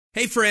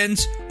Hey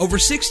friends, over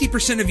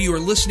 60% of you are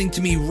listening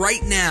to me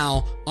right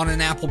now on an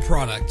Apple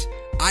product.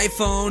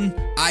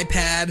 iPhone,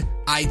 iPad,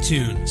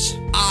 iTunes.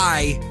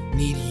 I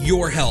need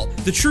your help.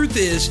 The truth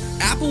is,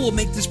 Apple will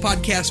make this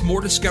podcast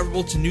more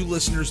discoverable to new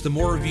listeners the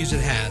more reviews it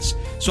has.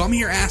 So I'm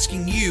here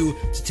asking you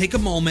to take a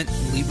moment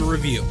and leave a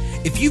review.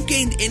 If you've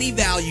gained any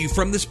value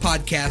from this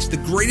podcast, the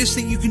greatest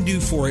thing you can do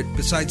for it,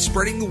 besides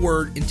spreading the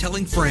word and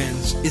telling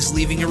friends, is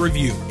leaving a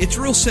review. It's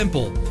real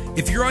simple.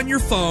 If you're on your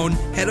phone,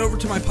 head over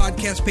to my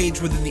podcast page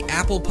within the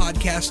Apple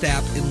Podcast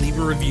app and leave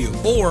a review.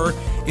 Or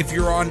if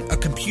you're on a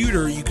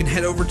computer, you can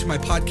head over to my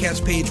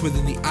podcast page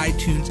within the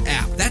iTunes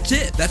app. That's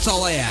it. That's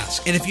all I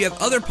ask. And if you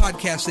have other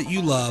podcasts that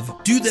you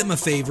love, do them a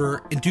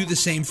favor and do the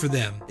same for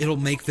them. It'll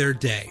make their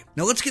day.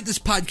 Now let's get this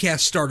podcast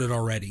started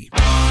already.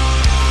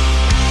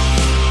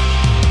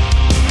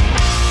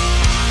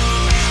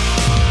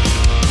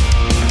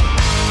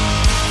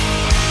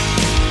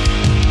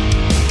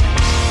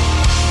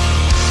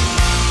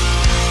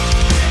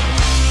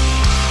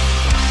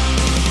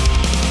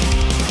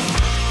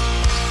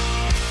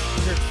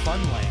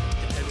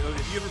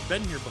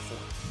 Been here before?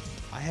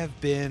 I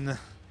have been.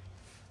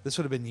 This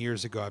would have been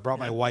years ago. I brought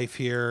my wife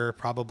here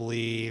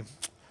probably.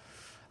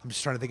 I'm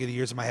just trying to think of the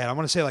years in my head. I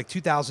want to say like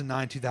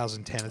 2009,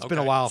 2010. It's been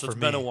a while for me. It's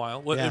been a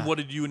while. And what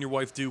did you and your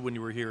wife do when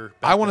you were here?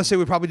 I want to say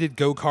we probably did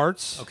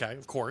go-karts. Okay,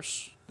 of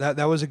course.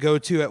 That was a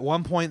go-to. At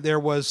one point, there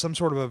was some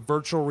sort of a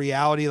virtual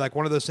reality, like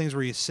one of those things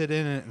where you sit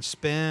in it and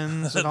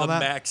spins and all that.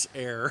 The Max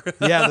Air.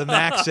 Yeah, the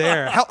Max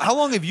Air. How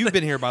long have you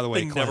been here, by the way,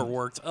 Thing Clint? never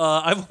worked.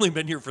 I've only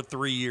been here for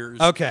 3 years.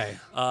 Okay.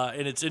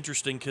 And it's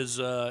interesting because,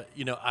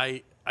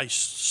 I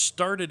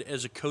started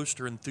as a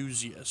coaster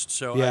enthusiast.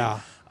 So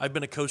I've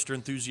been a coaster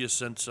enthusiast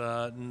since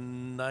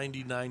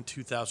 99,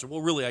 2000. Well,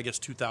 really, I guess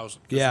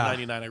 2000. Yeah.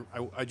 In 99,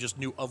 I just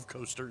knew of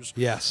coasters.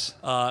 Yes.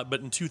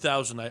 But in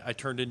 2000, I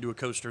turned into a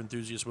coaster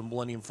enthusiast when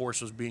Millennium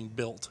Force was being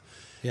built.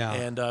 Yeah.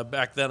 And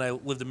back then, I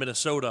lived in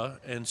Minnesota,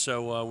 and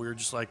so we were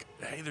just like,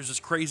 hey, there's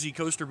this crazy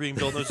coaster being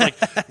built. And it was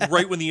like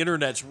right when the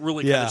internet's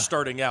really kind of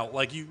starting out.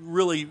 Like, you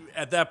really,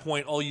 at that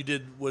point, all you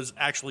did was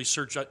actually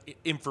search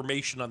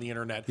information on the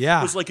internet. Yeah.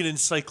 It was like an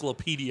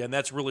encyclopedia, and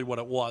that's really what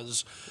it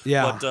was.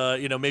 Yeah.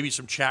 But, maybe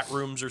some chat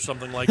rooms or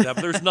something like that.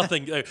 But there's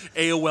nothing,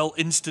 AOL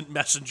Instant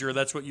Messenger,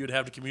 that's what you'd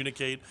have to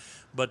communicate.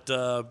 But,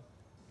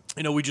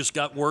 we just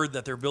got word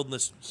that they're building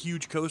this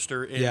huge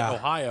coaster in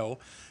Ohio.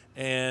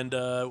 And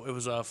it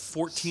was a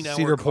 14-hour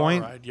Cedar car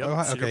Point? ride.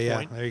 Yep, Cedar Point.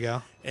 Yeah, there you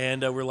go.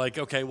 And we're like,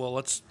 okay, well,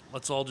 let's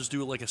all just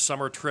do it like a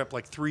summer trip,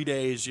 like 3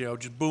 days,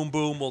 just boom,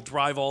 boom. We'll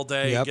drive all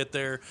day, get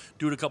there,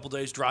 do it a couple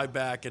days, drive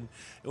back, and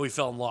we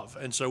fell in love.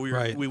 And so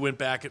we went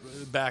back.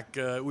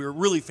 We were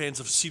really fans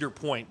of Cedar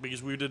Point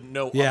because we didn't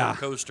know other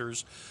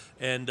coasters.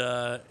 And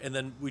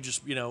then we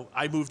just,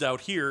 I moved out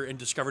here and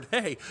discovered,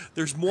 hey,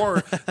 there's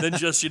more than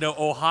just,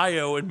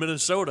 Ohio and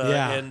Minnesota.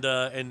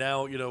 Yeah. And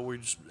now, we're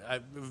just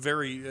I've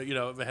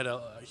had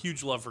a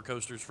huge love for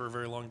coasters for a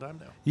very long time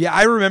now. Yeah,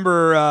 I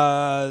remember.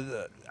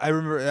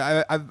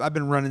 I've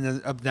been running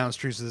up and down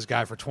streets with this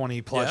guy for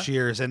 20 plus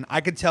years, and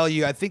I could tell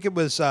you, I think it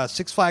was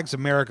Six Flags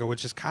America,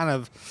 which is kind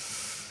of.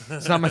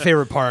 It's not my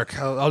favorite park.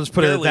 I'll just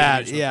put it at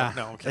that. Yeah.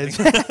 No, okay.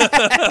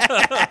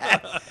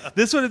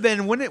 This would have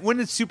been when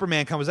did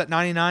Superman come? Was that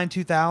 99,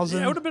 2000?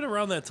 Yeah, it would have been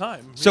around that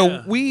time.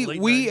 So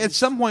we at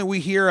some point we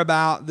hear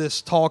about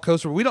this tall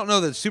coaster. We don't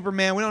know that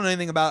Superman. We don't know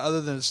anything about it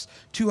other than it's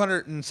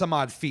 200 and some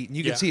odd feet, and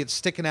you can see it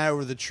sticking out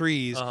over the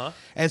trees.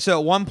 And so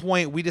at one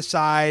point we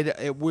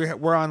decide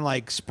we're on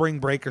like spring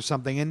break or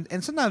something,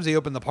 and sometimes they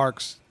open the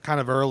parks kind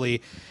of early.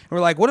 And we're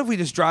like, what if we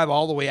just drive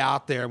all the way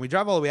out there? And we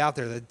drive all the way out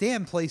there. The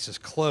damn place is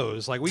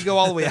closed. Like, we go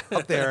all the way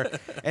out there.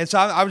 And so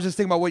I was just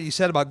thinking about what you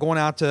said about going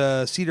out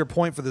to Cedar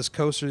Point for this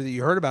coaster that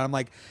you heard about. I'm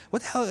like,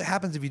 what the hell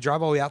happens if you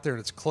drive all the way out there and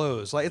it's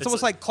closed? Like, it's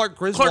almost like Clark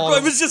Griswold. I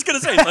was just going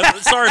to say,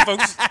 sorry,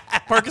 folks.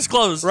 Park is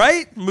closed.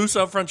 Right? Moose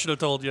out front should have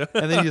told you.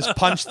 And then you just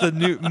punch the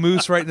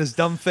moose right in his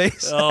dumb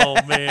face. Oh,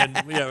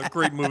 man. Yeah,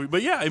 great movie.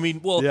 But yeah, I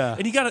mean,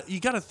 and you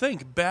gotta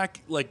think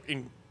back, like,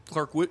 in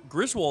Clark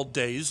Griswold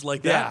days,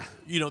 like that,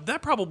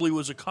 that probably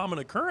was a common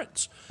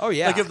occurrence. Oh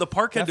yeah, like if the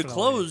park had to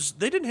close,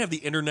 they didn't have the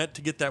internet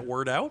to get that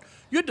word out.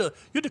 You had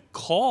to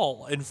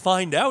call and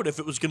find out if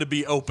it was going to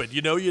be open.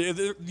 You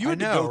had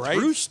to go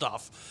through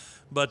stuff.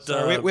 But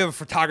we have a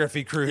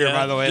photography crew here,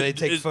 by the way. They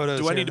take photos.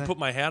 Do I need to put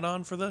my hat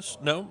on for this?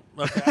 No.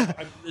 Okay.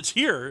 It's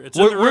here. It's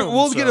in the room.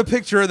 We'll get a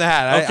picture of the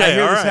hat. Okay, I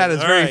hear this hat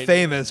is very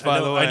famous,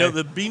 by the way. I know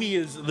the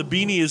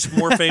beanie is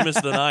more famous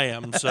than I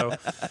am. So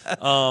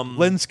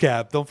lens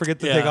cap. Don't forget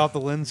to take off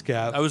the lens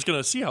cap. I was going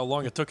to see how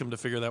long it took him to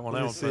figure that one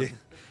out. But.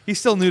 He's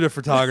still new to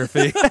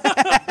photography.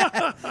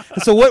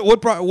 So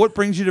what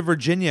brings you to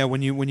Virginia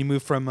when you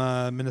moved from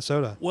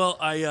Minnesota? Well,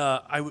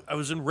 I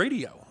was in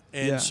radio.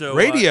 And so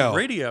radio,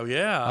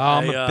 yeah. Oh,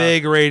 I'm a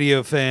big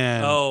radio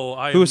fan.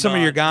 Who are some of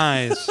your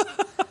guys?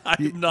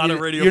 I'm not a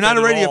radio fan. You're not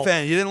a radio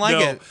fan. You didn't like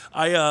it.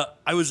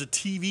 I was a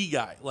TV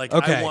guy. Like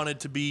I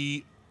wanted to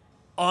be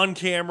on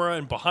camera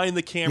and behind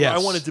the camera. Yes.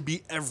 I wanted to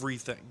be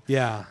everything.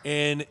 Yeah.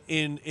 And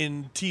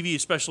in TV,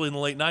 especially in the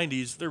late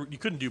 90s, you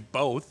couldn't do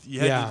both.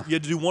 You had to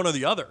do one or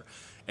the other.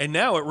 And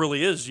now it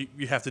really is.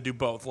 You have to do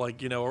both.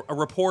 Like, a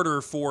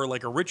reporter for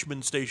like a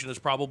Richmond station is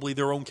probably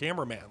their own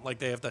cameraman. Like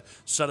they have to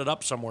set it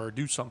up somewhere or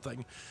do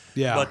something.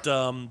 Yeah. But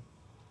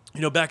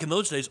back in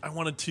those days, I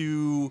wanted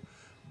to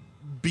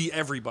be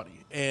everybody.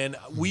 And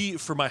we,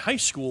 for my high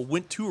school,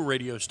 went to a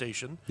radio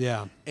station.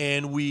 Yeah.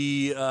 And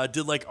we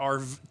did like our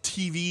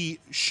TV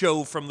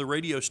show from the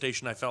radio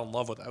station. I fell in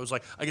love with it. I was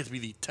like, I get to be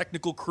the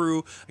technical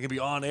crew. I could be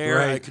on air.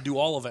 Right. I could do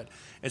all of it.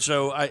 And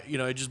so I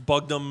just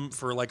bugged them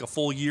for like a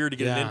full year to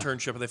get an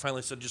internship. And they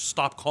finally said, just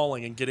stop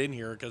calling and get in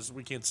here because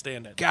we can't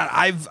stand it. God,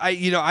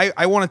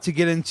 I wanted to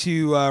get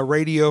into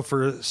radio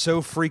for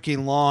so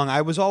freaking long.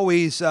 I was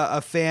always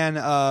a fan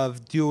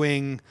of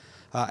doing.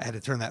 I had to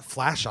turn that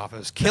flash off. It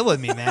was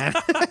killing me, man.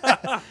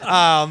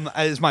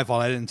 It's my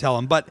fault. I didn't tell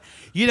him. But,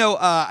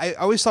 I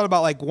always thought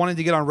about, like, wanting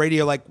to get on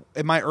radio. Like,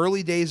 in my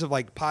early days of,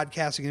 like,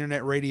 podcasting,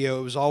 internet radio,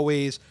 it was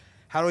always,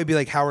 how do I be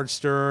like Howard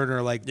Stern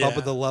or, like,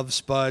 Bubba the Love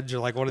Spudge or,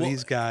 like, one of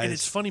these guys? And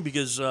it's funny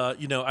because, so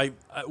I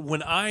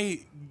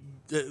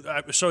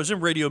was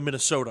in radio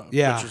Minnesota,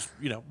 which is,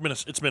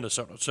 it's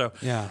Minnesota. So,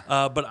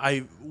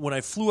 but when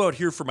I flew out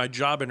here for my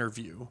job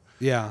interview,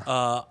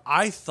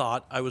 I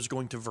thought I was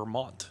going to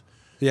Vermont.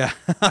 Yeah.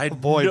 I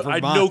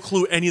had no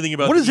clue anything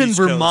about what the is in East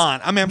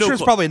Vermont? Coast. I mean, I'm sure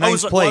it's probably a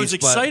nice place. I was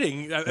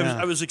exciting.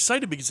 I was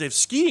excited because they have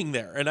skiing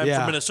there, and I'm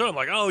from Minnesota. I'm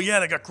like, oh yeah,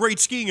 they got great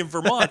skiing in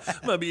Vermont.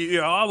 I'm gonna be,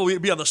 I'll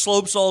be on the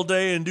slopes all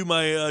day and do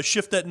my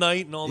shift at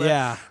night and all that.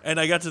 Yeah. And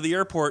I got to the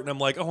airport, and I'm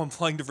like, oh, I'm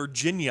flying to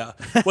Virginia.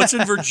 What's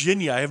in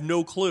Virginia? I have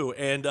no clue.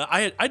 And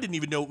I didn't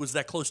even know it was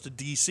that close to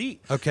D.C.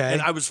 Okay.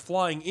 And I was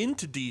flying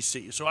into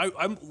D.C. So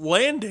I'm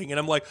landing, and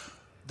I'm like,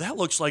 that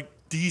looks like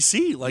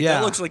D.C.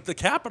 That looks like the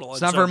capital.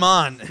 It's not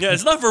Vermont. Yeah,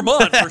 it's not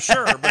Vermont for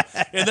sure.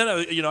 And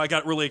then I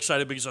got really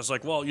excited because I was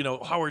like, well,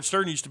 Howard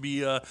Stern used to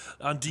be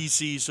on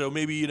D.C., so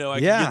maybe I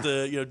could get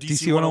the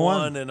D.C.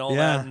 101 and all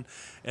that.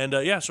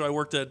 And so I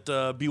worked at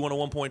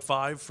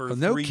B101.5 for 3 years.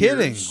 No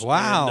kidding!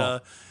 Wow.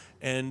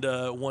 And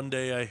one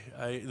day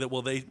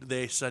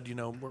they said,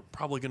 we're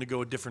probably going to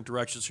go a different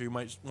direction, so you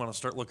might want to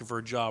start looking for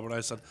a job. And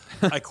I said,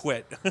 I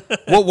quit.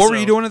 What were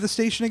you doing at the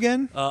station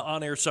again?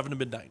 On air 7 to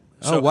midnight.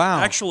 So, wow.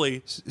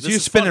 Actually, so you're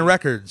spinning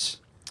records.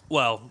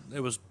 Well,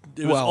 it was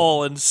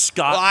all in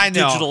Scott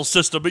digital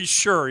system, but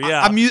sure,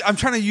 yeah. I'm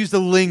trying to use the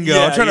lingo.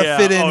 I'm trying to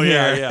fit in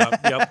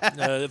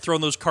here.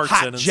 Throwing those carts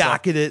hot in and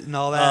jocketed it and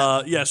all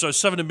that. So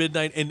 7 to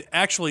midnight, and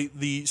actually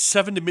the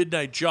 7 to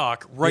midnight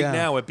jock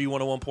now at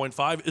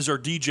B101.5 is our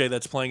DJ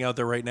that's playing out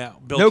there right now,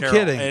 Bill No Carroll.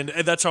 kidding.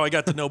 And that's how I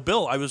got to know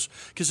Bill.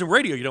 because in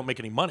radio you don't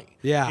make any money.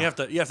 Yeah. You have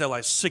to have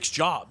like 6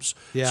 jobs.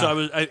 Yeah.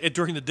 So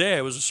during the day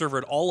I was a server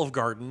at Olive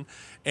Garden.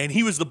 And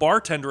he was the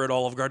bartender at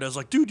Olive Garden. I was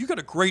like, dude, you got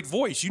a great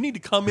voice. You need to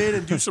come in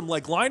and do some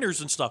like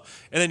liners and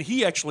stuff. And then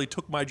he actually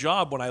took my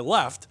job when I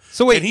left.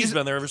 So wait, and he's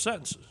been there ever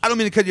since. I don't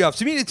mean to cut you off.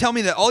 So you mean to tell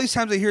me that all these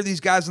times I hear these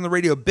guys on the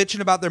radio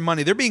bitching about their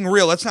money, they're being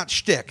real. That's not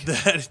shtick.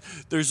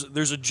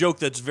 There's a joke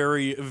that's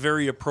very,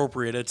 very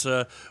appropriate. It's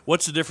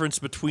what's the difference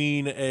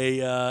between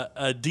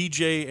a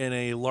DJ and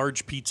a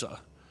large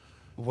pizza?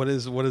 What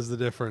is the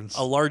difference?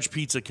 A large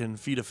pizza can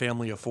feed a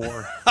family of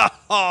 4.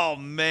 Oh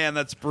man,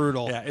 that's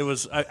brutal. Yeah, it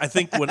was. I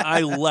think when I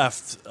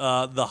left,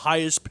 the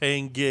highest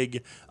paying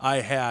gig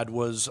I had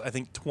was I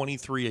think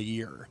 $23 a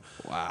year.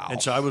 Wow.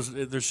 And so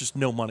there's just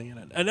no money in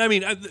it. And I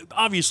mean,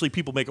 obviously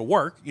people make it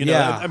work.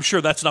 I'm sure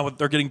that's not what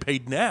they're getting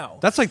paid now.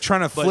 That's like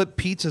trying to flip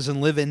pizzas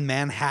and live in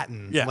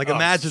Manhattan. Yeah. Like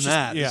imagine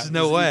that. Yeah. There's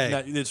no way.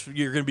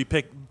 You're going to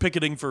be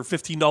picketing for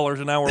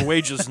 $15 an hour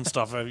wages and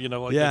stuff. They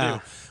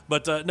do.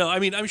 But no, I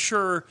mean, I'm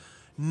sure.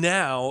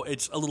 Now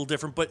it's a little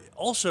different, but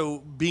also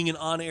being an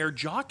on-air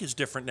jock is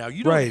different now.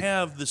 You don't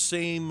have the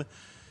same,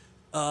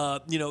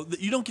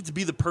 you don't get to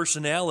be the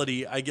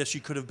personality I guess you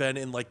could have been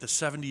in like the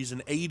 70s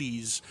and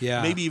 80s,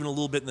 maybe even a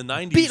little bit in the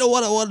 90s. Beta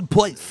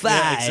 101.5.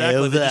 Yeah,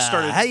 exactly. They just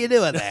started, how you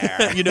doing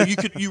there?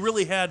 You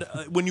really had,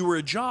 when you were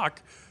a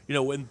jock,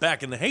 when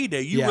back in the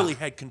heyday, you really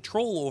had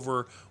control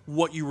over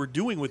what you were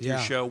doing with your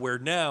show. Where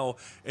now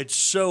it's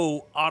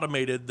so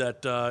automated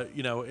that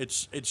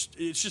it's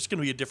just going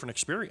to be a different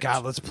experience.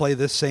 God, let's play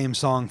this same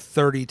song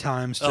 30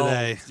 times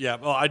today. Oh, yeah.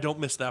 Well, I don't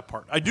miss that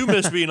part. I do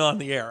miss being on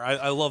the air.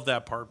 I love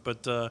that part.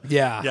 But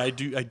I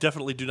do. I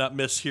definitely do not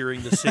miss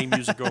hearing the same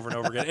music over and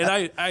over again. And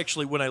I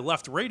actually, when I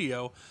left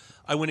radio,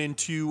 I went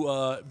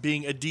into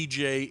being a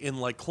DJ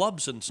in like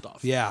clubs and stuff.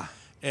 Yeah.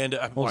 And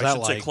I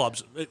should say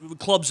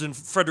clubs in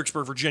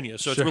Fredericksburg, Virginia.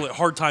 So it's really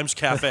Hard Times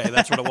Cafe.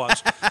 That's what it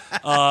was.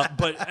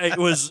 But it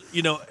was,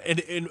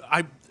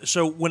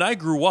 so when I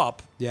grew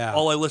up,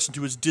 all I listened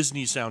to was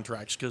Disney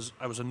soundtracks because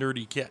I was a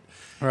nerdy kid.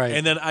 Right.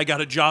 And then I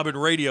got a job in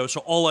radio, so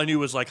all I knew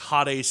was like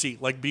hot AC,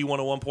 like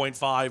B101.5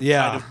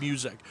 kind of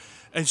music.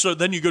 And so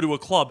then you go to a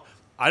club.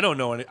 I don't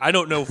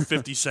know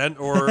 50 Cent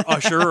or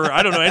Usher, or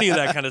I don't know any of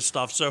that kind of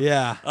stuff. So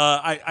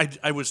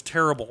I was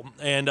terrible,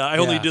 and I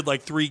only did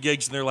like 3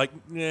 gigs, and they're like,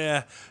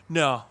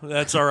 no,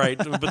 that's all right,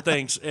 but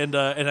thanks. And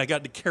I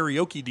got into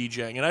karaoke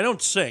DJing, and I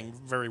don't sing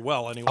very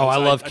well anyway. Oh, I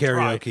love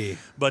karaoke,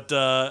 but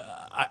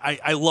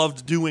I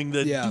loved doing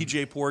the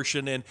DJ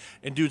portion and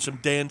doing some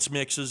dance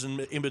mixes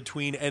in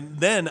between. And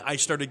then I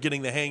started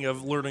getting the hang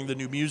of learning the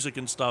new music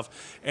and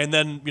stuff. And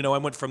then, I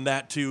went from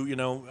that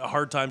to,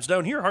 Hard Times.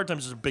 Down here, Hard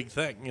Times is a big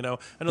thing. I know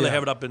they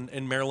have it up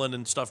in Maryland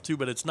and stuff too,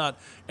 but it's not.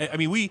 I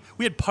mean, we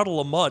had Puddle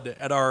of Mud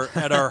at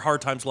our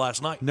Hard Times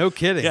last night. No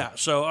kidding. Yeah,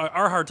 so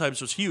our Hard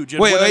Times was huge.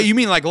 And wait, you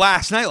mean like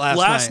last night?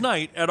 Last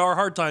night at our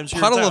Hard Times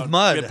here Puddle in town, of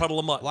Mud. we had Puddle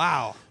of Mud.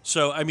 Wow.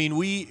 So, I mean,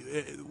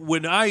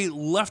 when I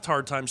left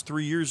Hard Times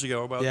 3 years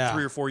ago, about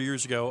 3 or 4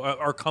 years ago,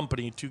 our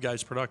company, Two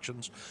Guys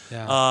Productions,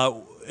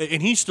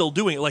 and he's still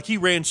doing it. Like, he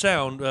ran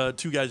sound,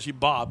 Two Guys,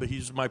 Bob,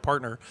 he's my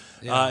partner.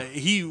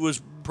 He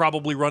was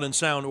probably running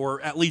sound,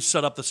 or at least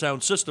set up the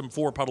sound system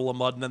for Puddle of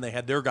Mud, and then they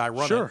had their guy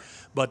run it.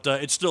 But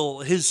it's still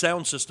his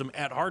sound system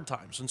at Hard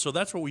Times, and so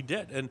that's what we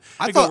did. And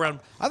go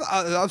around.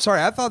 I'm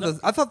sorry, I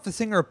thought the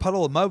singer of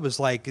Puddle of Mud was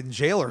like in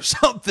jail or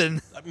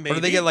something. Maybe. Or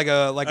did they get like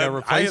a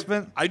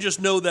replacement? I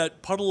just know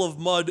that Puddle of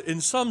Mud, in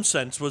some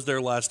sense, was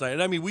there last night.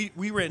 And I mean,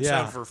 we ran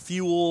sound for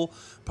Fuel,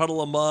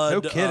 Puddle of Mud,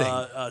 no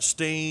kidding.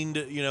 Stained.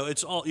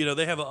 It's all.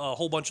 They have a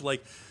whole bunch of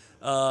like.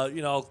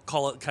 I'll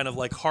call it kind of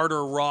like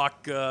harder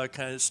rock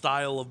kind of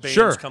style of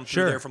bands come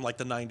through there from like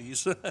the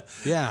 90s.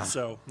 Yeah.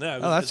 So yeah.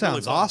 That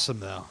sounds really awesome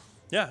though.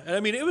 Yeah, and I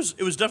mean it was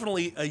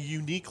definitely a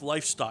unique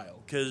lifestyle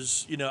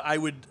because I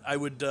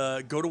would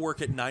go to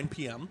work at 9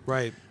 p.m.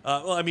 Right.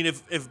 Well, I mean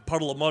if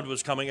Puddle of Mud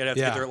was coming, I'd have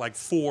to get there at like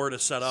 4 to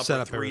set up,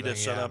 or 3 to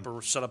set up,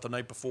 or set up the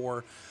night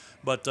before.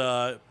 But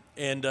so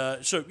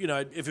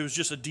if it was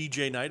just a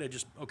DJ night, I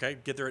just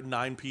get there at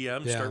 9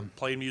 p.m. Start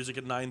playing music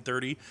at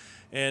 9:30.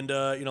 And,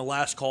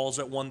 last call's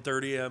at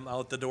 1:30. I'm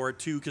out the door at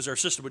 2 because our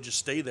system would just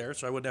stay there,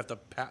 so I wouldn't have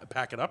to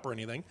pack it up or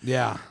anything.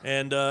 Yeah.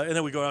 And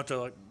then we go out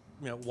to, like,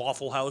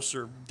 Waffle House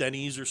or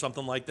Denny's or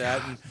something like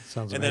that. And,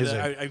 sounds and amazing.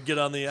 then I'd get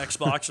on the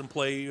Xbox and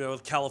play,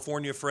 with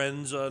California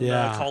friends on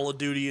Call of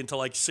Duty until,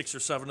 like, 6 or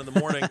 7 in the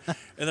morning. And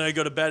then I'd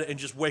go to bed and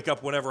just wake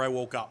up whenever I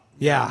woke up.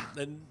 Yeah.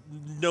 And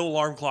no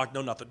alarm clock,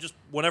 no nothing. Just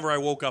whenever I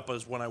woke up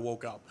is when I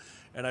woke up.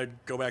 And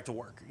I'd go back to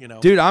work,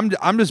 Dude,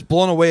 I'm just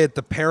blown away at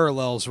the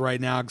parallels right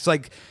now. It's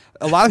like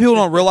a lot of people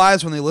don't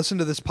realize when they listen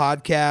to this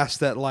podcast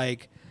that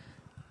like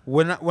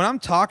when I'm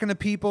talking to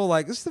people,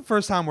 like this is the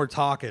first time we're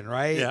talking,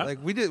 right? Yeah. Like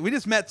we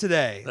just met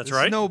today. That's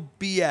There's right. no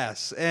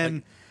BS.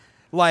 And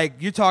like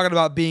you're talking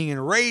about being in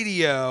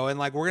radio and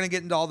like we're gonna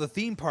get into all the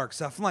theme park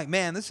stuff. I'm like,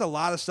 man, this is a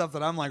lot of stuff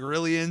that I'm like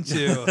really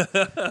into.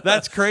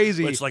 That's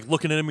crazy. It's like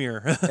looking in a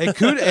mirror.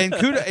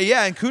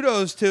 and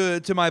kudos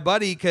to my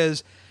buddy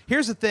because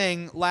here's the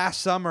thing.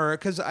 Last summer,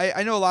 because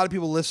I know a lot of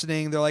people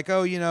listening, they're like,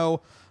 oh,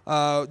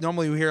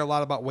 normally we hear a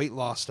lot about weight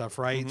loss stuff,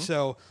 right? Mm-hmm.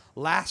 So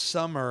last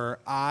summer,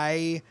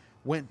 I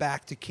went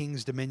back to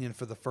King's Dominion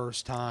for the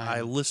first time. I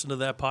listened to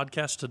that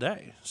podcast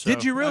today. So,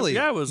 did you really?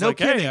 I was no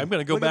kidding. Hey, I'm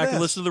going to go back and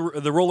listen to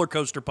the roller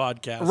coaster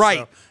podcast. Right.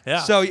 So, yeah.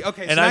 So,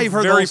 okay. And now I'm you've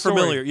heard very the whole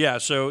familiar. story. Yeah.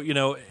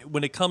 So,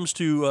 when it comes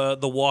to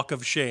the walk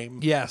of shame,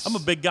 yes, I'm a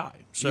big guy.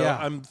 So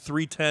I'm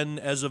 310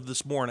 as of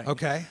this morning.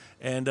 Okay.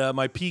 And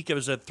my peak, I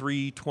was at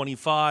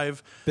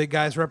 325. Big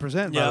guys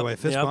represent, by the way.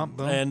 Fist bump.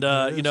 Boom. And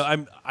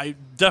I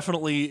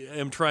definitely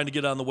am trying to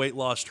get on the weight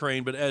loss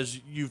train. But as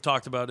you've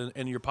talked about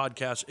in your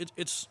podcast,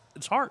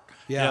 it's hard.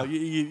 Yeah.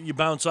 You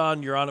bounce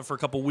on, you're on it for a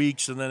couple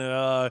weeks, and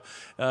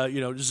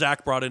then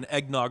Zach brought in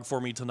eggnog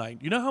for me tonight.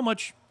 You know how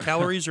much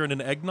calories are in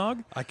an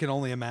eggnog? I can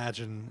only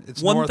imagine.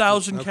 It's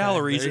 1,000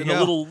 calories in a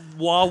little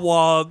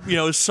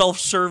Wawa,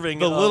 self-serving.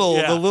 The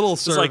little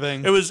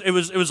serving. It was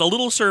a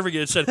little serving.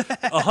 It said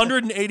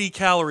 180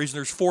 calories, and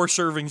there's 4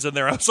 servings in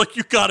there. I was like,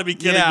 you got to be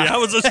kidding me!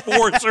 How is this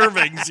 4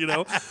 servings?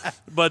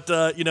 But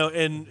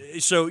and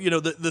so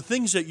the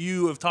things that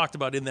you have talked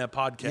about in that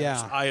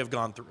podcast, I have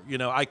gone through.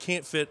 I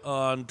can't fit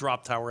on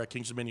Drop Tower at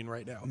King's Dominion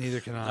right now. Neither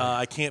can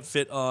I. I can't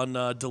fit on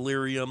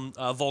Delirium.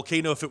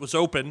 Volcano, if it was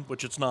open,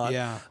 which it's not.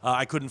 Yeah.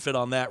 I couldn't fit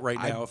on that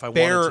right now if I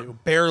wanted to.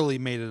 Barely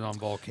made it on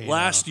Volcano.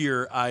 Last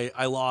year,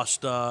 I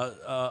lost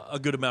a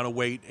good amount of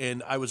weight,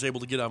 and I was able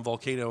to get on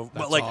Volcano,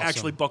 That's but awesome.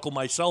 Actually buckle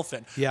myself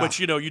in. Yeah. Which,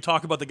 you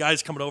talk about the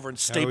guys coming over and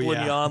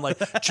stapling you on,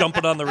 like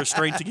jumping on the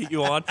restraint to get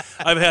you on.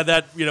 I've had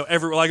that,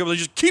 I'm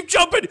just keep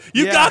jumping.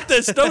 You got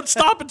this. Don't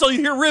stop until you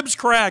hear ribs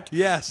crack.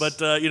 Yes. But,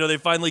 they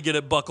finally get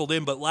it buckled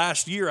in. But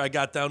last year, I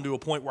got down to a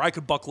point where I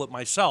could buckle it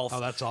myself. Oh,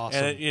 that's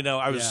awesome. And,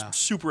 I was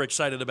super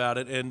excited about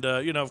it. And,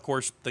 of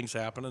course, things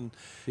happen.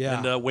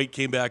 And weight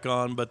came back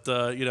on. But,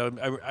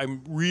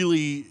 I'm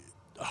really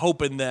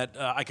hoping that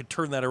I could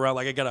turn that around.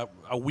 Like I got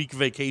a week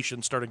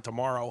vacation starting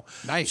tomorrow.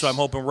 Nice. So I'm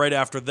hoping right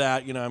after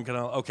that, I'm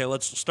gonna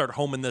let's start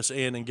homing this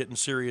in and getting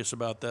serious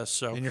about this.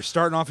 So and you're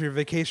starting off your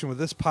vacation with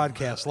this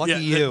podcast.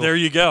 Lucky you. There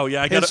you go.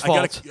 Yeah, I got to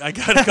come.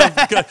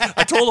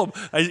 I told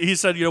him. He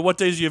said, what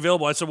days are you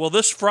available? I said, well,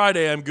 this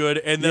Friday I'm good,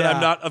 and then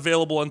I'm not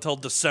available until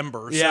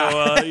December.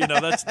 Yeah. So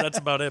that's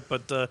about it.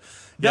 But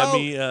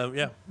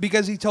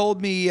because he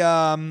told me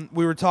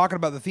we were talking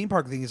about the theme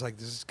park thing. He's like,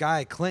 this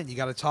guy Clint, you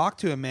got to talk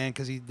to him, man,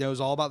 because he knows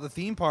all about the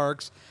theme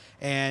parks.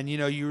 And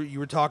you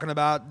were talking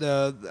about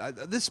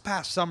this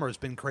past summer has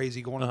been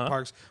crazy going to the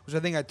parks, which I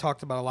think I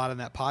talked about a lot in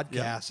that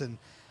podcast. And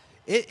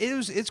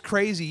It's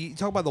crazy. You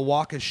talk about the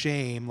walk of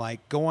shame,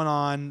 like going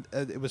on.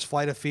 It was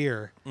Flight of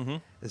Fear. Mm-hmm.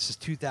 This is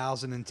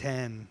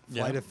 2010,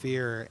 Flight of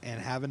Fear,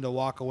 and having to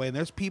walk away. And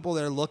there's people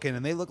that are looking,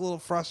 and they look a little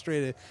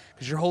frustrated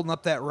because you're holding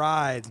up that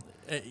ride.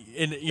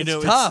 And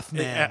it's tough,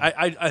 man.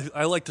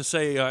 I like to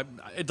say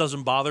it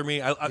doesn't bother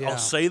me. I'll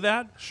say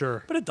that,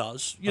 sure, but it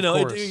does.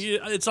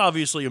 It's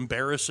obviously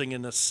embarrassing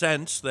in the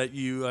sense that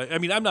you. I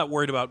mean, I'm not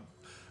worried about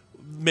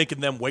making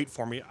them wait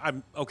for me.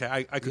 I'm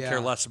okay. I could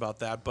care less about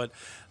that, but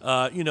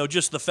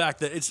just the fact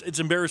that it's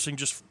embarrassing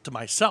just to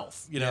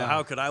myself.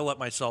 How could I let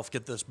myself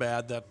get this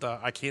bad that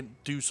I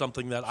can't do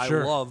something that I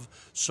love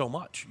so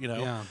much?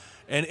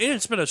 And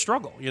it's been a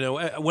struggle.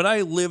 When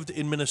I lived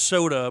in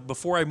Minnesota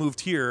before I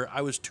moved here,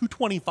 I was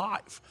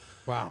 225.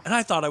 Wow. And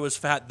I thought I was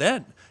fat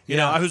then.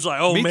 I was like,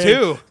 oh, me man,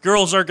 too.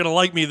 Girls aren't going to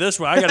like me this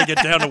way. I got to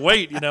get down to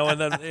weight,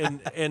 And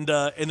then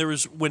and there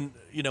was when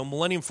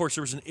Millennium Force,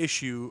 there was an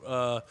issue,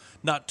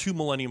 not to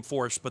Millennium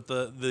Force, but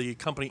the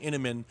company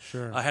Intamin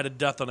had a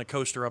death on a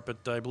coaster up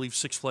at I believe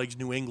Six Flags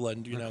New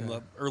England. In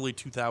the early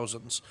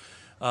 2000s,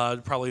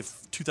 probably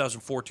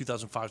 2004,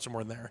 2005,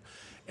 somewhere in there,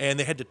 and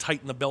they had to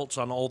tighten the belts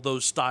on all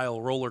those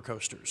style roller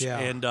coasters. Yeah.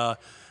 And I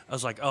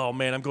was like, oh,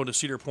 man, I'm going to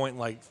Cedar Point in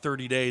like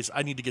 30 days.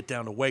 I need to get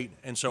down to weight.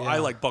 And so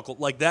I buckled.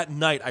 Like that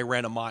night, I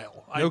ran a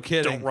mile. No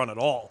kidding. I don't run at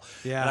all.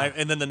 Yeah.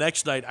 And then the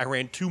next night, I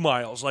ran 2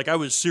 miles. Like I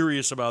was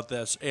serious about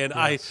this. And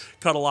I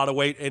cut a lot of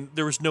weight, and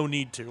there was no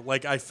need to.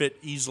 Like I fit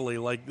easily.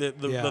 Like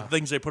the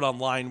things they put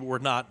online were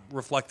not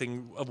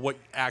reflecting of what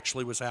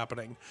actually was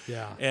happening.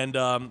 Yeah. And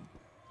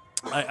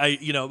I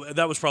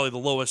that was probably the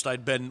lowest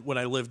I'd been when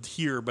I lived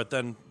here. But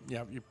then,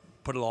 you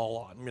put it all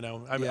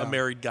on. I'm a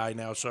married guy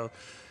now, so.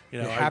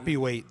 Happy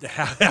weight.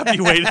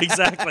 Happy weight,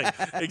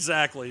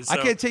 exactly. So. I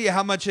can't tell you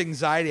how much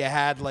anxiety I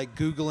had, like,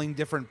 Googling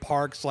different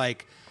parks,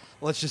 like,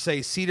 let's just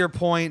say Cedar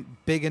Point,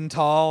 big and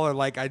tall, or,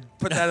 like, I'd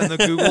put that in the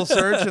Google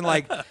search and,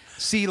 like,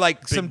 see,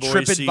 like, some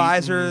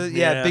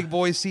TripAdvisor, big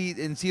boy seat,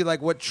 and see,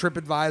 like, what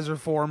TripAdvisor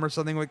forum or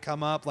something would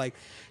come up. Like,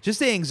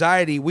 just the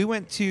anxiety. We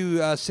went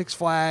to Six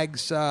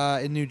Flags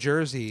in New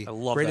Jersey. I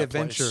love Great that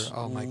adventure. place.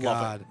 Oh, my Love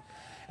God. it.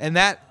 And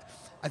that...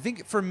 I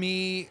think for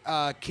me,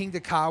 King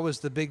Ka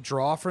was the big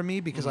draw for me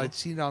because I'd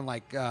seen it on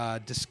like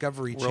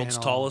Discovery Channel. World's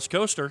tallest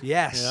coaster.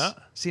 Yes. Yeah.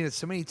 Seen it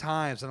so many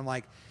times. And I'm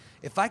like,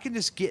 if I can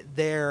just get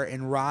there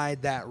and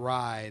ride that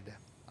ride,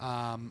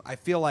 I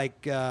feel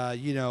like,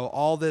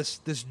 all this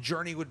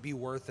journey would be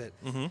worth it.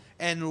 Mm-hmm.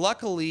 And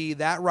luckily,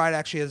 that ride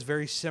actually has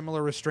very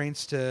similar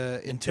restraints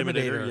to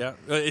Intimidator.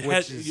 Yeah. It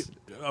has.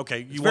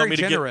 Okay, you want me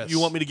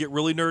to get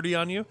really nerdy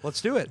on you?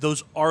 Let's do it.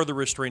 Those are the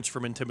restraints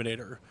from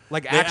Intimidator.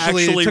 Like they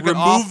actually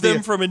removed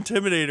them from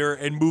Intimidator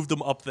and moved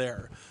them up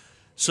there.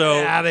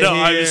 So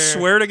I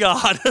swear to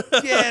God,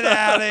 get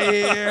out of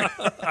here!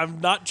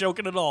 I'm not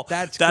joking at all.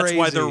 That's crazy.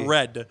 Why they're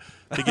red,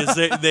 because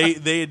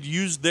they had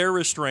used their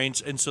restraints,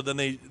 and so then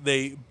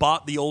they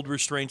bought the old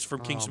restraints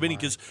from King's Dominion,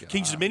 because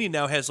King's Dominion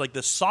now has like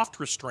the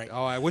soft restraint.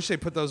 Oh, I wish they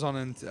put those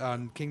on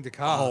King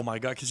Ka. Oh my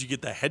God, because you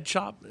get the head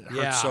chop. It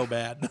hurts so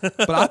bad.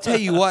 But I'll tell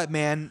you what,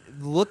 man,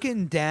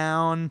 looking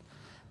down,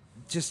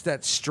 just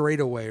that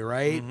straightaway,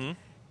 right,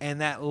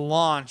 and that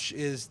launch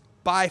is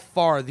by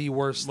far the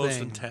worst thing.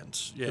 Most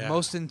intense, yeah. The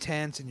most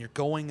intense, and you're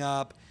going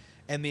up,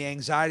 and the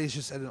anxiety is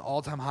just at an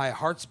all-time high.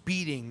 Heart's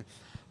beating.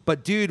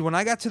 But, dude, when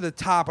I got to the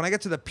top, when I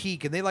got to the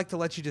peak, and they like to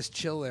let you just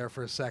chill there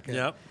for a second.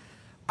 Yep.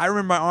 I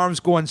remember my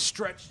arms going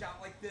stretched out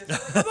like this.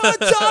 I'm on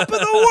top of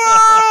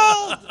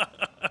the world!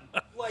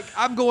 Like,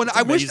 I'm going.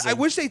 I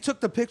wish they took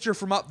the picture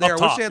from up there.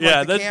 Up I top. wish they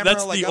had the camera.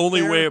 That's like, the up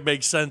only there. way it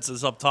makes sense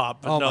is up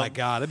top. Oh my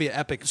God, that'd be an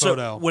epic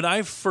photo. So when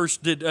I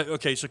first did,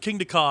 so King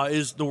Ka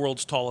is the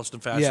world's tallest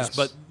and fastest,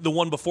 but the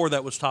one before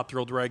that was Top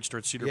Thrill Dragster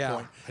at Cedar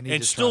Point,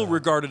 and still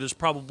regarded as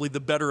probably the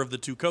better of the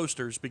two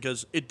coasters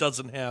because it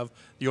doesn't have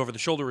the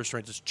over-the-shoulder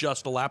restraints. It's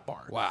just a lap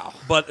bar. Wow.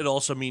 But it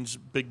also means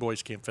big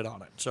boys can't fit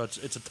on it, so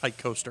it's a tight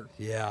coaster.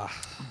 Yeah.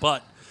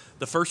 But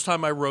the first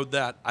time I rode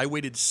that, I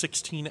waited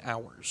 16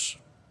 hours.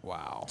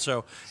 Wow.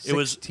 So it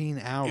was 16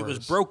 hours. It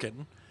was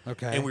broken.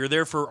 Okay. And we were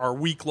there for our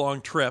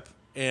week-long trip.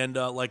 And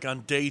like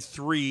on day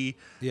 3,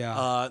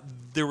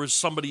 there was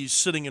somebody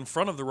sitting in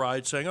front of the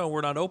ride saying, "Oh,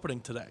 we're not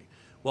opening today."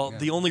 Well,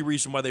 the only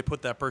reason why they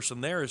put that person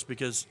there is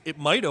because it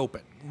might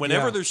open.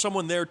 Whenever there's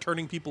someone there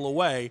turning people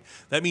away,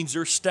 that means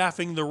they're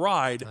staffing the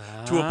ride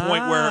to a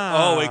point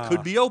where, it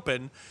could be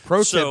open.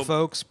 Pro tip,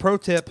 folks. Pro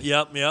tip.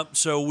 Yep.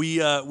 So we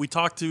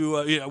talked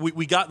to,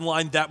 we got in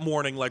line that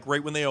morning, like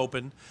right when they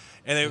opened.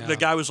 And the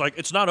guy was like,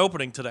 "It's not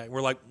opening today."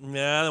 We're like,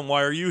 "Nah, then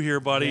why are you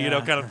here, buddy?"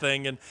 Kind of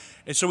thing. And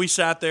so we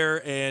sat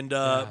there, and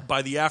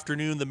by the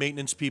afternoon, the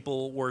maintenance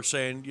people were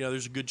saying,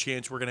 "There's a good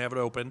chance we're going to have it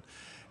open."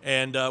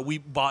 And we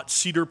bought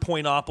Cedar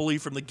Pointopoly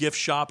from the gift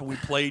shop, and we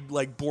played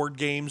like board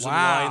games in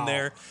line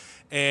there.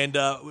 And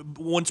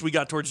once we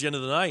got towards the end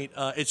of the night,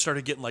 it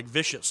started getting like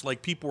vicious.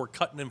 Like people were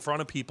cutting in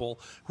front of people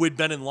who had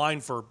been in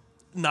line for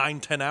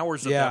 9-10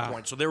 hours at that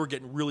point, so they were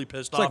getting really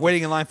pissed off. It's like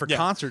waiting in line for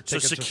concert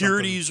tickets. So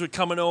securities were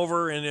coming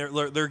over, and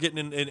they're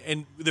getting in,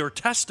 and they were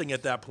testing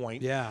at that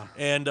point. Yeah,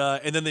 and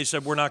then they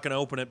said we're not going to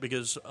open it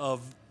because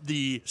of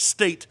the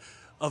state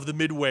of the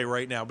Midway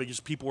right now because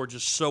people were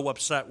just so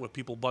upset with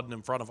people butting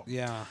in front of them.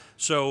 Yeah.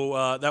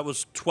 So that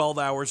was 12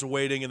 hours of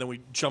waiting, and then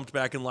we jumped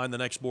back in line the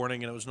next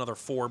morning, and it was another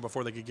 4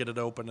 before they could get it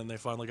open, and they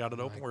finally got it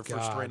open. We're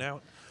first train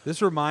out.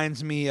 This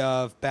reminds me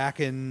of back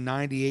in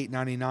 98,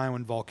 99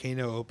 when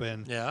Volcano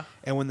opened. Yeah.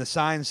 And when the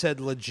sign said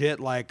legit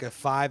like a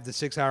 5 to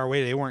 6 hour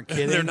wait, they weren't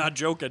kidding. They're not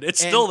joking. It's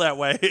still that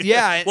way.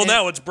 Yeah. Well,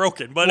 now it's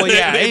broken, but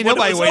ain't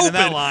nobody waiting in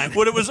that line.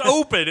 When it was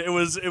open,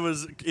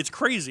 it's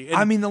crazy. And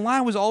I mean, the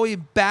line was all the way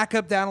back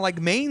up down like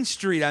Main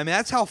Street. I mean,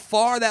 that's how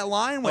far that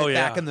line went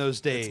back in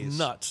those days. It's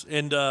nuts.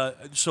 And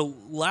so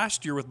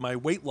last year with my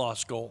weight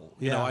loss goal,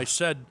 you know, I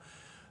said,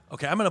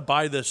 okay, I'm going to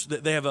buy this.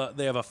 They have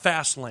a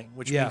fast lane,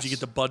 which means you get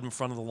the bud in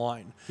front of the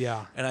line.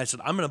 Yeah. And I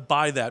said, I'm going to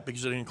buy that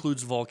because it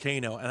includes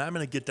Volcano, and I'm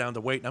going to get down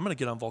to weight, and I'm going to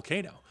get on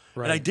Volcano.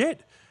 Right. And I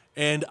did.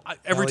 And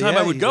every time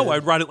I would go,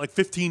 I'd ride it like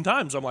 15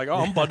 times. I'm like, oh,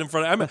 I'm budding in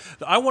front of it.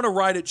 I want to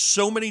ride it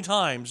so many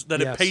times that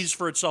it pays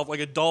for itself,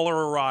 like $1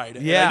 a ride.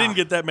 Yeah. And I didn't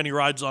get that many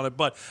rides on it,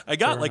 but I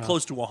got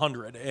close to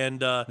 100. And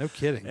no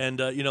kidding. And,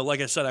 you know,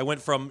 like I said, I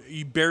went from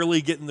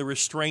barely getting the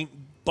restraint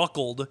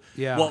buckled.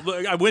 Yeah.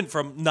 Well, I went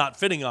from not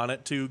fitting on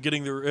it to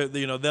getting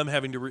the, them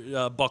having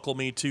to buckle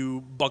me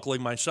to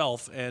buckling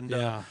myself. And,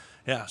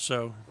 yeah,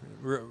 so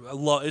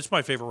it's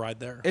my favorite ride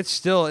there. It's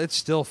still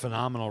a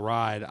phenomenal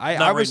ride.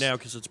 Not right now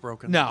because it's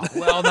broken. No,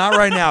 well, not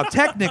right now.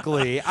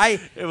 Technically,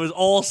 it was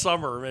all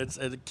summer.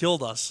 It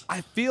killed us.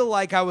 I feel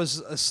like I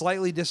was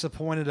slightly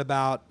disappointed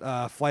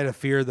about Flight of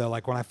Fear though.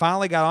 Like when I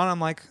finally got on, I'm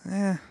like,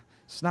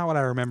 it's not what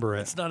I remember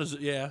it. It's not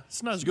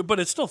as good,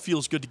 but it still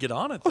feels good to get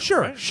on it. Oh,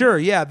 sure, right? sure,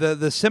 yeah.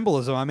 The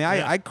symbolism. I mean,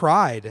 I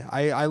cried.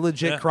 I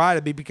legit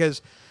cried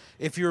because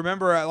if you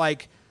remember,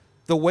 like.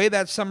 The way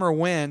that summer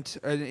went,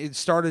 it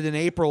started in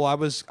April. I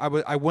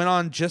went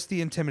on just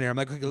the Intimidator. I'm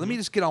like, okay, let me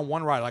just get on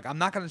one ride. Like, I'm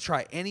not going to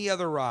try any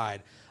other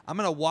ride. I'm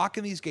going to walk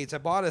in these gates. I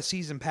bought a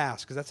season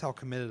pass because that's how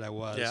committed I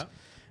was. Yeah.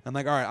 I'm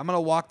like, all right, I'm going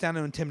to walk down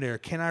to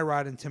Intimidator. Can I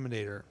ride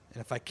Intimidator?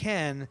 And if I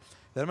can,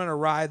 then I'm going to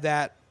ride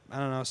that, I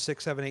don't know,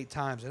 6, 7, 8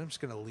 times, and I'm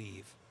just going to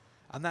leave.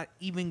 I'm not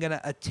even going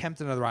to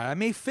attempt another ride. I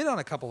may fit on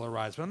a couple of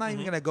rides, but I'm not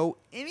even going to go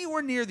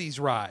anywhere near these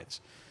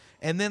rides.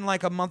 And then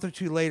like a month or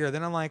two later,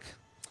 then I'm like,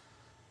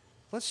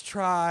 let's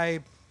try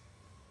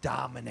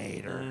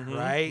Dominator,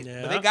 right?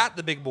 Yeah. But they got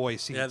the big boy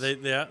seats.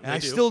 And I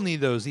still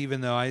need those,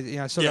 even though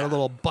I still got a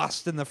little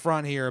bust in the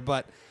front here.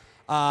 But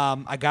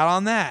I got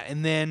on that,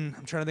 and then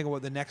I'm trying to think of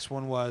what the next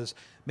one was.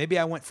 Maybe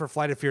I went for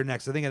Flight of Fear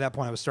next. I think at that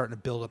point I was starting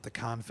to build up the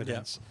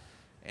confidence,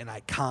 and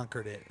I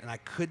conquered it, and I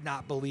could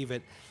not believe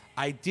it.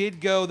 I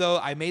did go, though.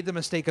 I made the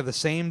mistake of the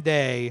same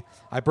day.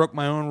 I broke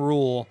my own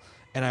rule.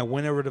 And I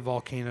went over to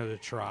Volcano to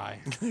try.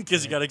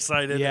 Because you got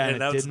excited. Yeah, and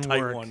that was a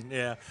tight work. one.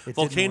 Yeah.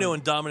 Volcano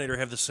and Dominator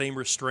have the same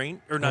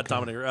restraint. Or not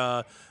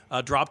Dominator.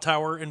 Drop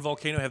Tower and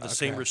Volcano have the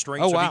same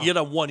restraint. So if you get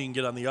on one, you can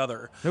get on the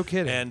other. No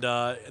kidding. And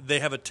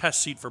they have a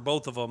test seat for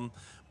both of them.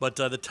 But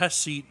the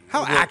test seat...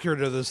 How accurate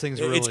are those things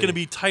really? It's going to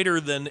be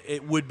tighter than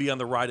it would be on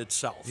the ride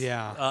itself.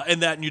 Yeah.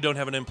 And you don't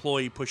have an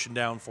employee pushing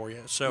down for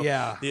you. So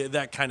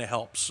that kind of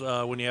helps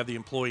when you have the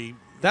employee...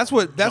 That's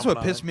what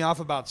pissed me off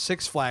about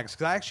Six Flags,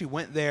 because I actually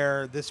went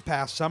there this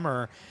past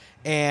summer,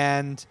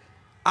 and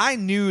I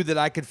knew that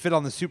I could fit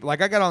on the Super.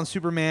 Like I got on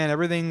Superman,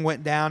 everything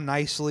went down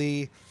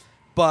nicely,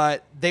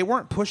 but they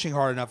weren't pushing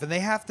hard enough, and they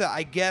have to.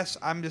 I guess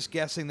I'm just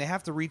guessing they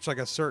have to reach like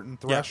a certain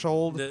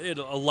threshold. A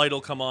light will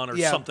come on, or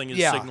something is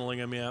signaling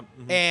them. Yeah,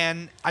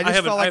 and I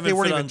just felt like they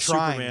weren't even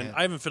trying.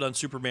 I haven't fit on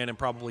Superman in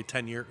probably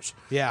 10 years.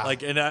 Yeah,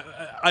 like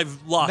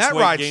I've lost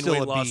weight, gained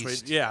weight, lost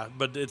weight. Yeah,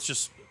 but it's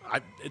just.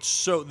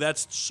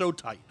 That's so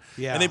tight.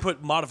 Yeah. And they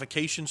put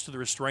modifications to the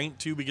restraint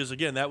too, because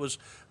again, that was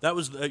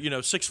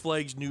Six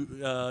Flags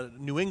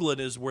New England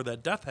is where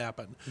that death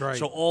happened. Right.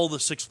 So all the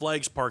Six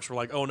Flags parks were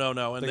like, oh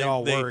no, and they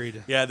all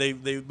worried. Yeah,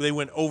 they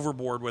went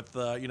overboard with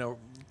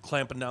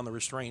clamping down the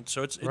restraint.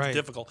 So it's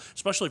difficult,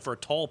 especially for a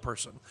tall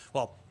person.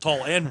 Well,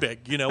 tall and big.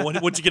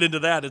 Once you get into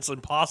that, it's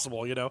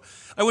impossible.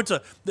 I went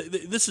to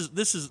this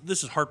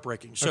is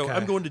heartbreaking. So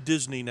I'm going to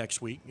Disney next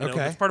week.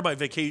 It's part of my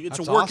vacation. It's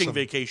a working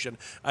vacation.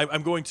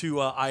 I'm going to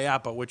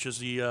IAAPA, which is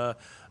the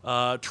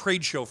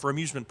trade show for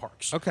amusement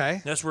parks.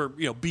 Okay, that's where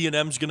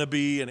B&M's going to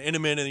be, and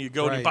Intamin, and you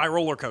go and you buy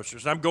roller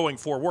coasters. And I'm going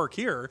for work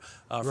here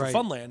for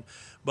FunLand.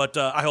 But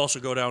I also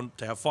go down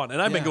to have fun. And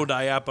I've been going to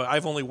IAAPA.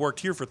 I've only worked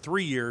here for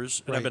 3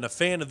 years, and I've been a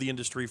fan of the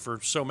industry for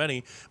so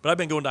many. But I've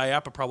been going to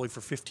IAAPA probably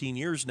for 15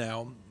 years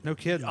now. No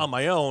kidding. On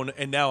my own,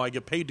 and now I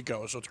get paid to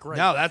go, so it's great.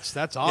 No, that's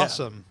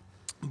awesome.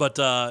 Yeah.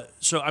 But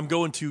so I'm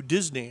going to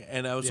Disney,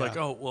 and I was like,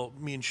 oh, well,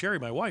 me and Sherry,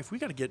 my wife, we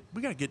got to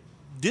get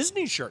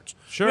Disney shirts.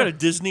 Sure. We got to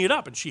Disney it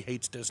up. And she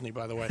hates Disney,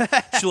 by the way.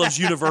 She loves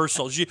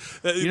Universal.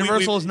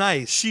 Universal is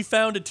nice. She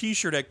found a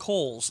T-shirt at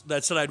Kohl's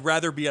that said, I'd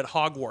rather be at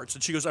Hogwarts.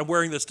 And she goes, I'm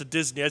wearing this to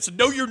Disney. I said,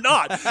 no, you're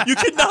not. You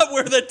cannot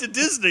wear that to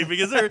Disney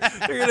because they're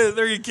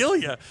gonna kill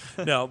you.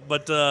 No,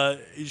 but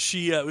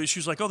she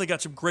was like, oh, they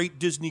got some great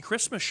Disney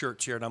Christmas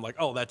shirts here. And I'm like,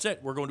 oh, that's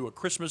it. We're going to a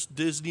Christmas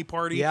Disney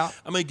party. Yeah.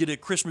 I'm going to get a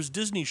Christmas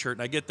Disney shirt.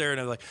 And I get there,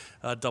 and I'm like,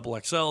 double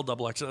XL.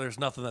 There's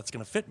nothing that's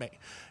going to fit me.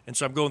 And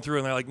so I'm going through,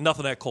 and they're like,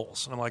 nothing at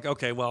Kohl's. And I'm like, okay.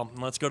 okay, well,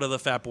 let's go to the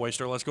Fat Boy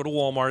store. Let's go to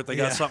Walmart. They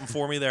got something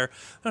for me there.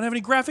 I don't have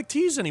any graphic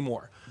tees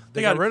anymore.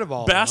 They got rid of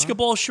all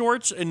basketball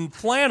shorts and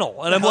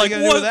flannel, and I'm like,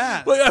 what?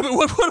 That? What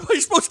am I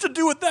supposed to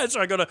do with that?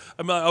 So I go to,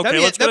 I'm like, okay,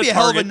 let's go to Target. That'd be a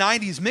hell of a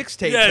 '90s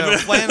mixtape, though.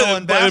 Flannel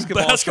and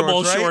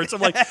basketball shorts.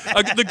 I'm like,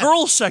 the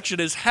girls section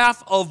is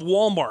half of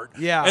Walmart,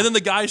 and then the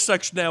guys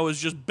section now is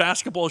just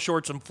basketball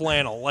shorts and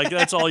flannel. Like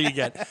that's all you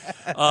get.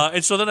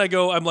 And so then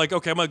I'm like,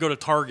 okay, I'm gonna go to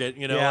Target.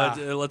 You know,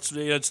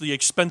 it's the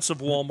expensive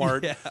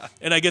Walmart,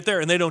 and I get there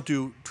and they don't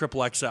do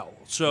XXL.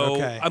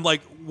 So I'm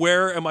like,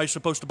 where am I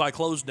supposed to buy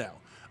clothes now?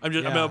 I'm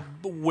gonna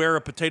wear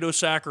a potato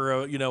sack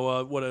or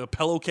a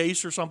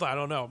pillowcase or something. I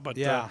don't know, but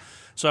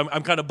so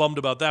I'm kind of bummed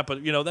about that.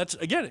 But that's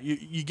again,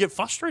 you get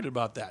frustrated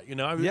about that.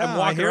 I'm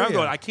walking around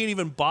going, I can't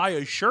even buy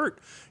a shirt,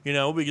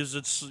 because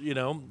it's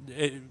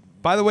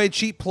By the way,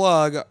 cheap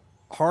plug.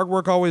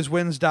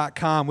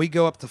 Hardworkalwayswins.com. We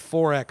go up to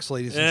 4X,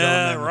 ladies and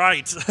gentlemen.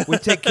 Right. We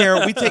take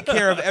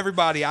care of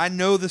everybody. I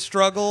know the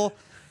struggle,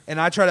 and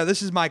I try to.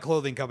 This is my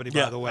clothing company,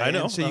 by the way. I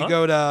know. And so you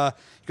go to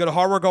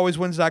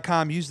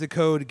hardworkalwayswins.com. Use the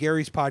code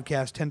Gary's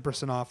Podcast,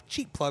 10% off.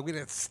 Cheap plug. We're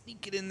gonna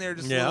sneak it in there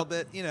just a little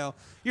bit.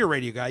 You're a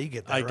radio guy. You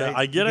get that, right?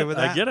 I get it.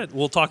 I get it.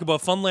 We'll talk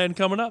about FunLand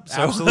coming up. So.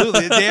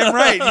 Absolutely, damn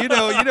right. You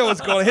know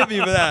what's going to hit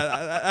me with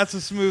that. That's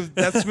smooth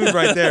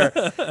right there.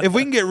 If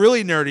we can get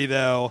really nerdy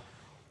though.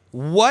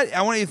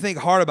 I want you to think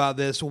hard about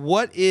this.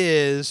 What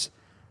is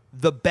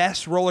the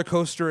best roller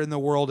coaster in the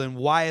world, and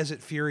why is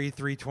it Fury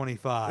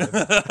 325?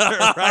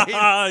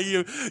 Right?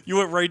 You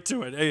went right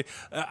to it.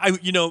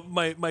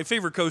 My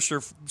favorite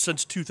coaster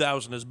since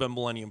 2000 has been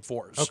Millennium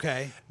Force.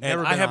 Okay,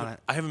 and I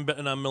haven't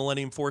been on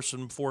Millennium Force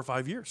in 4 or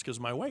 5 years because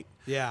of my weight.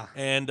 Yeah,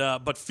 and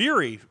but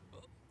Fury.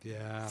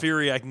 Yeah,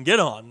 Fury I can get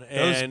on,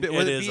 and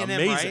it is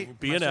amazing. Right?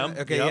 B&M,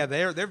 okay,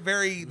 they're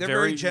very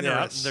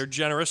generous. Yeah, they're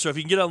generous. So if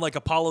you can get on like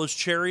Apollo's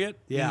Chariot,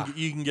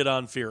 you can get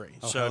on Fury.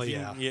 Oh, so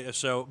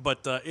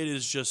it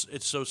is just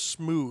it's so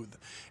smooth,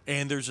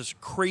 and there's this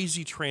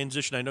crazy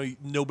transition. I know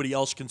nobody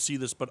else can see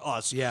this but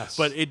us. Yes,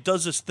 but it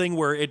does this thing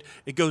where it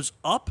goes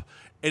up.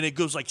 And it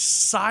goes like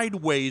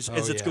sideways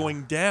as it's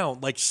going down,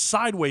 like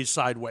sideways.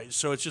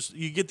 So it's just,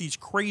 you get these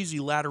crazy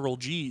lateral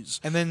Gs.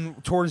 And then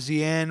towards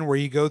the end where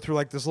you go through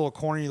like this little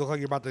corner, you look like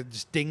you're about to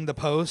just ding the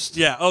post.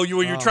 Yeah. Oh,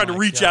 you're trying to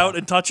reach out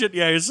and touch it?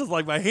 Yeah, it's just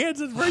like my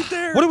hands is right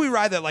there. What did we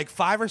ride that, like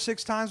 5 or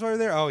 6 times while we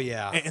were there? Oh,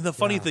 yeah. And the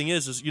funny thing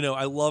is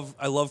I love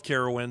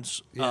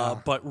Carowinds,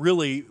 but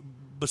really,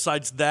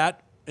 besides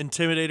that,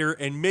 Intimidator,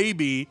 and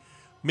maybe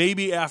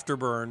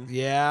Afterburn.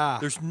 Yeah.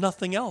 There's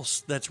nothing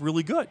else that's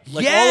really good.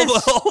 Like yes!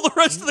 all the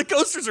rest of the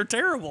coasters are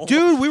terrible.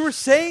 Dude, we were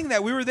saying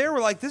that. We were there.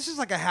 We're like, this is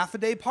like a half a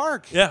day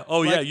park. Yeah.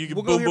 Oh, yeah. You can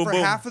we'll go here for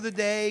half of the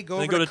day, go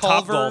over to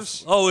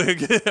Topgolf. Oh,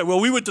 well,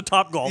 we went to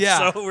Topgolf.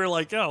 Yeah. So we were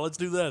like, let's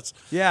do this.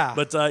 Yeah.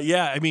 But,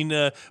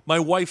 my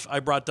wife I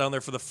brought down there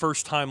for the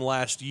first time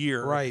last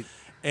year. Right.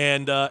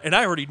 And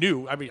I already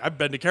knew. I mean, I've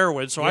been to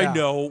Carowinds, so I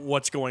know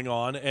what's going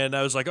on. And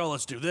I was like,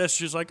 let's do this.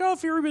 She's like,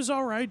 Fury is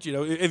all right.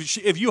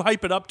 If you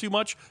hype it up too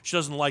much, she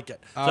doesn't like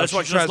it. So that's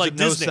why she doesn't like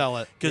Disney. Sell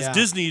it. Because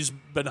Disney's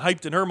been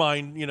hyped in her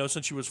mind,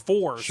 since she was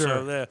 4.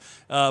 Sure.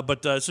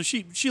 So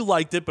she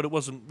liked it, but it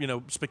wasn't,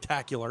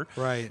 spectacular.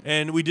 Right.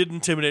 And we did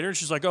Intimidator, and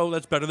she's like,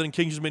 that's better than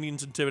King's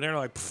Minions Intimidator. I'm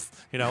like,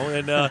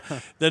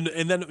 and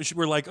then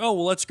we're like,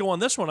 well, let's go on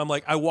this one. I'm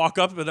like, I walk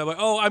up and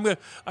I'm like,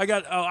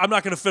 I'm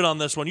not going to fit on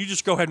this one. You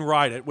just go ahead and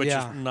ride it, which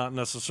is not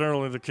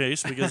necessarily the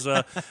case because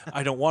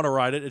I don't want to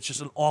ride it. It's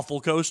just an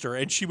awful coaster.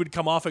 And she would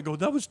come off and go,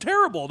 that was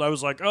terrible. And I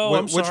was like,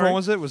 I'm sorry. Which one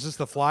was it? Was this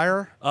the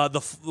Flyer? The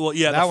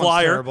Flyer.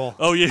 One's terrible.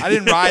 Oh, yeah. I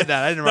didn't ride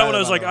that. That one I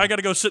was like, I got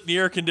to go sit in the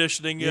air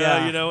conditioning,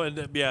 and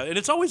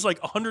it's always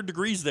like 100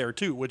 degrees there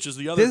too, which is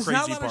the other crazy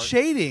part. There's not a lot of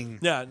shading.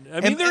 Yeah,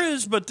 I mean there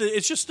is, but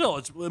it's just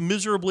it's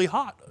miserably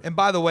hot. And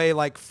by the way,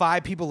 like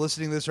 5 people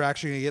listening to this are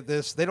actually going to get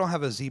this. They don't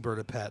have a zebra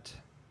to pet.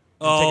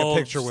 Take a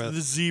picture with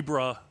the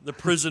zebra, the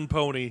prison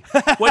pony.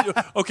 Where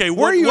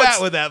are you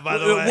at with that? By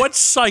the way, what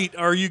site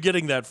are you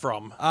getting that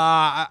from?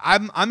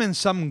 I'm in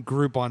some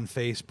group on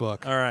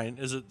Facebook. All right,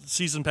 is it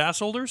season pass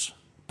holders?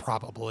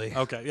 Probably.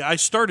 Okay. Yeah, I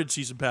started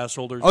season pass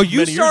holders. Oh, you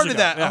many started years ago.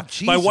 that? Yeah. Oh,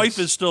 Jesus. My wife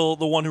is still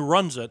the one who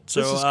runs it. So,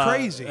 this is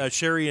crazy.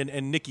 Sherry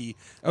and Nikki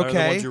are the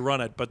ones who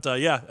run it. But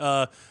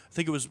I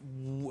think it was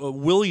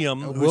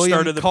William who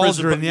started the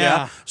Cauldron,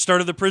 prison.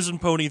 Started the prison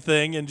pony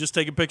thing and just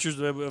taking pictures.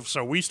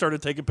 So we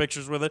started taking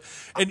pictures with it.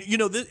 And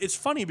it's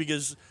funny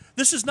because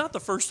this is not the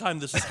first time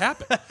this has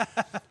happened.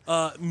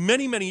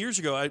 Many years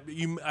ago,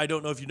 I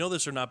don't know if you know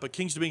this or not, but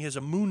Kings Dominion has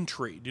a moon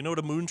tree. Do you know what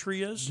a moon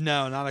tree is?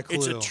 No, not a clue.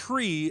 It's a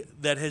tree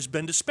that has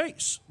been to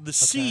space. The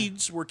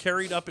seeds were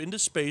carried up into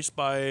space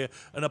by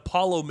an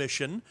Apollo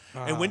mission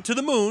and went to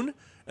the moon.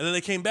 And then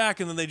they came back,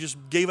 and then they just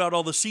gave out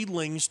all the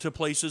seedlings to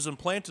places and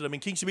planted them.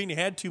 And Kings Dominion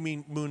had 2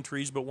 moon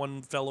trees, but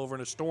one fell over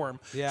in a storm.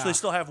 Yeah. So they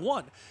still have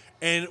 1.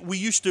 And we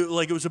used to,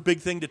 it was a big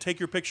thing to take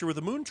your picture with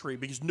a moon tree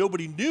because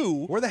nobody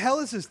knew. Where the hell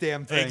is this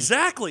damn thing?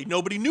 Exactly.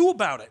 Nobody knew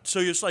about it. So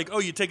it's like,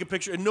 you take a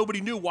picture, and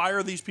nobody knew why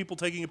are these people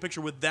taking a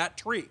picture with that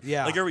tree.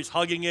 Yeah. Like everybody's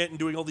hugging it and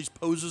doing all these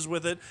poses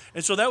with it.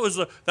 And so that was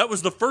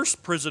the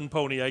first prison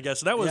pony, I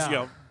guess. And that was,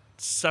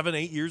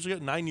 7-8 years ago,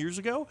 9 years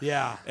ago.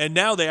 Yeah. And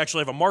now they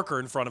actually have a marker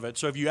in front of it.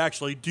 So if you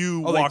actually do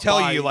walk they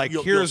tell by, you, like,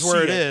 you'll here's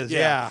where it is.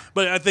 Yeah.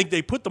 But I think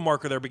they put the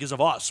marker there because of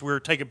us. We were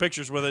taking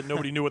pictures with it.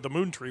 Nobody knew what the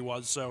moon tree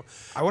was. So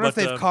I wonder if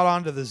they've caught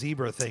on to the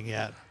zebra thing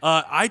yet.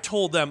 I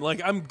told them,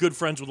 like, I'm good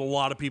friends with a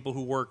lot of people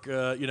who work,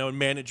 in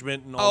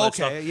management and all that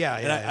stuff.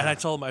 And I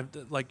told them,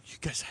 you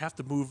guys have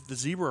to move the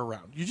zebra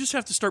around. You just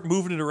have to start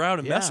moving it around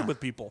and messing with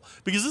people,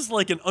 because this is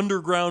like an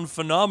underground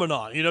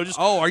phenomenon. Just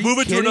move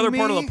it to another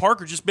part of the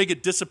park, or just make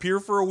it disappear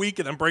for a week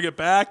and then bring it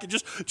back, and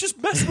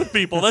just mess with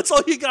people. That's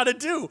all you got to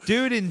do.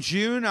 Dude, in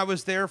June I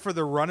was there for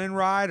the run and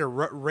ride or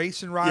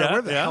race and ride, or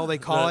whatever the hell they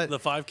call it, the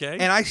 5K,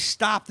 and I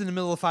stopped in the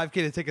middle of the 5K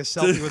to take a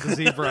selfie with the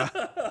zebra.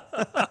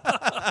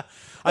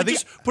 I think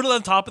just put it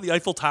on top of the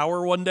Eiffel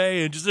Tower one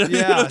day and just just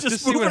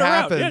see move what it around.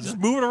 happens. Yeah, just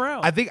move it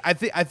around. I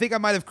think I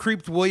might have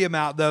creeped William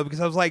out though, because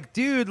I was like,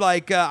 dude,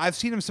 like I've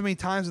seen him so many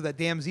times with that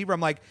damn zebra.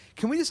 I'm like,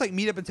 can we just like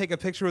meet up and take a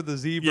picture with the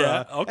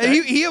zebra? Yeah, okay.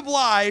 And he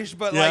obliged,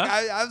 but like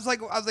I was like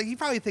he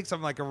probably thinks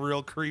I'm like a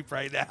real creep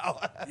right now.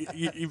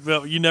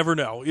 you never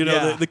know.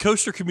 The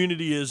coaster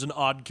community is an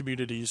odd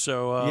community.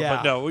 So,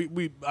 but no,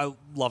 I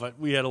love it.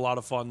 We had a lot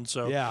of fun.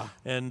 So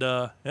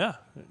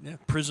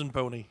prison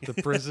pony. The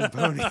prison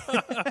pony.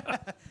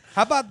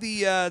 How about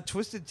the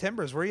Twisted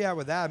Timbers? Where are you at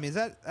with that? I mean,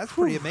 that's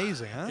pretty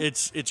amazing, huh?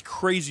 It's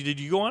crazy. Did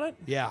you go on it?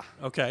 Yeah.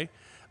 Okay.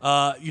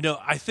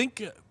 I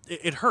think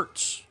it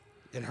hurts.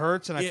 It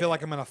hurts, and I feel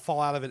like I'm going to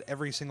fall out of it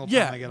every single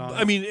time I get on it.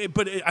 I mean,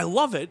 I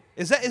love it.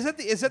 Is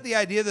that the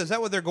idea? Is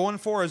that what they're going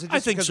for? Or is it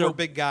just because we're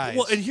big guys?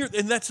 Well,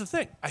 and that's the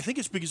thing. I think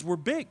it's because we're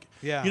big.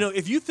 Yeah.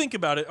 If you think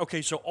about it,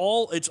 okay, so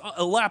it's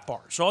a lap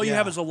bar. So all you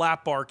have is a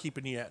lap bar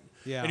keeping you in.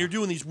 Yeah. And you're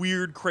doing these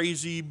weird,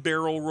 crazy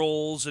barrel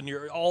rolls, and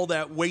all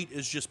that weight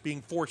is just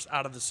being forced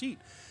out of the seat.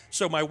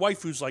 So my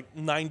wife, who's like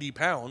 90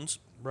 pounds,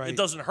 it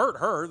doesn't hurt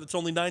her. It's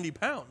only 90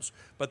 pounds.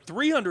 But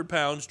 300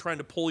 pounds trying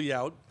to pull you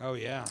out. Oh,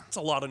 yeah. It's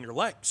a lot on your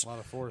legs. A lot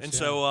of force. And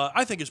so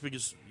I think it's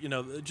because,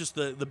 just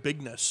the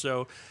bigness.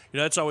 So,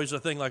 that's always the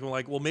thing. Like, I'm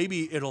like, well,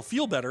 maybe it'll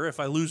feel better if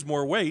I lose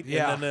more weight.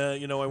 Yeah. And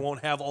then, I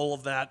won't have all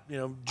of that,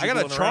 I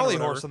got a Charlie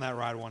horse on that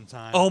ride one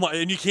time. Oh, my.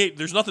 And you can't,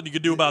 there's nothing you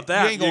can do about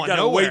that. You ain't going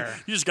gotta nowhere.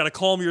 Wait. You just got to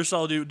calm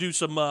yourself, do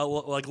some,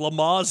 like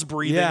Lamaze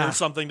breathing or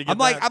something to get I'm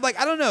like,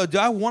 I don't know. Do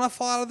I want to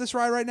fall out of this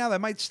ride right now?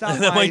 That might stop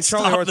that my might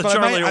Charlie horse. The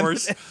Charlie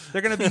horse.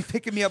 They're going to be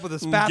picking me up with a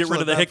spatula. Get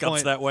rid of the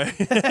hiccups that way.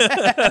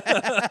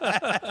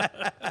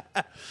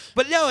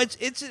 But no,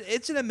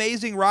 it's an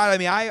amazing ride. I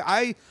mean,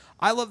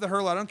 I love the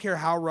hurler. I don't care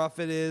how rough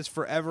it is.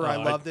 Forever, I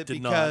loved it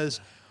because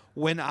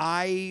when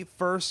I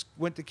first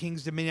went to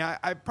Kings Dominion,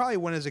 I probably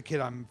went as a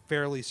kid. I'm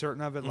fairly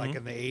certain of it, like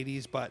in the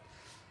 80s. But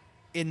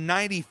in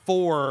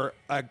 '94,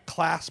 a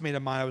classmate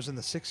of mine, I was in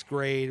the 6th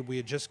grade. We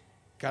had just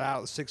got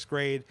out of the 6th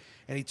grade,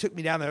 and he took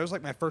me down there. It was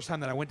like my first time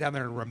that I went down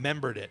there and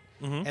remembered it.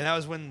 And that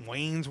was when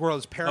Wayne's World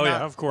was Paramount. Oh,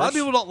 yeah, of course. A lot of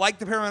people don't like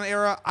the Paramount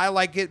era. I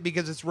like it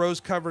because it's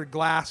rose-covered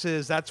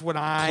glasses. That's when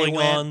I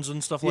Klingons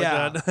and stuff like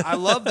that. I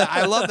love that.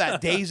 I love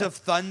that. Days of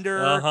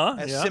Thunder,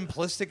 as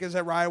simplistic as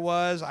that ride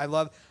was. I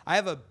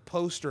have a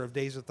poster of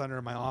Days of Thunder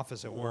in my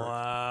office at work.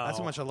 Wow. That's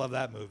how much I love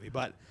that movie.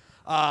 But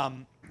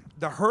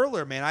the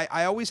hurler, man,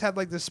 I always had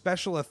like this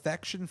special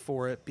affection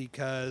for it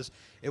because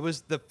it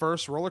was the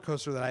first roller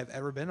coaster that I've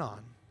ever been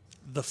on.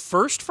 The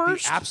first? The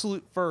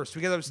absolute first,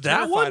 because I was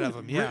terrified of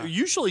them. Yeah.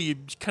 Usually you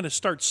kind of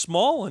start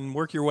small and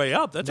work your way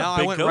up. That's a big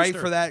I went coaster. right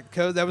for that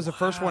code. That was the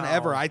first one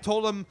ever. I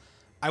told him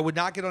I would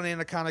not get on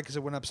Anaconda because it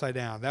went upside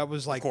down. That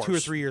was like 2 or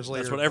 3 years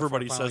later. That's what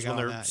everybody says when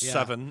they're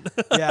 7.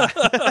 Yeah.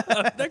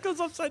 That goes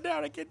upside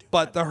down. I can't do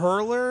But the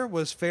hurler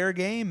was fair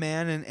game,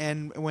 man.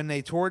 And when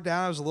they tore it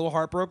down, I was a little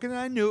heartbroken. And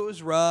I knew it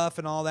was rough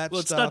and all that stuff.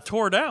 Well, it's not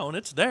tore down.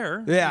 It's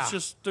there. Yeah. It's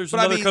just there's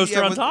another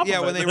coaster on top of it. Yeah,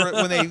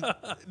 when they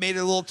made it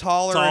a little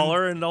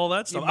taller. And all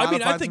that stuff. I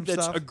mean, I think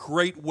that's a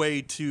great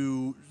way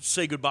to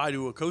say goodbye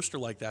to a coaster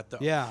like that, though.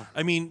 Yeah.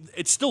 I mean,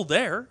 it's still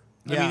there.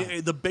 Yeah. I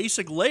mean, the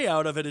basic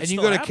layout of it is still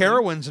And you go to happening.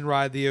 Carowinds and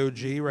ride the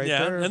OG right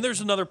there. Yeah, and there's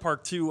another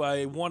park, too.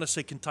 I want to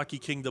say Kentucky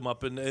Kingdom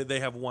up, and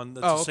they have one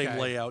that's the same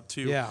layout,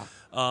 too. Yeah.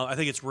 I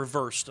think it's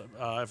reversed,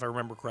 if I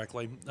remember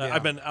correctly.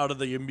 I've been out of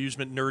the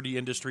amusement nerdy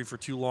industry for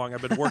too long.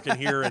 I've been working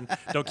here and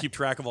don't keep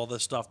track of all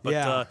this stuff.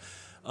 But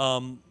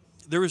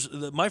there was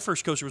my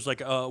first coaster was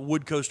like a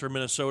wood coaster in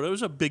Minnesota. It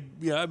was a big,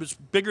 it was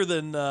bigger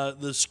than the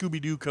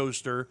Scooby-Doo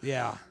coaster.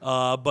 Yeah.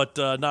 But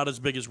not as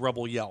big as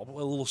Rebel Yell. A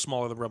little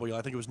smaller than Rebel Yell.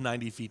 I think it was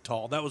 90 feet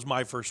tall. That was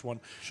my first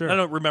one. Sure. I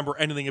don't remember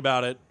anything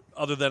about it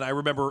other than I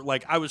remember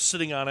like I was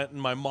sitting on it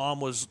and my mom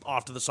was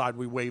off to the side.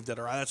 We waved at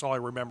her. That's all I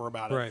remember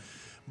about it. Right.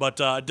 But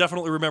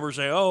definitely remember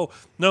saying, "Oh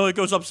no, it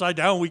goes upside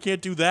down. We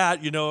can't do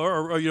that."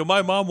 Or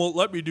my mom won't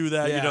let me do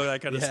that. Yeah.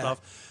 That kind of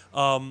stuff.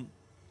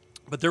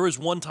 But there was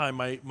one time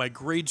my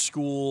grade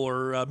school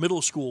or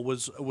middle school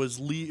was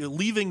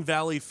leaving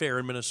Valley Fair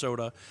in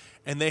Minnesota,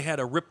 and they had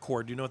a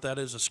ripcord. Do you know what that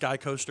is? A sky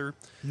coaster.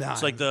 No.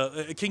 It's like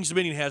the King's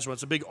Dominion has one.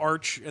 It's a big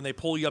arch, and they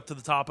pull you up to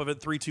the top of it.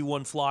 3, 2,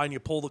 1, fly, and you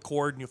pull the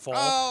cord and you fall.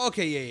 Oh,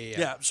 okay, yeah.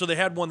 Yeah. So they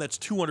had one that's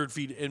 200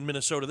 feet in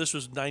Minnesota. This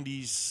was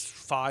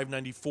 95,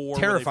 94.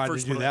 Terrified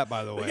to do that,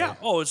 by the way. Yeah.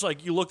 Oh, it's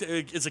like you looked at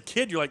it as a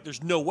kid. You're like,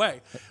 there's no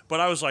way. But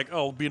I was like,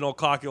 oh, being all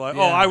cocky, like,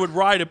 oh, I would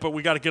ride it, but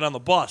we got to get on the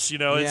bus. You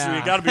know, you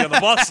got to be on the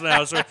bus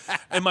now. So,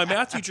 and my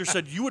math teacher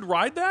said, you would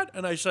ride that?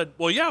 And I said,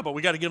 well, yeah, but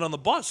we got to get on the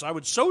bus. I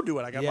would so do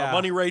it. I got my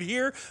money right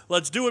here.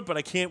 Let's do it, but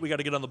I can't. We got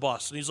to get on the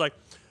bus. And he's like,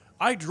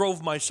 I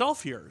drove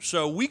myself here,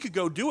 so we could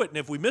go do it, and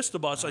if we missed the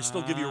bus, I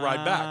still give you a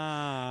ride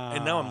back.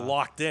 And now I'm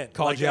locked in.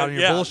 Called you out on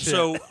your bullshit.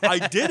 So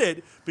I did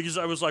it because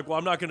I was like, well,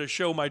 I'm not going to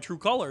show my true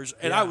colors.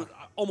 And I was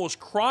almost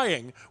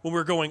crying when we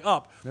were going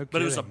up. No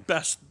but it was the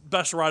kidding.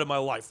 best ride of my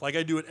life. Like,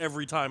 I do it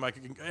every time.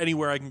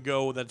 Anywhere I can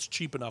go that's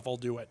cheap enough, I'll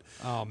do it.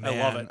 Oh, man.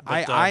 I love it.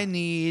 But, I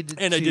need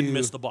And to... I didn't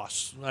miss the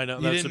bus. I know.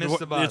 You didn't miss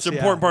the bus. It's an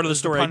important part of the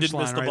story. I didn't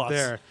miss the bus.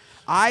 There.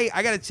 I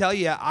got to tell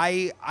you,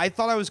 I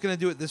thought I was going to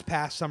do it this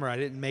past summer. I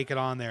didn't make it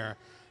on there.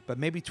 But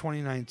maybe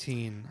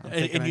 2019.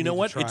 And you know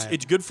what?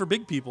 It's good for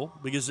big people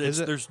because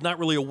there's not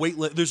really a weight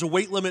limit. There's a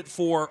weight limit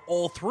for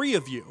all three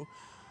of you.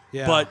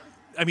 Yeah. But,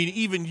 I mean,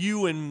 even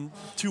you and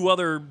 2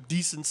 other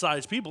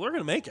decent-sized people are going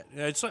to make it.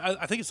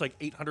 I think it's like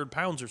 800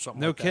 pounds or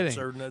something like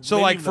kidding. that. So,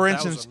 like, for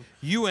instance,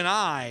 you and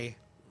I,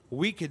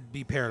 we could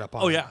be paired up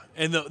on. Oh, yeah.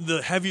 And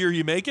the heavier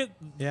you make it,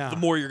 the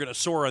more you're going to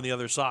soar on the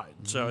other side.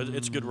 So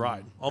it's a good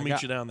ride. I'll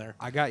meet you down there.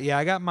 I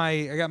got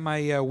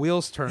my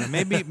wheels turning.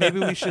 Maybe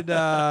we should...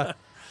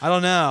 I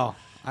don't know.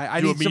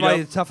 I need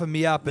somebody to toughen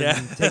me up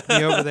and take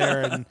me over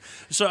there. And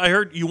so I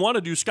heard you want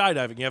to do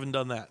skydiving. You haven't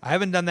done that. I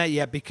haven't done that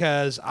yet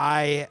because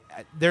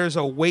there's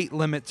a weight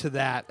limit to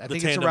that. I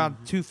think it's around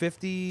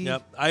 250.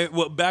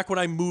 Yep. Back when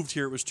I moved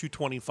here, it was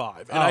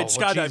 225, and I'd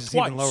skydived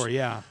twice. Even lower,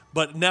 yeah.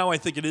 But now I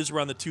think it is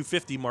around the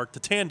 250 mark. The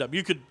tandem,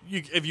 you could,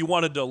 if you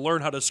wanted to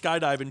learn how to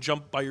skydive and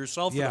jump by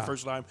yourself for the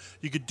first time,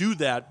 you could do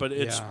that. But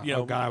it's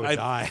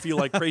I feel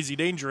like crazy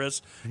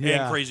dangerous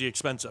and crazy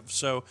expensive.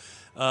 So.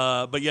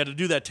 But yeah, to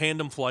do that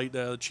tandem flight,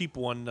 the cheap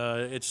one,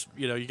 it's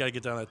you got to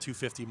get down to that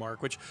 250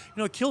 mark, which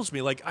it kills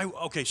me. Like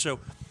so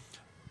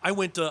I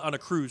went on a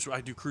cruise.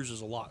 I do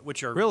cruises a lot,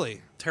 which are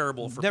really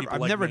terrible for people.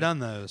 I've like never me. Done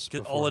those.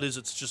 All it is,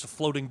 it's just a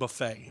floating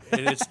buffet,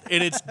 and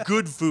it's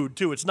good food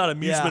too. It's not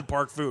amusement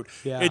park food.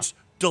 Yeah. It's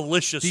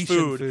delicious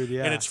food,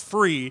 and it's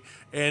free.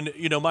 And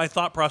my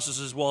thought process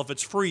is, well, if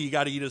it's free, you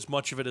got to eat as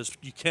much of it as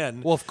you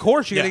can. Well, of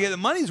course, you got to get the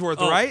money's worth,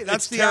 right?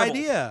 That's the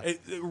idea.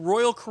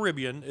 Royal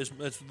Caribbean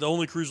it's the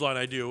only cruise line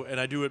I do,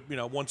 and I do it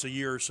once a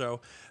year or so.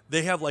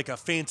 They have like a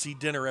fancy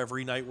dinner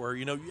every night where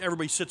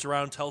everybody sits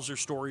around and tells their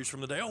stories from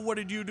the day. Oh, what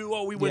did you do?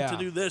 Oh, we went to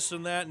do this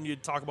and that, and you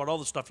talk about all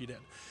the stuff you did.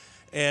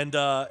 And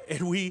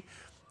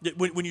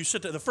when you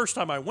sit there, the first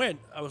time I went,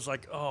 I was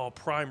like, oh,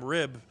 prime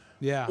rib.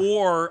 Yeah.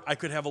 Or I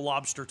could have a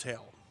lobster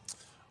tail.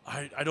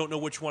 I don't know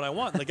which one I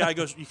want. And the guy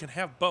goes, you can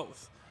have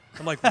both.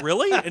 I'm like,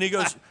 really? And he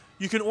goes,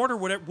 you can order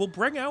whatever. We'll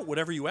bring out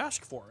whatever you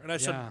ask for. And I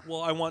said,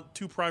 well, I want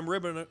 2 prime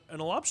rib and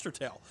a lobster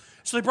tail.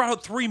 So they brought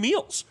out 3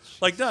 meals.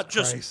 Like not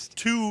just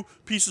 2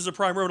 pieces of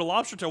prime rib and a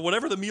lobster tail.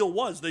 Whatever the meal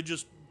was, they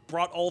just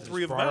brought all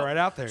 3 of them out. Right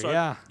out there,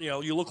 so,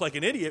 you look like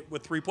an idiot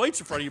with 3 plates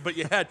in front of you, but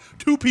you had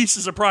 2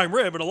 pieces of prime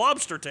rib and a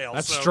lobster tail.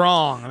 That's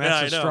strong.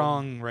 That's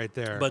strong right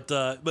there. But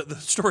the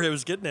story I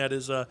was getting at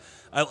is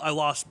I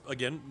lost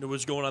again. It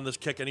was going on this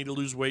kick. I need to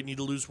lose weight.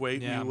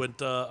 Yeah. We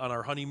went on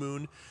our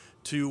honeymoon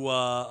to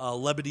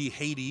Lebedi,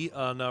 Haiti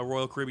on a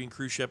Royal Caribbean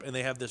cruise ship, and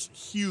they have this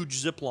huge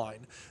zip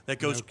line that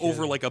goes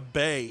over like a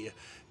bay.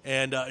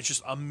 And it's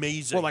just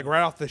amazing. Well, like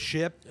right off the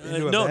ship?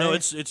 No,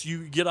 it's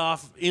you get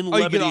off in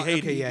Lebedi,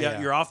 Haiti.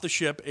 Okay, you're off the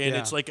ship, and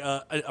it's like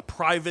a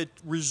private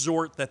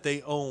resort that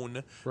they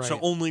own. Right. So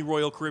only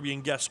Royal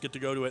Caribbean guests get to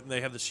go to it, and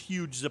they have this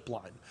huge zip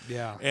line.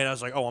 Yeah. And I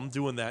was like, oh, I'm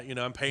doing that.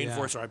 I'm paying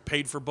for it. So I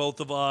paid for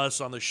both of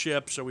us on the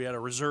ship, so we had a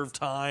reserve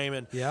time.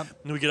 And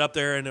we get up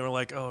there, and they were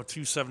like, oh,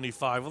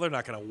 275. Well, they're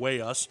not going to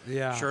weigh us.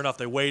 Yeah. Sure enough,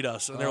 they weighed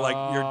us, and they're like,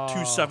 you're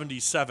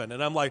 277.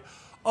 And I'm like,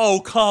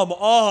 oh, come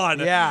on.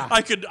 Yeah.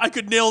 I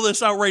could nail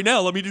this out right now.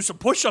 Let me do some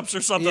push-ups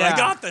or something. I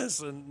got this.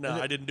 And no,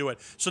 I didn't do it.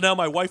 So now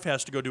my wife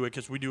has to go do it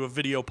because we do a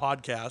video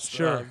podcast,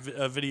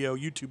 a video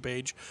YouTube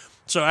page.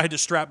 So I had to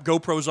strap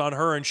GoPros on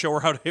her and show her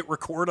how to hit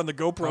record on the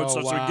GoPro so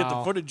we could get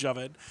the footage of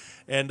it.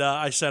 And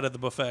I sat at the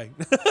buffet.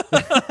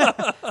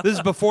 This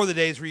is before the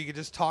days where you could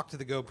just talk to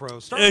the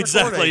GoPro. Start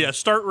exactly, recording. Yeah.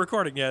 Start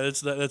recording. Yeah,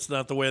 that's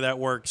not the way that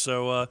works.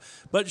 So,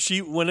 but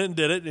she went in and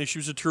did it, and she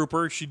was a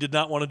trooper. She did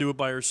not want to do it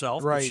by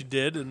herself, but she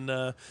did, and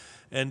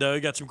we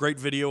got some great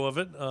video of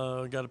it.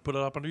 Got to put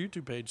it up on our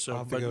YouTube page.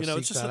 So, but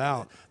it's just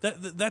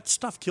that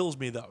stuff kills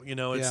me though.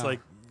 It's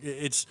like.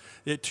 It's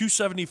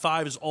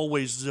 275 is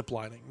always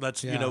ziplining.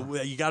 That's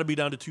you got to be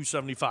down to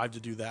 275 to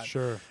do that.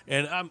 Sure.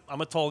 And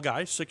I'm a tall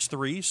guy,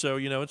 6'3", so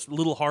it's a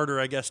little harder,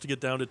 I guess, to get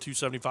down to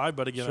 275.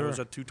 But again, I was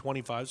at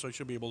 225, so I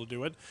should be able to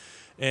do it.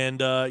 And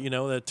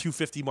the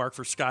 250 mark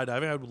for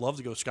skydiving, I would love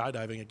to go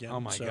skydiving again. Oh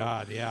my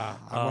God, yeah,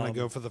 I want to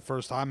go for the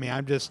first time.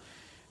 I mean,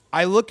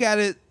 I look at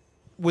it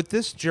with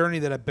this journey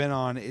that I've been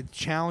on. It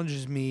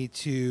challenges me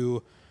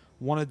to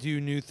want to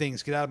do new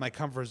things, get out of my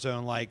comfort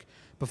zone. Like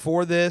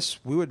before this,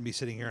 we wouldn't be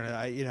sitting here, and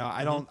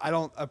I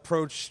don't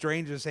approach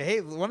strangers and say, "Hey,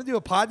 want to do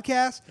a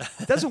podcast?"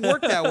 It doesn't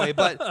work that way.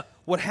 But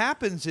what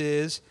happens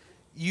is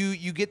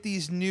you get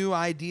these new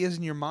ideas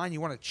in your mind.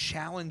 You want to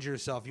challenge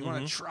yourself. You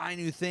want to try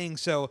new things.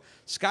 So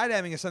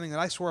skydiving is something that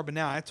I swore up and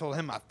down. I told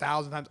him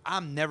 1,000 times,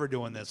 I'm never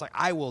doing this. Like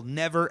I will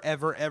never,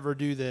 ever, ever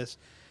do this.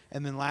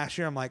 And then last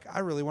year, I'm like, I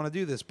really want to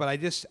do this, but I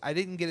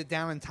didn't get it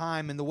down in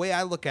time. And the way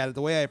I look at it,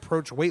 the way I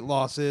approach weight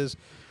loss is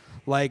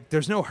like,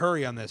 there's no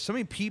hurry on this. So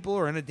many people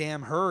are in a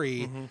damn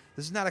hurry.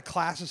 This is not a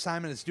class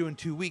assignment that's due in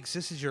 2 weeks.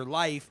 This is your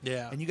life.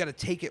 Yeah. And you got to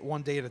take it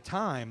one day at a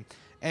time.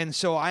 And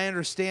so I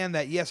understand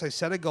that, yes, I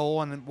set a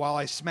goal, and while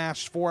I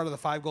smashed 4 out of the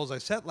 5 goals I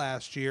set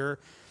last year,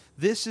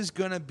 this is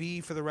going to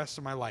be for the rest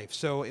of my life.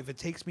 So if it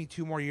takes me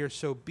 2 more years,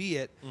 so be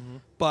it.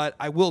 But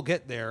I will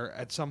get there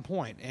at some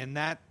point. And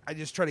that I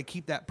just try to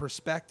keep that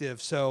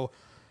perspective. So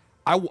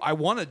I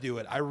want to do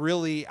it.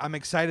 I'm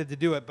excited to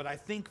do it. But I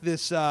think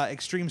this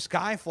Extreme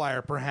Sky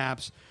Flyer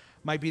perhaps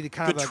might be the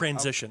kind of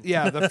transition.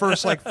 The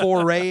first like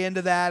foray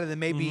into that, and then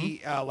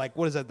maybe like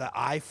what is that, the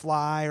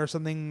iFly or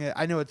something?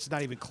 I know it's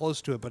not even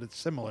close to it, but it's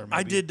similar.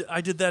 Maybe.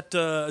 I did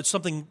that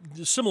something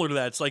similar to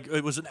that. It's like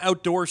it was an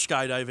outdoor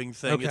skydiving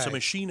thing. Okay. It's a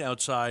machine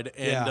outside,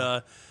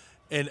 and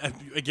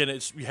again,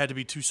 you had to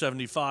be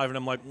 275, and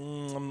I'm like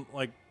maybe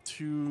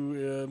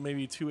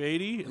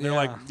 280, and they're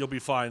like, you'll be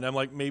fine. I'm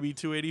like, maybe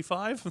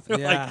 285. They're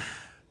like,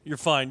 you're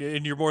fine,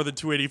 and you're more than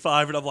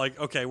 285, and I'm like,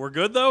 okay, we're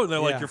good though, and they're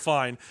like, you're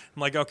fine. I'm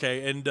like,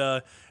 okay, and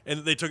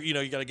they took, you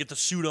got to get the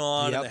suit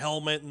on and the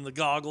helmet and the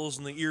goggles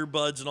and the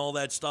earbuds and all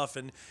that stuff,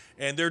 and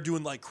they're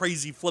doing like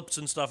crazy flips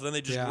and stuff, and then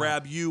they just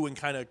grab you and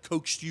kind of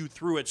coax you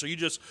through it, so you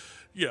just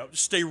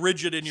stay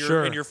rigid in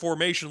your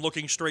formation,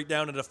 looking straight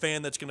down at a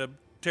fan that's going to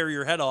tear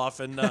your head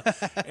off, and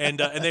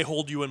they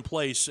hold you in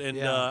place, and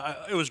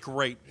it was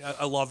great.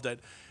 I loved it.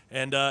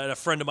 And a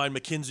friend of mine,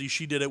 Mackenzie,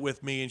 she did it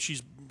with me, and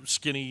she's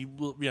skinny,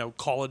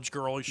 college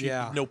girl. She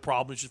had no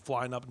problem. She's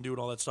flying up and doing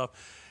all that stuff.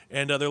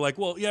 And they're like,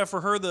 well, for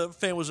her, the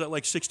fan was at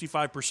like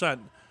 65%.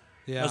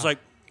 Yeah. I was like,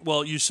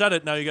 well, you said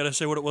it. Now you got to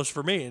say what it was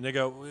for me. And they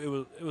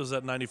go, it was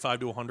at 95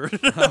 to 100.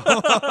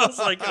 I was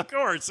like, of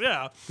course,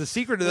 yeah. The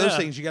secret to those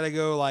things, you got to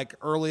go like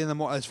early in the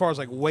morning. As far as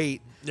like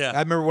weight, I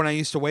remember when I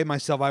used to weigh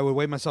myself, I would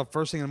weigh myself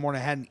first thing in the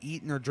morning. I hadn't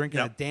eaten or drinking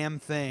a damn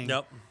thing.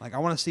 Like I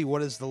want to see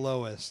what is the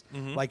lowest.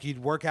 Like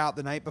you'd work out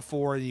the night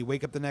before, and you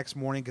wake up the next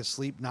morning because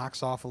sleep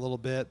knocks off a little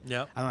bit. I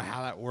don't know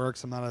how that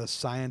works. I'm not a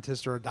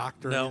scientist or a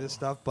doctor or any of this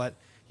stuff, but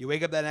you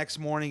wake up that next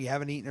morning, you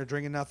haven't eaten or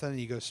drinking nothing, and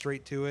you go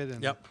straight to it.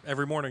 And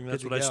every morning.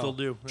 That's what I still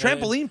do.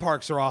 Trampoline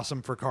parks are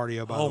awesome for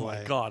cardio, by the way.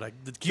 Oh, my God.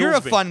 You're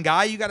a fun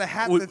guy. You got a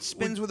hat that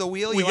spins with a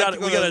wheel. We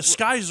got a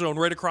Sky Zone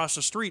right across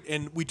the street,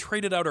 and we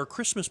traded out our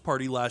Christmas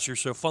party last year,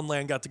 so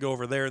FunLand got to go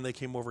over there, and they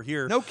came over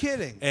here. No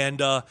kidding.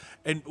 And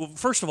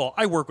first of all,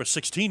 I work with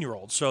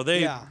 16-year-olds, so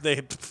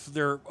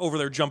they're over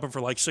there jumping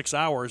for like 6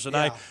 hours, and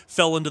I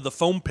fell into the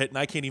foam pit, and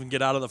I can't even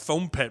get out of the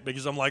foam pit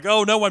because I'm like,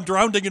 oh, no, I'm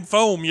drowning in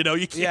foam. You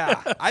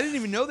can't. I didn't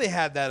even know they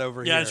had that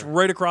over here. Yeah, it's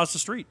right across the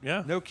street.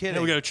 Yeah. No kidding.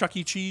 And we got a Chuck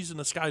E. Cheese and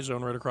the Sky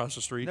Zone right across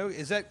the street. No,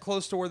 is that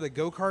close to where the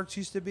go-karts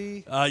used to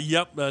be?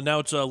 Yep. Now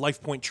it's a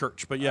Life Point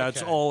Church. But,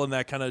 it's all in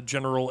that kind of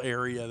general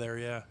area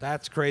there,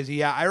 That's crazy.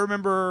 Yeah, I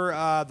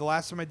remember the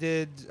last time I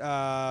did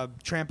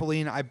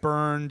trampoline, I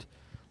burned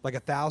like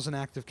 1,000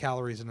 active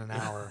calories in an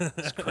hour.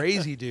 It's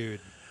crazy,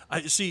 dude.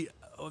 I see.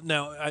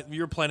 Now,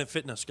 you're a Planet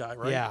Fitness guy,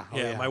 right? Yeah.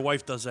 Yeah, my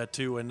wife does that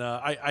too, and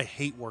I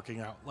hate working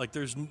out. Like,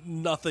 there's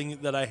nothing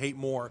that I hate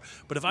more.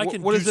 But if I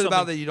can What is it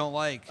about that you don't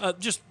like?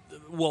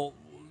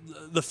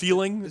 The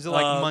feeling. Is it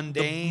like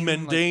mundane? The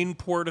mundane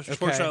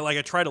portion. Like,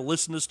 I try to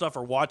listen to stuff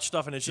or watch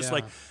stuff, and it's just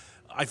like,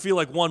 I feel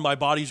like, one, my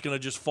body's going to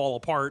just fall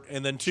apart,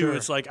 and then two,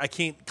 it's like I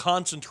can't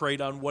concentrate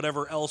on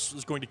whatever else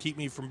is going to keep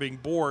me from being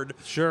bored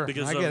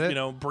because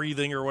of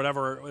breathing or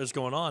whatever is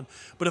going on.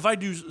 But if I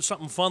do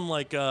something fun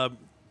like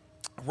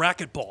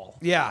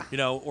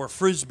racquetball, or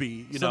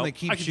frisbee, I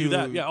can do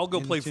that. Yeah, I'll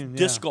go play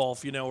disc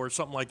golf, or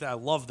something like that. I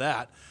love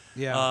that.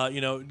 Yeah,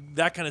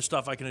 that kind of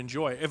stuff I can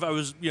enjoy. If I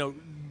was,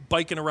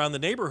 biking around the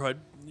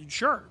neighborhood,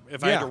 sure.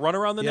 If I had to run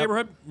around the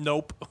neighborhood,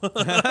 nope.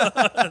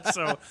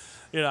 So,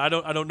 I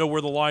don't know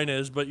where the line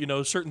is, but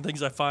certain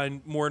things I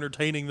find more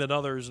entertaining than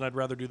others, and I'd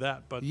rather do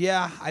that. But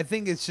I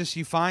think it's just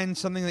you find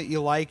something that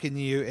you like and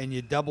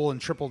you double and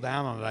triple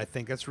down on it. I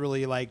think that's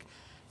really like.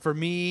 For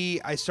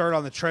me, I started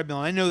on the treadmill.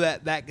 I know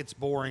that gets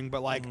boring,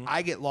 but like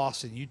I get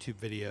lost in YouTube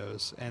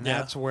videos, and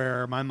that's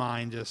where my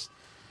mind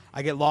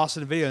I get lost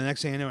in a video. The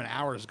next thing I know, an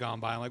hour has gone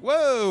by. I'm like,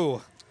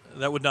 whoa.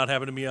 That would not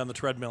happen to me on the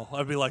treadmill.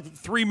 I'd be like,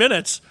 3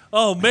 minutes.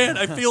 Oh man,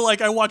 I feel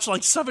like I watched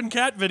like 7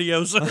 cat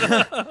videos.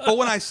 But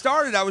when I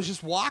started, I was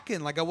just walking.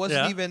 Like I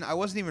wasn't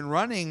even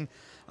running.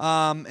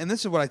 And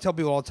this is what I tell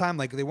people all the time.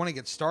 Like they want to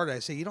get started. I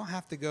say you don't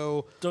have to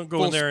go. Don't go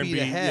full in there speed and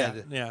be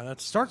ahead. Yeah,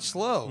 start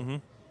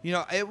slow.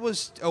 It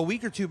was a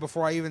week or two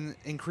before I even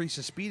increased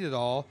the speed at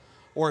all.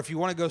 Or if you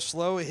want to go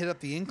slow, hit up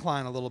the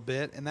incline a little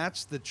bit. And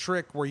that's the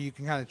trick where you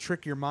can kind of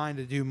trick your mind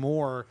to do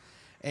more.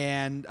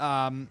 And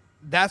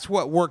that's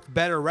what worked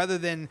better rather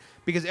than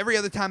because every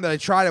other time that I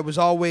tried it was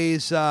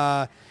always,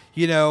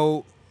 you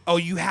know, oh,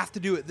 you have to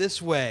do it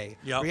this way.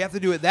 Or you have to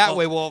do it that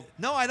way. Well,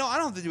 no, I don't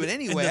have to do it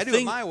anyway. I do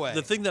it my way.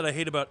 The thing that I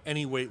hate about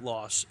any weight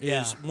loss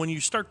is when you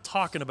start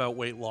talking about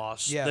weight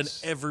loss, then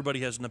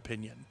everybody has an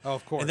opinion. Oh,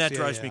 of course. And that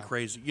drives me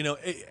crazy. You know,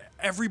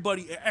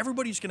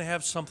 everybody's going to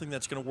have something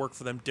that's going to work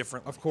for them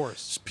differently. Of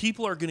course.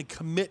 People are going to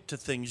commit to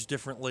things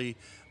differently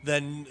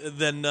than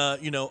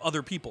you know,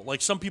 other people.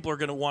 Like some people are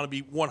going to want to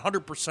be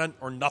 100%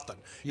 or nothing.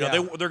 You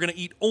know, they're going to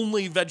eat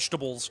only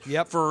vegetables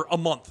for a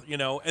month, you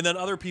know, and then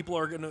other people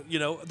are going to, you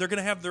know, they're going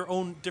to have their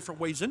own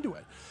different ways into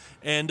it.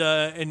 And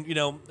you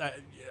know,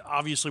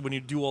 obviously when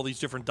you do all these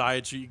different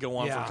diets, you go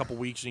on for a couple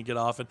weeks and you get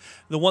off. And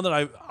the one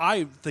that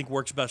I think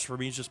works best for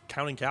me is just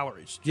counting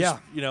calories.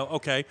 Just, you know,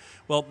 okay,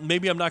 well,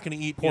 maybe I'm not going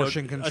to eat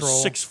portion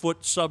control. A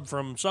 6-foot sub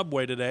from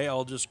Subway today.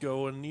 I'll just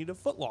go and eat a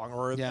foot long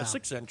or a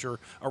 6-inch or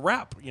a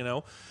wrap, you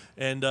know.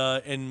 And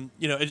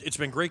you know, it's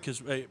been great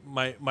because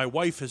my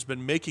wife has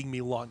been making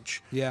me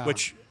lunch,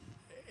 which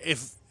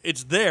if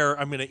it's there,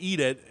 I'm going to eat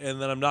it,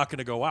 and then I'm not going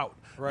to go out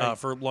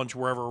for lunch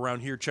wherever around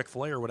here,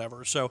 Chick-fil-A or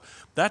whatever. So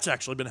that's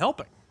actually been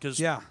helping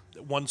because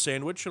one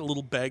sandwich and a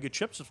little bag of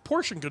chips is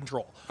portion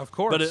control. Of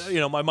course. But, you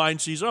know, my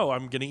mind sees, oh,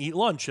 I'm going to eat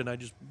lunch, and I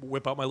just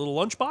whip out my little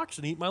lunch box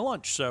and eat my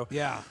lunch. So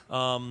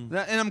and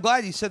I'm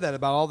glad you said that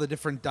about all the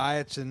different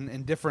diets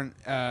and different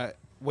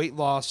weight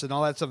loss and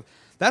all that stuff.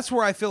 That's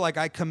where I feel like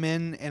I come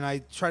in and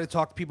I try to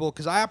talk to people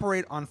because I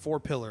operate on 4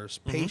 pillars: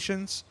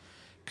 patience,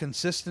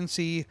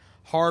 consistency,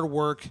 hard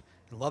work,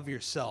 and love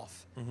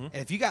yourself. And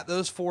if you got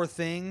those 4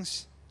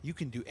 things, you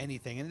can do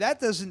anything. And that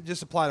doesn't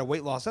just apply to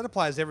weight loss. That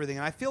applies to everything.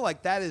 And I feel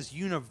like that is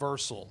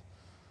universal.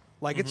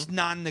 Like it's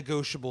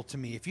non-negotiable to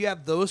me. If you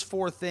have those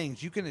 4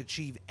 things, you can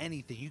achieve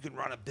anything. You can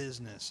run a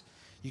business.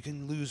 You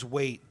can lose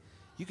weight.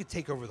 You could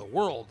take over the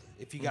world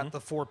if you got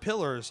the 4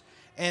 pillars.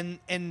 And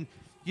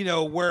you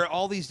know, where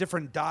all these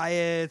different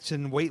diets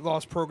and weight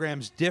loss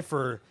programs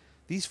differ,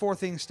 these 4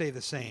 things stay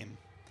the same.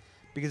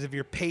 Because if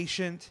you're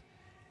patient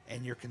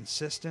and you're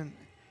consistent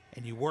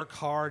and you work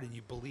hard and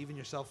you believe in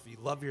yourself, if you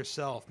love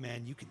yourself,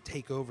 man, you can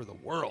take over the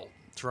world.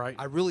 That's right.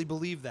 I really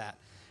believe that.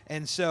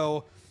 And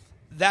so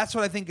that's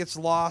what I think gets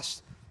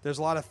lost. There's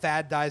a lot of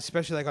fad diets,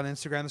 especially like on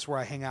Instagram. That's where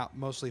I hang out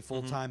mostly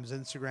full-time is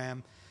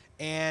Instagram.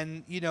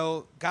 And, you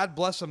know, God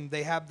bless them.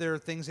 They have their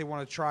things they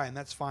want to try, and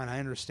that's fine. I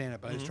understand it.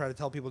 But I just try to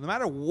tell people, no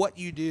matter what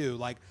you do,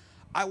 like,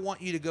 I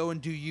want you to go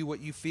and do what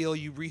you feel.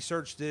 You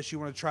research this. You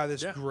want to try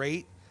this,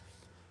 great.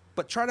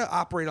 But try to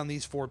operate on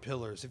these 4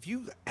 pillars. If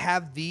you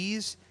have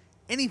these,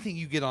 anything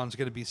you get on is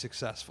going to be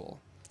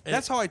successful. And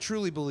that's how I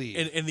truly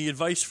believe. And the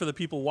advice for the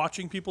people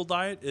watching people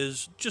diet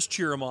is just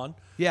cheer them on.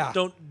 Yeah.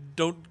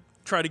 Don't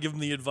try to give them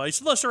the advice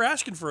unless they're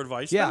asking for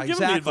advice. Don't give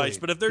them the advice.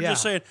 But if they're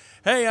just saying,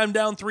 "Hey, I'm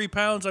down 3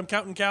 pounds. I'm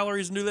counting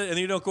calories and do that," and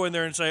you don't go in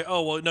there and say,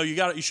 "Oh, well, no,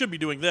 you should be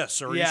doing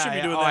this or you should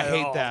be doing that." I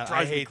hate that. It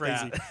drives me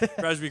crazy.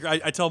 Drives me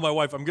crazy. I tell my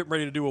wife, I'm getting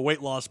ready to do a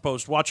weight loss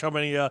post. Watch how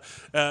many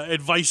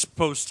advice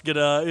posts get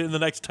in the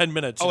next 10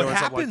 minutes. It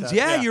happens. Like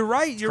yeah, you're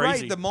right. You're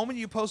right. The moment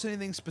you post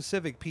anything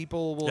specific,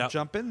 people will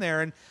jump in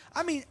there. And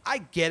I mean, I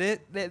get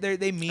it.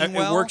 They mean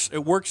well.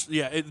 It works.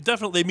 Yeah, it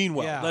definitely they mean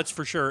well. Yeah. That's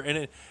for sure.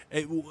 And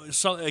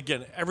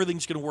again,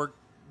 everything's going to work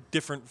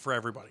different for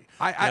everybody.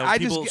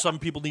 Some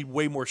people need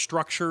way more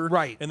structure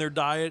in their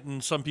diet,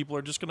 and some people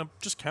are just going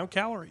to count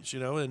calories, you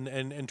know,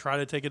 and try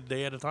to take it a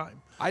day at a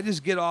time. I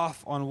just get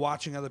off on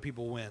watching other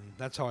people win.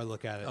 That's how I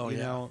look at it. You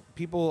know,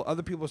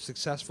 other people are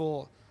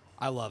successful.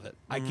 I love it.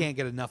 I can't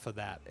get enough of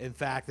that. In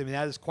fact, I mean,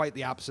 that is quite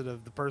the opposite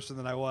of the person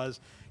that I was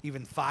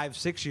even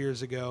 5-6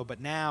 years ago. But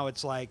now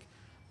it's like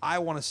I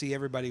want to see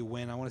everybody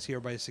win. I want to see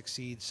everybody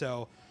succeed.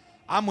 So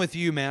I'm with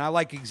you, man. I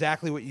like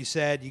exactly what you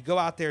said. You go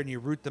out there and you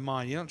root them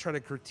on. You don't try to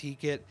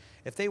critique it.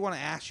 If they want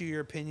to ask you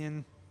your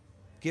opinion,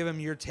 give them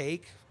your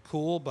take.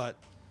 Cool, but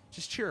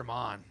just cheer them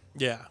on.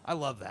 Yeah, I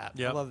love that.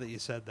 Yep. I love that you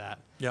said that.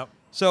 Yep.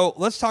 So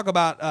let's talk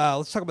about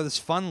this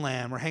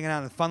FunLand. We're hanging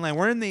out in FunLand.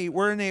 We're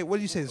in a what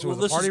did you say this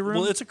was, a party room?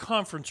 Well, it's a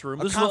conference room.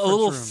 This is a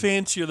little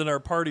fancier than our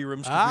party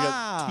rooms because we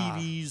got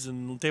TVs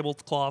and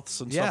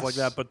tablecloths and stuff like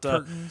that. But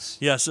curtains.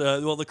 Yes.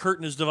 Well, the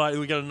curtain is divided.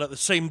 We got another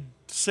same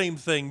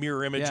thing,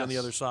 mirror image on the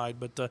other side,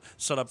 but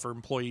set up for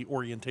employee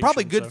orientation.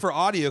 Probably good for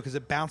audio because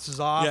it bounces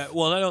off. Yeah.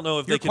 Well, I don't know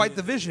if you're they can, quite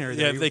the visionary.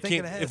 There. Yeah.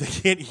 If they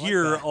can't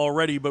hear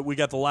already, but we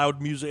got the loud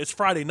music. It's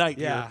Friday night.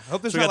 Yeah. Here, I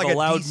hope there's not like a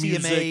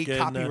DCMA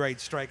copyright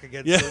strike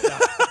against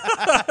it.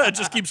 It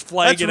just keeps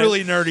flagging. That's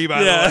really nerdy,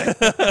 by the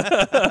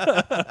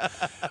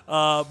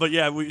way. But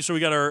yeah, we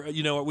got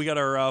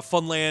our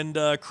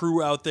FunLand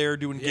crew out there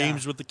doing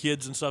games with the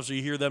kids and stuff. So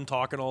you hear them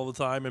talking all the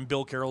time, and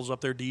Bill Carroll's up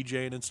there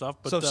DJing and stuff.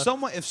 But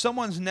so if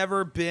someone's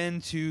never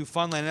been to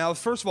FunLand, now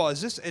first of all,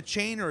 is this a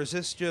chain or is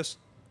this just?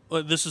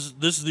 This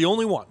is the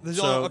only one.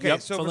 So for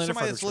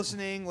somebody that's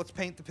listening, let's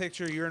paint the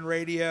picture. You're in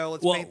radio.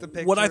 Let's paint the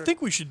picture. What I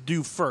think we should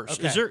do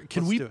first is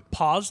can we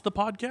pause the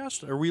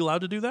podcast? Are we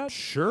allowed to do that?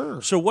 Sure.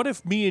 So what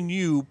if me and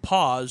you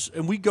pause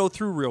and we go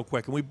through real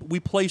quick and we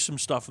play some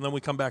stuff and then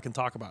we come back and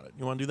talk about it?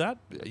 You want to do that?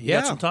 Yeah. You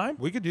got some time?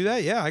 We could do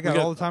that. Yeah, I got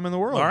all the time in the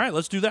world. All right,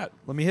 let's do that.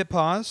 Let me hit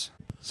pause.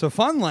 So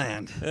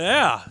FunLand.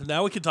 Yeah,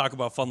 now we can talk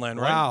about FunLand,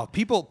 right? Wow,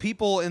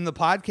 people in the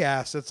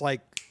podcast, it's like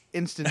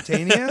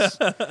instantaneous,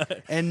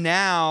 and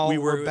now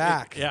we're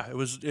back. It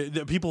was.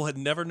 People had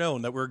never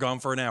known that we were gone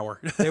for an hour.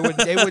 They would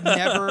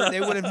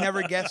have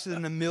never guessed it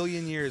in a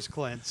million years,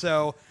 Clint.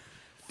 So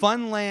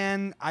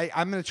FunLand,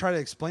 I'm going to try to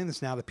explain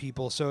this now to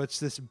people. So it's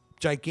this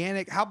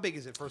gigantic. How big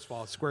is it? First of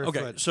all, square foot.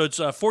 Okay, so it's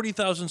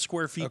 40,000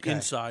 square feet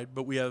inside,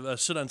 but we have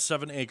sit on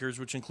 7 acres,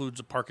 which includes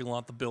the parking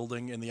lot, the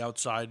building, and the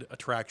outside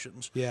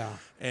attractions. Yeah,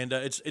 and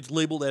it's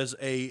labeled as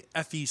a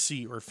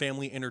FEC, or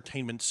Family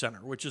Entertainment Center,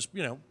 which is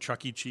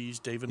Chuck E. Cheese,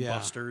 Dave and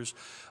Buster's.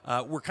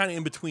 We're kind of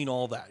in between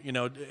all that.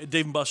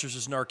 Dave and Buster's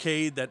is an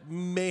arcade that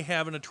may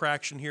have an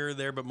attraction here or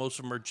there, but most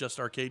of them are just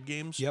arcade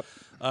games. Yep.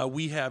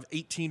 We have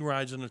 18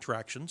 rides and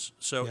attractions,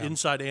 so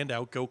inside and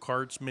out,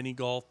 go-karts, mini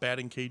golf,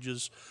 batting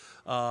cages.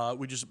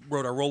 We just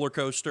rode our roller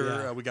coaster.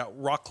 Yeah. We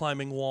got rock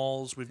climbing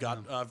walls. We've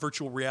got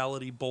virtual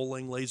reality,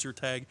 bowling, laser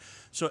tag.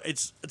 So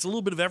it's a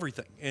little bit of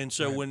everything. And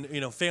so when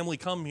when a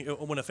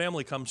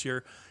family comes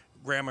here,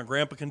 grandma and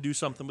grandpa can do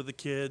something with the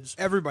kids.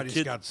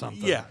 Everybody's got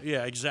something.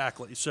 Yeah,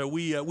 exactly. So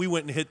we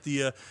went and hit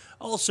the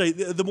I'll say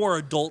the more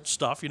adult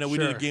stuff. We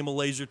did a game of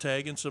laser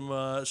tag and some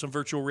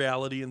virtual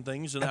reality and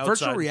things. And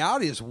virtual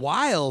reality is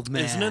wild,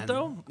 man. Isn't it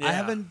though? Yeah. I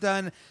haven't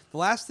done the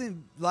last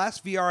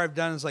VR I've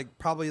done is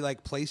probably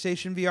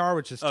PlayStation VR,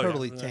 which is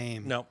totally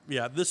tame. No,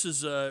 this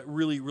is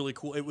really, really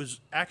cool. It was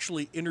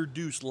actually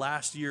introduced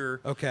last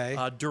year. Okay.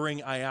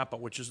 During IAPA,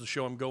 which is the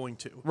show I'm going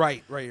to.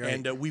 Right.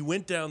 And we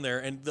went down there,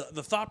 and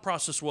the thought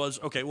process was,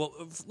 okay, well,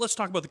 let's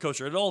talk about the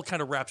coaster. It all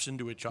kind of wraps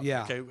into each other.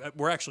 Yeah. Okay,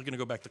 we're actually going to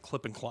go back to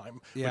Clip and Climb,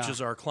 which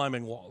is our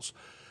climbing walls.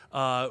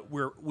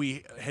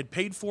 We had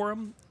paid for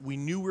them. We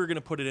knew we were going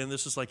to put it in.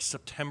 This is like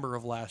September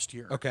of last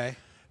year. Okay.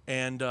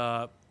 And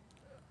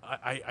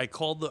I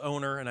called the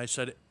owner and I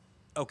said,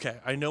 okay,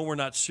 I know we're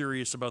not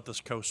serious about this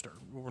coaster.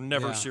 We're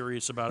never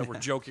serious about it. We're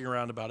joking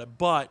around about it.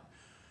 But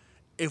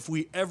if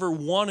we ever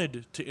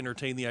wanted to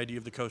entertain the idea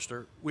of the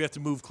coaster, we have to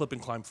move Clip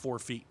and Climb 4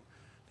 feet.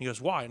 He goes,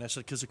 why? And I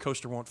said, because the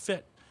coaster won't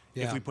fit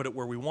if we put it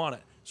where we want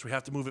it. So we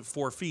have to move it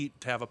 4 feet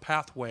to have a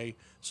pathway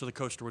so the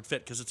coaster would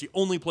fit, because it's the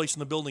only place in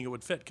the building it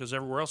would fit, because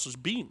everywhere else is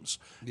beams.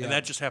 Yeah. And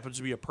that just happens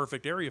to be a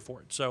perfect area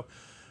for it. So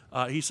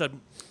he said,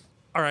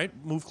 all right,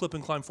 move Clip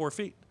and Climb 4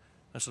 feet.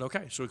 I said,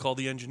 okay. So we called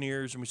the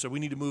engineers, and we said, we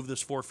need to move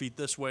this 4 feet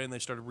this way, and they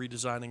started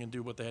redesigning and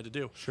do what they had to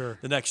do. Sure.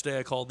 The next day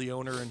I called the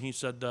owner, and he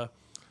said, why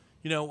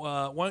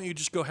don't you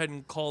just go ahead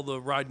and call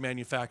the ride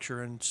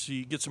manufacturer and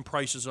get some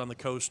prices on the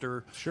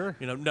coaster. Sure.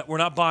 We're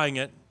not buying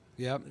it.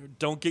 Yep.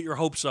 Don't get your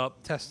hopes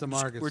up. Test the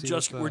market.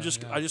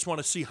 I just want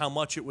to see how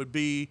much it would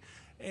be,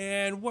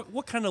 and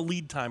what kind of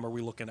lead time are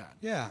we looking at?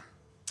 Yeah.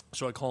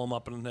 So I call them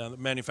up, and the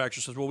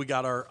manufacturer says, well, we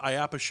got our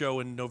IAPA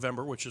show in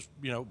November, which is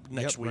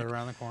next week, right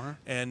around the corner.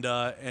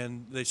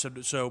 And they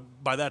said, so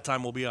by that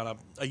time we'll be on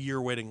a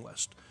year waiting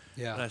list.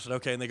 Yeah. And I said,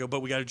 okay. And they go,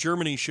 but we got a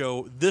Germany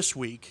show this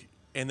week,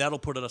 and that'll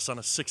put us on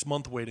a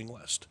 6-month waiting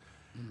list.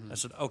 Mm-hmm. I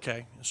said,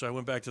 okay. So I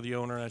went back to the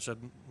owner and I said,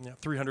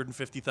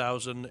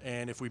 $350,000,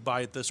 and if we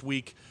buy it this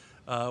week,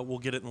 we'll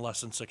get it in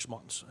less than 6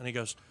 months. And he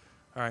goes,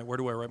 all right, where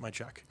do I write my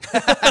check?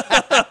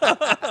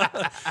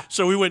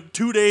 So we went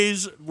 2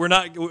 days. We're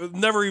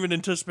never even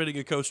anticipating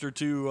a coaster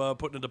to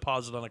putting a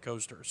deposit on a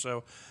coaster.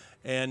 So,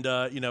 and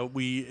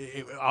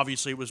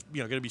obviously it was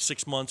going to be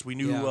 6 months. We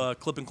knew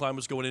Clip and Climb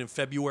was going in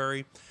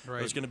February. Right.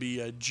 It was going to be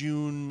a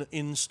June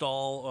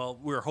install.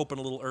 We were hoping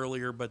a little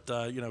earlier, but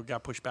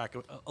got pushed back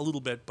a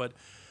little bit. But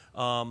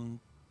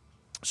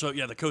so,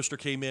 the coaster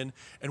came in,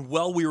 and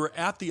while we were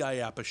at the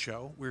IAPA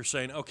show, we were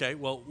saying, okay,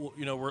 well,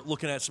 we're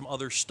looking at some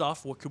other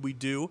stuff. What could we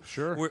do?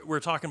 Sure. We're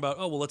talking about,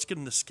 let's get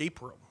an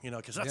escape room,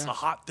 because that's the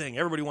hot thing.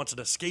 Everybody wants an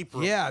escape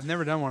room. Yeah, I've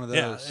never done one of those.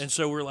 Yeah, and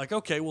so we're like,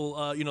 okay,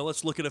 well,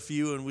 let's look at a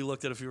few, and we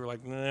looked at a few. We're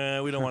like,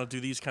 nah, we don't want to do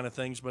these kind of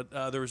things. But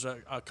there was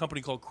a company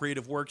called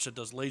Creative Works that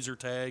does laser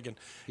tag and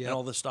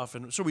all this stuff,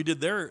 and so we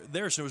did there.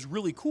 So it was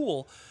really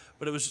cool,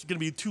 but it was going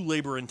to be too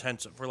labor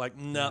intensive. We're like,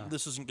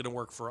 this isn't going to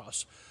work for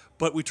us.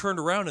 But we turned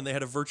around and they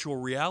had a virtual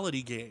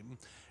reality game,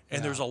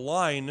 and there's a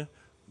line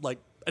like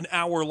an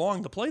hour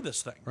long to play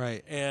this thing.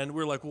 Right. And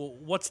we're like, well,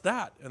 what's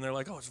that? And they're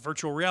like, it's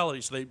virtual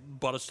reality. So they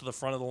brought us to the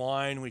front of the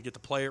line. We get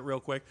to play it real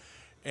quick.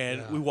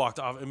 And we walked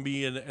off, and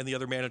me and the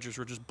other managers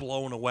were just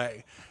blown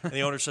away. And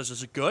the owner says,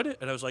 is it good?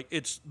 And I was like,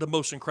 it's the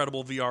most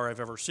incredible VR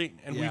I've ever seen.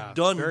 And we've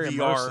done VR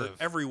immersive.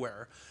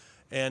 Everywhere.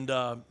 And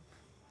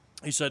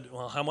he said,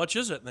 well, how much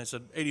is it? And I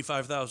said,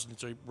 $85,000.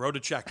 So he wrote a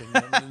check, and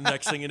the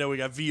next thing you know, we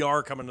got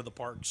VR coming to the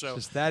park. So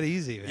it's just that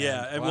easy, man.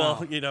 Yeah, and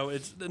well,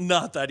 it's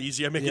not that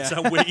easy. I make it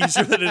sound way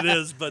easier than it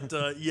is, but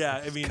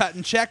I mean,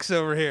 cutting checks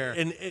over here.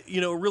 And it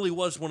really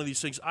was one of these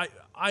things.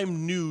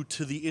 I'm new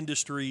to the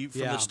industry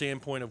from the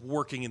standpoint of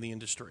working in the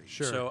industry.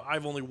 Sure. So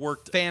I've only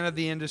worked fan of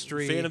the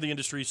industry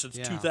since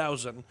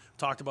 2000.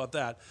 Talked about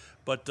that.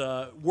 But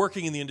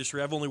working in the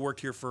industry, I've only worked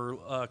here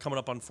for coming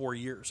up on 4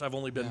 years. I've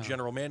only been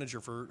general manager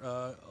for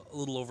a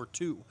little over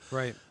 2.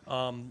 Right.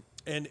 And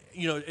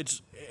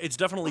it's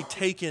definitely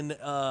taken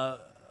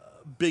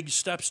big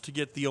steps to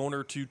get the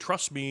owner to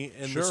trust me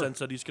in the sense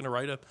that he's going to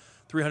write a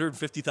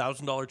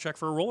 $350,000 check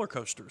for a roller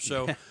coaster.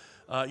 So,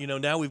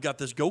 now we've got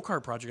this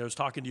go-kart project. I was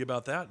talking to you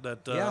about that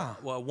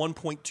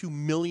 $1.2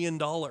 million,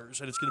 and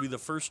it's going to be the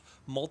first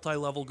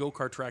multi-level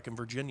go-kart track in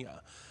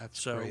Virginia.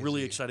 That's so crazy.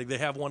 Really exciting. They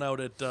have one out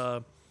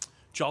at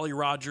Jolly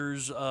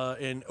Rogers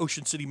in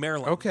Ocean City,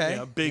 Maryland.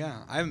 Okay. Big,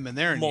 I haven't been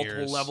there in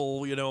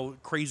multiple years. level,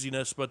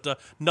 craziness, but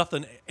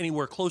nothing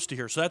anywhere close to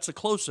here. So that's the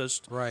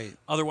closest. Right.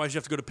 Otherwise, you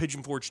have to go to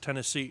Pigeon Forge,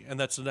 Tennessee, and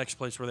that's the next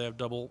place where they have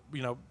double,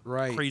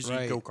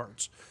 crazy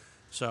go-karts.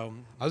 So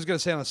I was going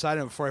to say on the side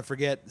note before I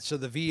forget, so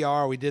the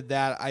VR, we did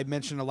that. I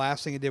mentioned the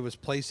last thing I did was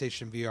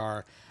PlayStation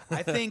VR.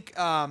 I think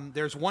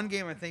there's one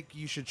game I think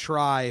you should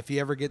try if you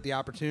ever get the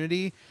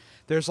opportunity.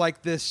 There's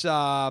like this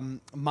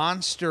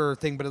monster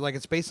thing, but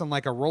it's based on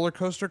like a roller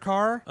coaster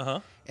car.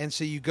 And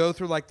so you go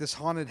through like this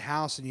haunted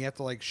house and you have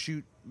to like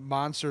shoot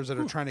monsters that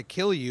are trying to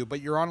kill you, but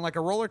you're on like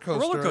a roller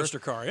coaster. A roller coaster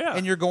car, yeah.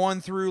 And you're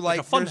going through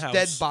like there's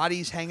dead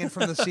bodies hanging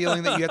from the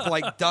ceiling that you have to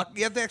like duck.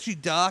 You have to actually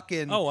duck.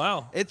 And oh,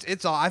 wow.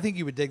 It's all, I think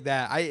you would dig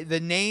that. The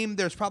name,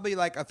 there's probably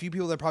like a few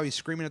people that are probably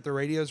screaming at their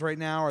radios right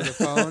now or their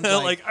phones.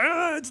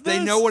 It's this.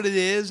 They know what it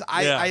is.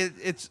 I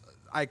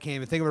can't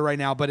even think of it right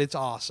now, but it's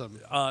awesome.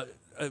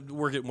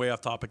 We're getting way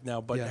off topic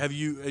now, but do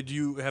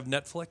you have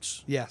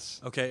Netflix?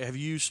 Yes. Okay. Have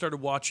you started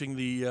watching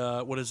the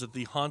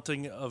The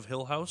Haunting of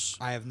Hill House?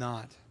 I have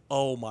not.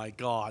 Oh my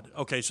God.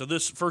 Okay, so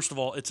this, first of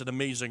all, it's an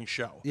amazing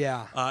show.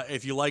 Yeah.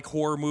 If you like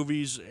horror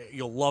movies,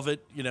 you'll love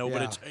it.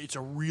 But it's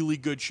a really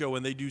good show,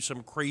 and they do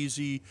some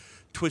crazy,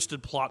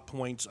 twisted plot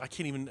points. I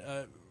can't even.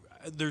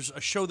 There's a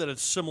show that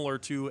it's similar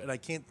to, and I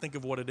can't think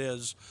of what it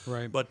is.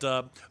 Right. But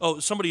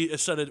somebody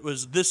said it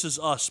was This Is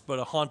Us, but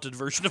a haunted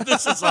version of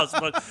This Is Us.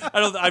 But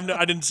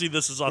I didn't see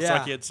This Is Us, so I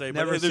can't say.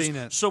 Never but there's seen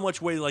it. so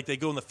much way like they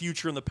go in the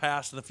future and the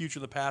past, and the future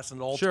and the past,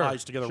 and it all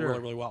ties together really,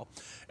 really well.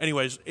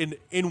 Anyways,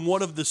 in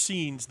one of the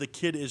scenes, the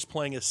kid is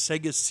playing a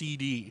Sega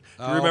CD.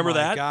 Do you remember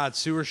that? Oh my God,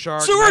 Sewer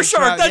Shark. Sewer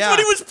Shark. That's what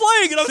he was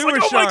playing, and I was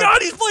like, oh my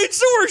God, he's playing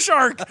Sewer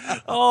Shark.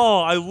 Oh,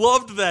 I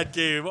loved that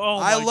game.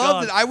 Oh my God. I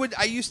loved it.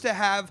 I used to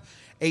have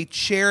a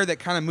chair that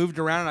kind of moved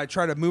around, and I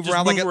try to move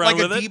around like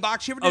a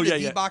D-Box. You ever did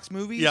the D-Box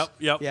movies? Yep.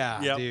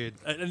 Yeah, dude.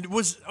 And it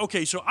was,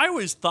 okay, so I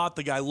always thought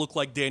the guy looked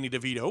like Danny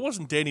DeVito. It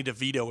wasn't Danny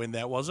DeVito in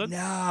that, was it?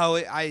 No,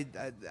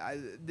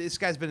 this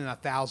guy's been in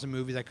 1,000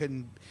 movies. I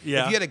couldn't, if you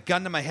had a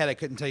gun to my head, I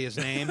couldn't tell you his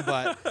name,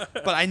 but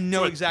I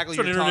know exactly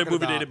what you're talking about.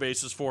 That's what Internet Movie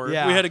Database is for.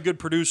 Yeah. We had a good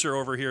producer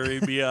over here.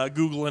 He'd be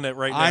Googling it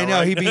right now. I know,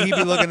 right? he'd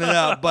be looking it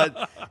up.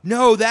 But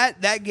no,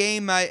 that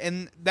game,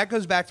 and that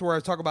goes back to where I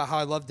was talking about how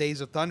I love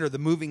Days of Thunder, the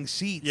moving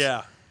seats.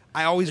 Yeah.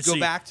 I always go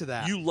back to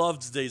that. You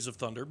loved Days of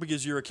Thunder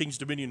because you're a King's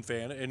Dominion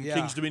fan, and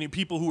King's Dominion,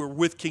 people who are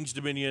with King's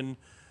Dominion,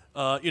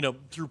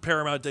 through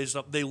Paramount Days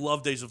of Thunder, they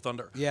love Days of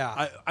Thunder.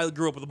 Yeah. I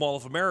grew up with the Mall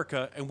of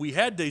America, and we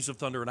had Days of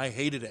Thunder, and I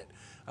hated it.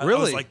 Really? I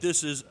was like,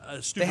 this is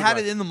a stupid They had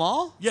ride. it in the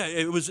mall? Yeah,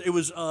 it was.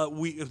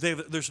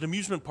 There's an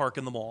amusement park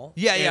in the mall.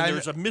 Yeah. And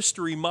there's a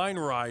mystery mine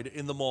ride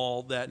in the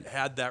mall that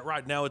had that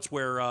ride. Now it's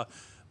where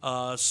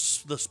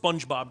the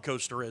SpongeBob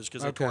coaster is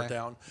because they tore it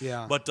down.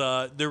 Yeah. But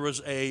there was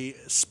a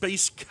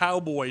Space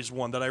Cowboys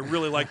one that I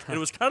really liked. It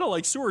was kind of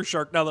like Sewer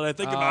Shark now that I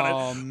think about it.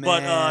 Oh, man.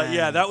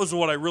 But that was the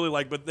one I really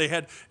liked. But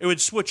it would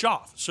switch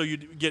off. So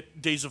you'd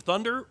get Days of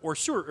Thunder or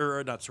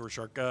not Sewer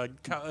Shark,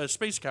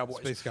 Space Cowboys.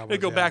 Space Cowboys.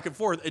 It'd go back and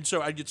forth. And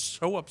so I'd get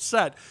so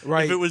upset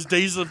if it was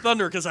Days of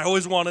Thunder because I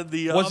always wanted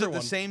the Was other it the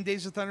one. same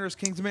Days of Thunder as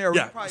King's Dominion?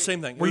 Yeah,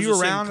 same thing. Were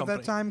you around at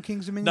that time,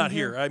 King's Dominion? Not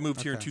here. I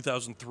moved here in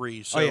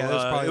 2003. So it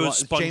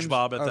was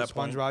SpongeBob at that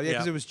point. SpongeBob,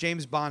 because it was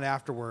James Bond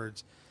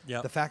afterwards.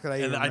 Yeah. The fact that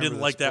I didn't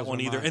like that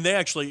one either. And they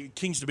actually,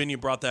 King's Dominion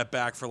brought that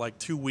back for like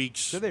 2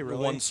 weeks. Did they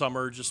really? One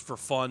summer just for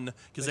fun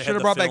because they should had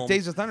have the brought film. back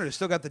Days of Thunder. They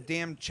still got the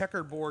damn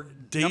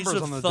checkerboard Days numbers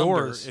of on the Thunder,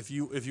 doors. If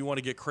you want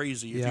to get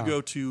crazy, if you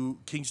go to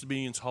King's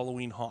Dominion's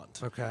Halloween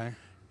Haunt,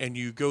 and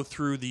you go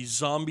through the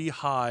Zombie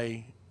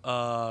High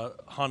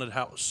haunted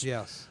house,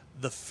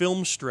 the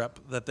film strip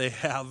that they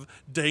have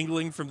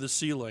dangling from the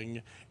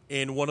ceiling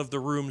in one of the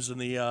rooms in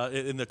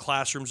the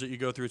classrooms that you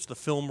go through, it's the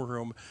film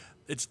room.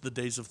 It's the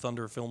Days of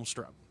Thunder film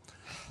strip.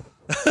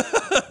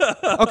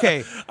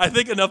 Okay. I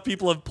think enough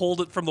people have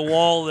pulled it from the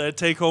wall to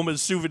take home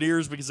as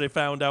souvenirs because they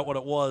found out what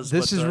it was.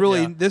 This is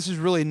really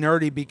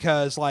nerdy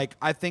because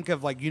I think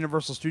of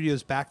Universal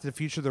Studios Back to the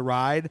Future the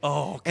ride.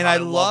 Oh, God, and I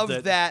love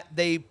it. that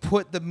they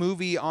put the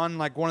movie on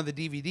one of the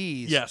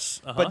DVDs.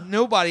 Yes. But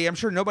I'm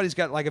sure nobody's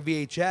got a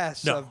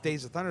VHS of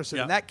Days of Thunder,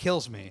 and that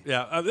kills me.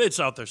 Yeah, it's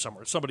out there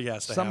somewhere. Somebody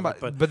has to have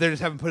it. But they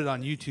just haven't put it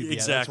on YouTube yet.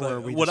 Exactly.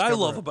 That's where what I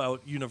love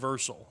about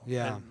Universal.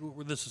 Yeah.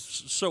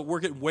 We're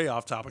getting way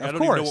off topic. I don't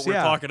course, even know what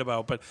we're talking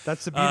about, but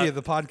that's the beauty of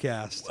the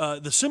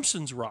podcast. The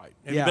Simpsons ride.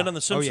 Have you been on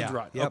the Simpsons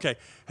ride? Yep. Okay.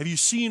 Have you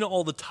seen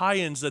all the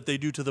tie-ins that they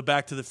do to the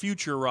Back to the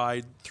Future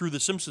ride through the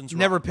Simpsons ride?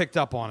 Never picked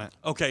up on it.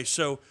 Okay,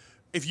 so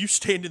if you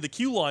stand in the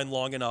queue line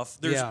long enough,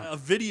 there's a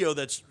video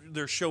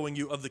they're showing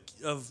you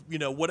of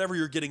whatever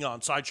you're getting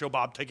on, Sideshow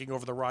Bob taking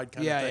over the ride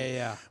kind of thing.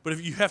 Yeah. But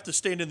if you have to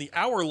stand in the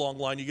hour-long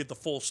line, you get the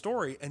full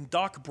story. And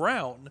Doc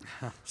Brown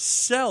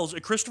sells,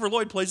 Christopher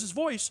Lloyd plays his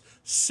voice,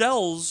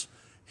 sells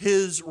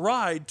his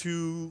ride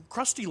to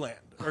Krusty Land.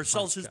 Or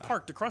sells his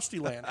park to Krusty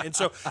Land. And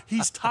so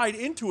he's tied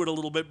into it a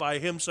little bit by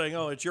him saying,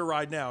 oh, it's your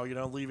ride now,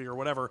 leaving or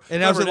whatever.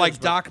 And was it like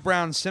Doc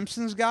Brown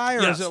Simpson's guy?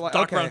 Or yes, is it like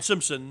Doc Brown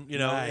Simpson,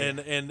 nice. and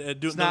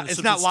doing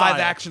it's not live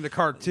action to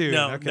cartoon.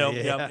 No, okay, no,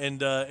 yeah.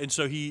 And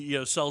so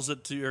he sells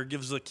it to, or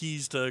gives the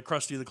keys to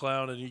Krusty the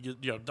Clown, and he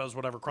does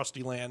whatever,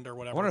 Krusty Land or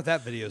whatever. I wonder if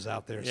that video's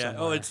out there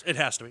somewhere. It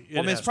has to be.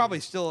 It's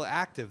probably still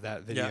active,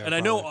 that video. Yeah, and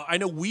I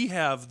know we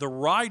have the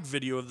ride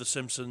video of The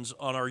Simpsons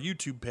on our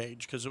YouTube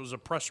page because it was a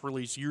press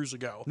release years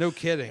ago. No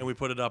kidding. And we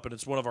put it up, and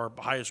it's one of our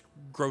highest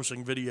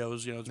grossing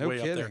videos. It's no way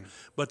kidding. up there.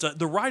 But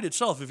the ride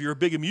itself, if you're a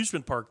big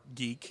amusement park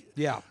geek,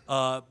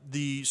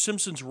 the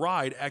Simpsons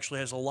ride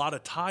actually has a lot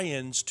of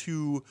tie-ins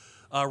to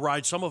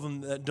rides, some of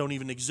them that don't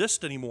even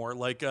exist anymore.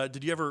 Like,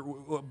 did you ever,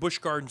 Busch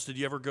Gardens, did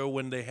you ever go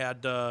when they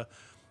had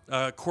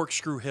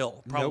Corkscrew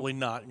Hill? Probably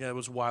not. Yeah, it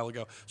was a while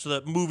ago. So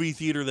the movie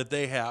theater that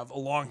they have a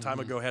long time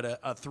ago had a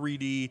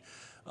 3D,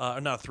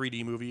 not a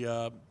 3D movie,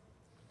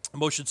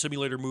 motion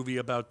simulator movie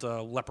about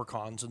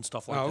leprechauns and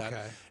stuff like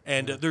that.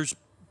 And there's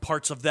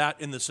parts of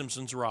that in the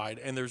Simpsons ride,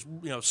 and there's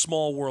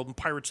Small World and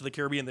Pirates of the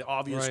Caribbean, the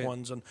obvious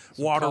ones, and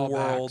some Water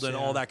World and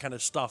all that kind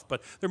of stuff.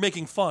 But they're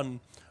making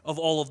fun of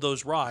all of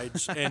those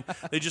rides, and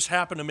they just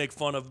happen to make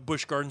fun of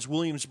Busch Gardens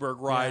Williamsburg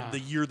ride the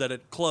year that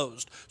it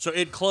closed. So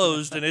it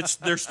closed, and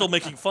they're still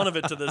making fun of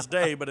it to this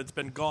day, but it's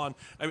been gone.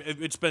 I mean,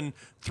 it's been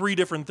 3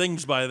 different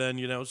things by then,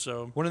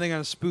 So when are they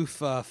going to spoof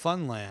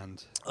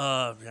FunLand?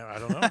 I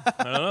don't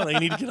know. They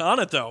need to get on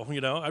it, though.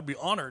 I'd be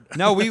honored.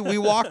 No, we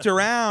walked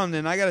around,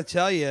 and I got to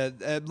tell you,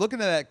 looking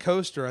at that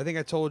coaster, I think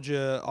I told you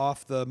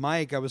off the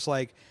mic, I was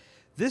like,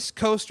 this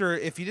coaster,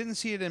 if you didn't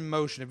see it in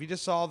motion, if you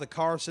just saw the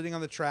car sitting on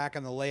the track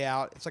and the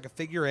layout, it's like a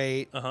figure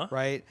 8,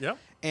 right? Yep.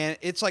 And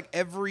it's like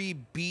every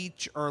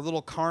beach or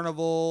little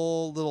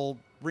carnival, little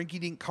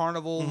rinky-dink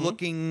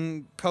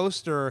carnival-looking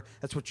coaster.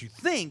 That's what you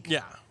think.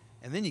 Yeah.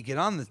 And then you get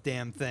on this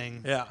damn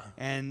thing. Yeah.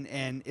 And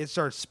it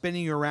starts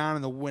spinning you around,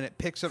 and when it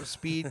picks up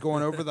speed,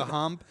 going over the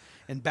hump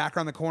and back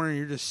around the corner, and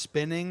you're just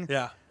spinning.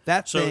 Yeah.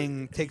 That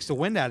thing takes the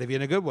wind out of you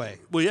in a good way.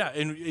 Well, yeah,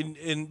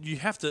 and you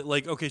have to,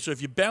 so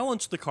if you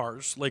balance the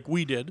cars like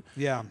we did,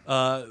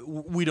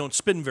 we don't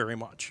spin very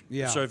much.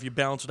 Yeah. So if you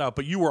balance it out,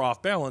 but you were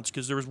off balance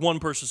because there was one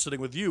person sitting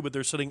with you, but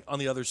they're sitting on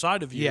the other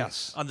side of you,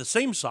 on the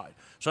same side.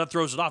 So that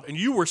throws it off, and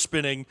you were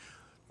spinning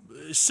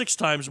 6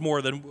 times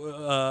more than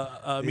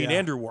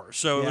Andrew were.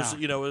 So it was,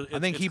 I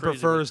think he crazy.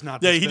 prefers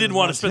not to spin. Yeah, he didn't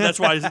want to spin. That's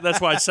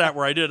why I sat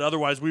where I did.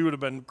 Otherwise, we would have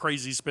been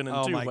crazy spinning too.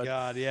 Oh my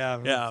God,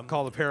 yeah.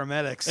 Call the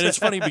paramedics. And it's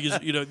funny because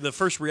the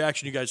first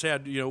reaction you guys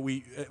had,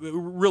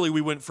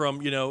 we went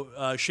from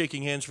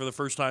shaking hands for the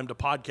first time to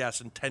podcast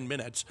in 10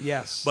 minutes.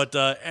 Yes. But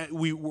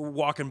we were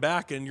walking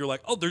back, and you're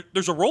like, oh,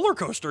 there's a roller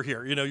coaster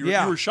here.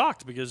 You were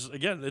shocked because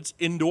again, it's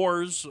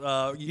indoors.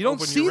 You don't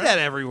see that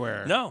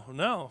everywhere.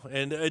 No,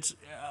 and it's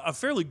a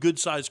fairly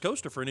good-sized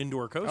coaster for an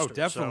indoor coaster. Oh,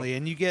 definitely. So.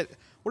 And you get,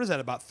 what is that,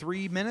 about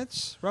 3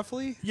 minutes,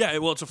 roughly? Yeah,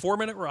 well, it's a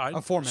 4-minute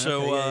ride. 4 minutes.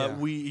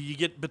 So you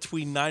get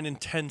between 9 and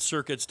 10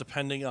 circuits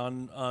depending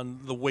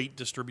on the weight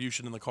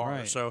distribution in the car.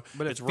 Right. So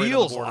but it it's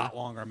feels right a lot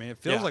longer. I mean, it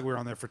feels like we were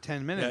on there for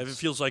 10 minutes. Yeah, it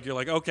feels like you're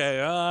like,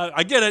 okay,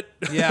 I get it.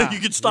 Yeah. You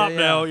can stop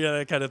now. Yeah,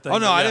 that kind of thing. Oh,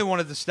 no, I didn't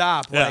want it to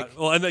stop. Yeah.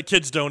 Well, and the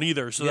kids don't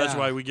either, so that's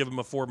why we give them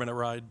a 4-minute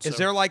ride. So. Is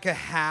there like a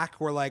hack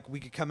where we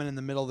could come in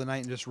the middle of the night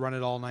and just run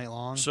it all night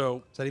long?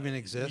 So does that even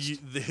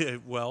exist?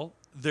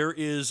 There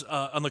is,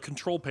 on the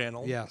control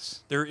panel,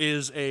 there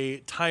is a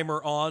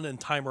timer on and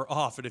timer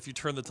off. And if you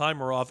turn the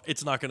timer off,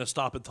 it's not going to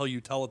stop until you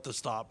tell it to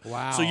stop.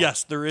 Wow. So,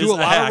 yes, there is Do a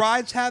lot hack. of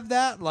rides have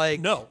that?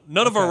 No,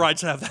 none of our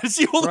rides have that. It's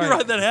the only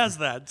ride that has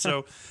that.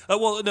 So,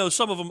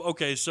 some of them,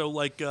 okay. So,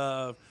 what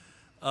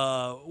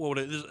would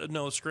it is?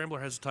 No, Scrambler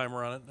has a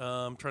timer on it.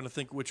 I'm trying to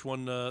think which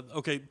one. The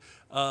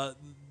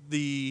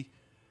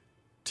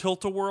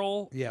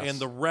Tilt-A-Whirl and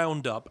the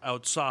Roundup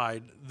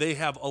outside, they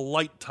have a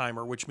light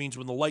timer, which means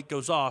when the light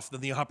goes off, then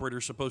the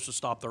operator's supposed to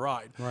stop the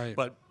ride. Right.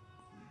 But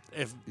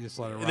if you just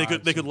let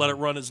it they could let it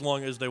run as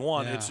long as they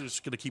want. It's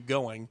just going to keep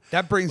going.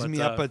 That brings me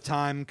up a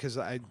time because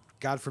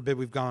God forbid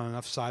we've gone on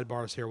enough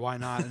sidebars here. Why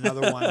not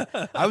another one?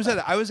 I was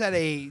at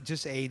a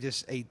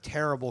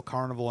terrible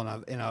carnival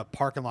in a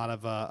parking lot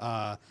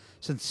of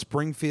since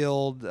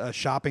Springfield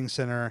shopping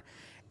center,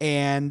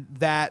 and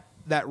that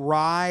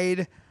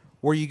ride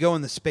where you go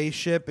in the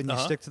spaceship and you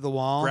stick to the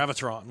wall.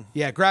 Gravitron.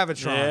 Yeah,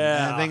 Gravitron.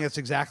 Yeah. And I think that's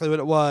exactly what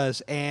it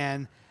was.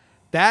 And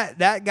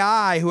that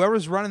guy,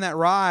 whoever's running that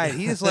ride,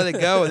 he just let it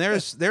go. And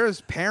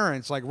there's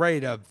parents ready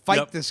to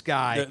fight this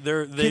guy.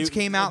 Kids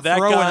came out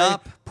throwing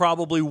up.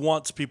 Probably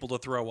wants people to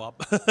throw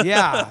up.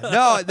 Yeah.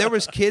 No, there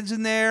was kids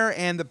in there,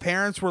 and the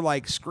parents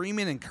were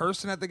screaming and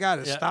cursing at the guy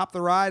to stop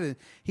the ride. And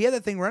he had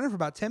that thing running for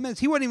about 10 minutes.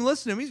 He wasn't even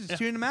listening to him. He was just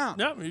tuning him out.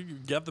 Yeah, you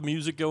got the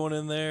music going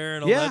in there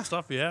and all that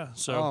stuff. Yeah.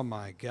 So. Oh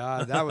my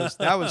God,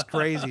 that was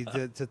crazy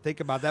to think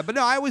about that. But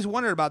no, I always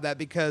wondered about that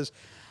because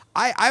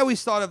I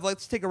always thought of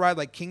let's take a ride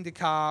like King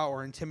Ka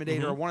or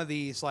Intimidator or one of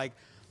these. I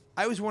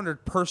always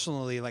wondered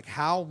personally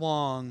how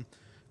long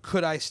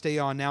could I stay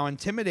on? Now,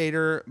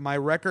 Intimidator, my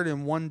record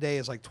in one day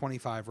is like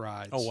 25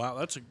 rides. Oh, wow.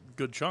 That's a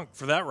good chunk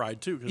for that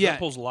ride, too, because that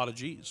pulls a lot of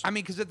G's. I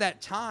mean, because at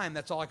that time,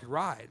 that's all I could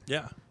ride.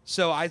 Yeah.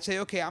 So I'd say,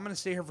 okay, I'm going to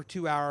stay here for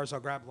 2 hours. I'll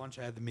grab lunch.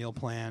 I had the meal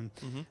plan.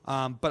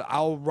 But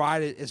I'll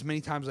ride it as many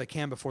times as I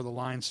can before the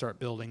lines start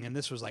building. And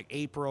this was like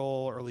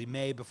April, early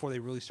May, before they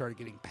really started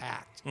getting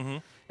packed.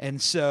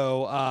 And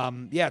so,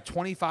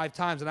 25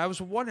 times. And I was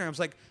wondering, I was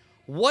like,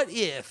 what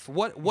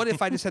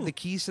if I just had the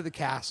keys to the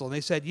castle? And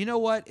they said, you know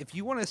what? If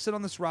you want to sit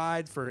on this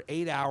ride for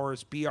 8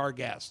 hours, be our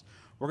guest.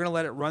 We're going to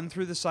let it run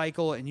through the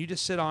cycle, and you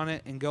just sit on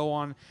it and go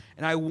on.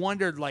 And I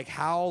wondered, like,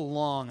 how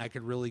long I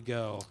could really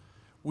go.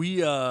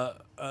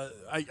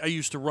 I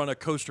used to run a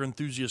coaster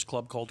enthusiast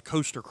club called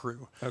Coaster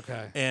Crew.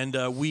 Okay.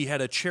 And we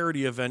had a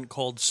charity event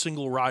called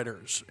Single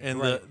Riders.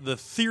 And the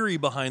theory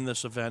behind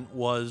this event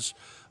was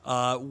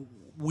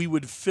we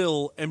would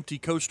fill empty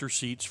coaster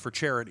seats for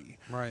charity.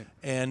 Right.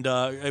 And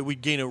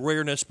we'd gain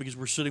awareness because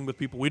we're sitting with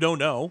people we don't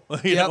know,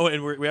 you know,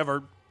 and we have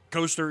our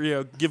coaster, you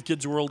know, Give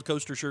Kids a World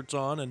coaster shirts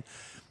on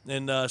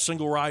and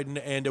single ride.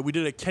 And we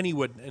did it at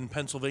Kennywood in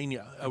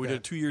Pennsylvania. We did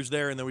it 2 years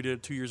there, and then we did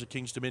it 2 years at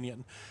King's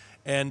Dominion.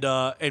 And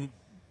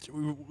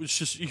it's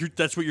just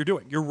that's what you're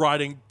doing. You're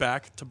riding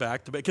back to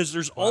back to back because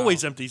there's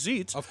always empty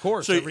seats. Of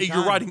course, so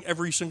you're riding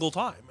every single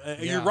time.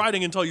 You're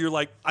riding until you're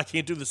like, I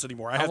can't do this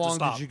anymore. I have to stop.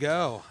 How long did you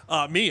go?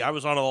 Me, I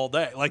was on it all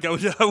day. Like I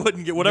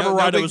wouldn't get whatever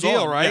ride I was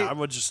on. Right? Yeah, I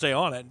would just stay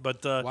on it.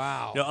 But you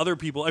know, other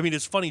people. I mean,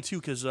 it's funny too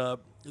because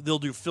they'll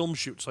do film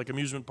shoots. Like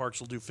amusement parks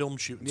will do film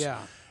shoots. Yeah.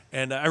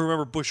 And I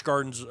remember Busch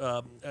Gardens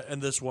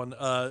and this one.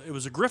 It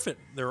was a Griffin.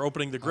 They were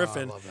opening the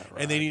Griffin,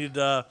 and they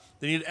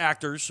needed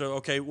actors.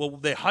 So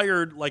they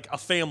hired like a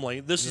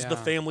family. This is the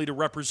family to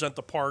represent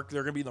the park.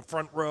 They're going to be in the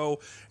front row,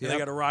 and they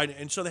got to ride.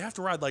 And so they have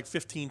to ride like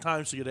 15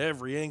 times to get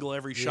every angle,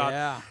 every shot.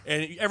 Yeah.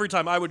 And every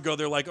time I would go,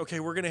 they're like, okay,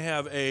 we're going to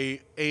have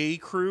a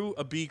crew,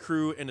 a B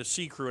crew, and a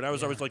C crew. And I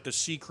was always like the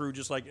C crew,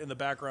 just like in the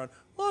background.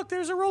 Look,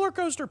 there's a roller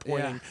coaster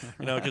pointing.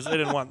 You know, because they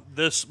didn't want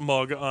this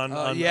mug on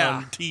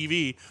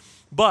TV,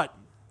 but.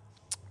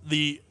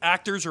 The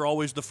actors are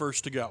always the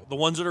first to go. The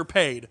ones that are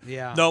paid.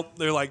 Yeah. Nope.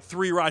 They're like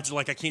 3 rides. They're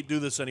like, I can't do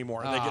this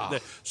anymore. And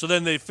so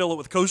then they fill it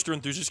with coaster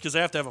enthusiasts because they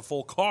have to have a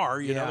full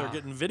car. You know, they're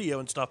getting video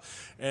and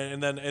stuff.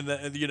 And then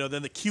you know,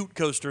 then the cute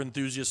coaster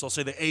enthusiasts, I'll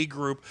say the A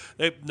group.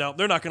 They're not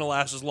going to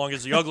last as long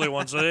as the ugly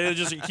ones. So it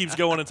just keeps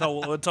going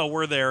until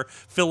we're there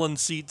filling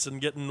seats and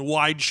getting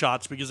wide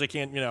shots because they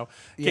can't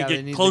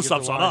get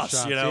close-ups on us.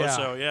 Shots, you know.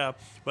 So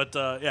but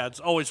it's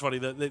always funny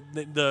that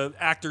the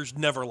actors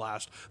never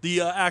last.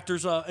 The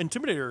actors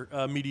Intimidator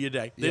media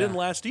day. They didn't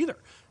last either.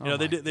 You know,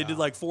 they did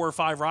like 4 or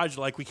 5 rides.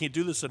 Like, we can't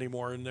do this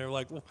anymore. And they're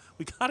like, well,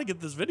 we got to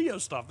get this video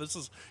stuff. This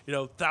is, you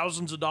know,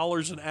 thousands of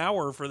dollars an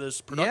hour for this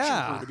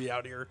production crew to be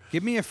out here.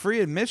 Give me a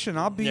free admission.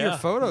 I'll be your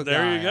photo guy.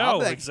 There you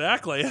go.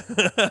 Exactly.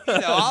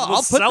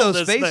 I'll put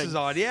those faces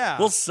on. Yeah.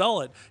 We'll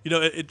sell it. You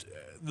know,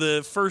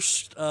 the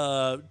first 2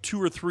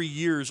 or 3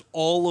 years,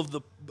 all of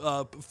the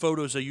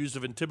photos I used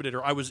of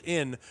Intimidator, I was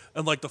in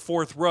like the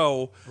 4th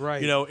row,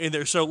 you know, in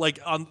there. So like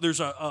there's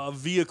a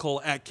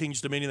vehicle at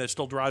King's Dominion that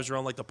still drives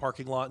around like the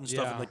parking lot and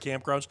stuff in the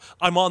campgrounds.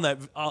 I'm on that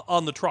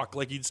on the truck,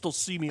 like you'd still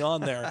see me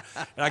on there.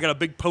 And I got a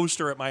big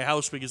poster at my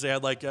house because they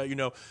had like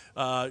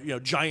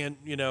giant,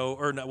 you know,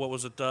 or not, what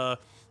was it?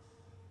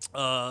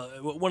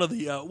 One of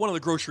the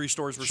grocery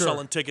stores were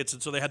selling tickets,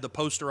 and so they had the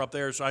poster up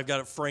there. So I've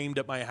got it framed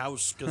at my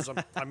house because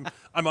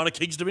I'm on a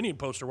King's Dominion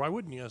poster. Why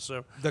wouldn't you?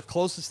 So the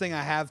closest thing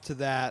I have to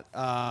that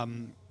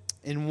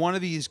in one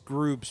of these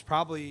groups,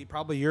 probably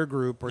your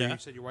group, or you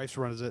said your wife's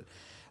runs it.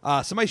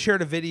 Somebody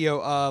shared a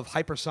video of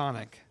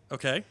Hypersonic.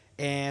 Okay.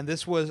 And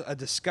this was a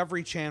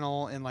Discovery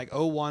Channel in like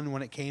 2001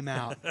 when it came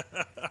out.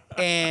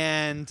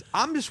 And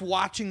I'm just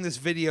watching this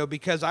video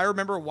because I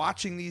remember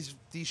watching these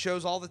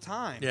shows all the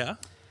time. Yeah.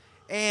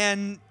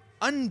 And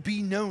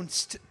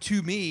unbeknownst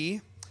to me,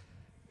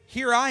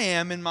 here I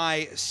am in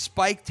my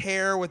spiked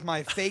hair with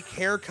my fake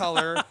hair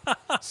color,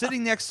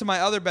 sitting next to my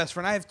other best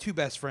friend. I have 2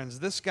 best friends,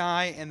 this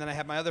guy, and then I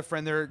have my other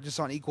friend. They're just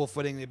on equal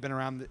footing. They've been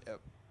around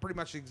pretty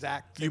much the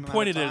exact same You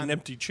pointed at an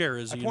empty chair.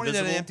 Is he pointed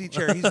invisible? at an empty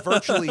chair. He's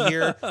virtually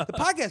here. The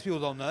podcast people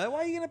don't know that. Why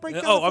are you going to break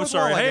down the I'm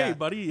sorry. like hey, that?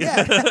 buddy.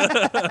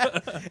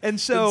 Yeah. And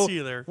so see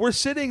you there. We're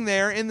sitting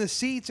there in the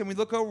seats, and we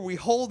look over. We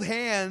hold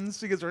hands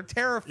because we're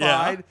terrified.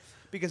 Yeah.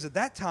 Because at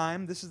that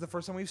time, this is the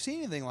first time we've seen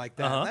anything like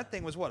that. And that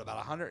thing was, what, about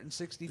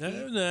 160 feet?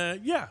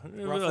 Yeah.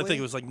 Roughly? I think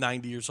it was like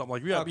 90 or something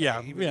like that.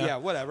 Okay. Yeah,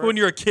 whatever. When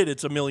you're a kid,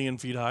 it's 1,000,000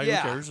 feet high.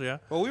 Yeah. Who cares? Yeah.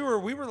 Well, we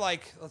were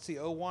like, let's see,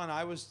 2001.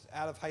 I was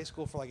out of high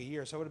school for like a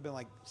year, so I would have been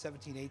like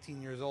 17, 18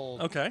 years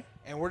old. Okay.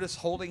 And we're just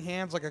holding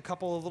hands like a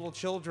couple of little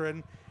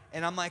children.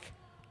 And I'm like,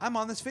 I'm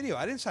on this video.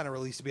 I didn't sign a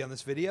release to be on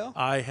this video.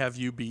 I have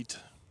you beat.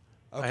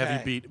 Okay. I have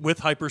you beat. With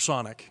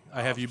Hypersonic,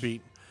 I have you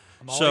beat.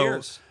 I'm all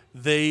ears.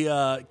 They,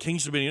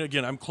 King's Dominion,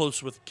 again, I'm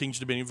close with King's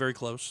Dominion, very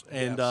close.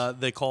 And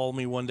they call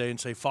me one day and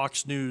say,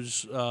 Fox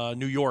News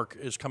New York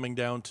is coming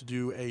down to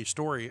do a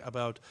story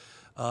about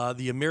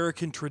the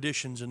American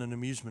traditions in an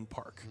amusement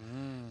park.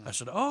 I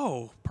said,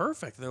 oh,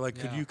 perfect. They're like,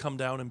 could you come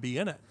down and be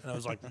in it? And I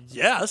was like,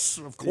 yes,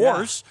 of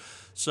course.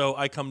 So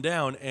I come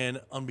down,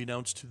 and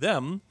unbeknownst to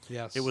them,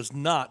 yes. it was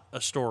not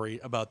a story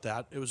about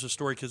that. It was a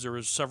story because there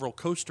was several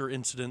coaster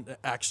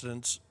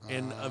accidents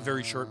in a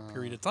very short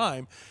period of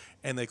time.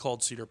 And they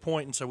called Cedar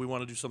Point and said, we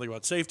want to do something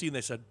about safety. And they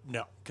said,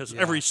 no, because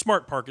every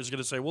smart park is going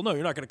to say, well, no,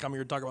 you're not going to come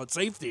here and talk about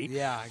safety.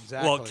 Yeah,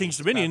 exactly. Well, Kings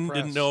Dominion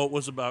didn't know it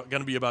was going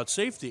to be about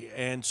safety.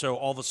 And so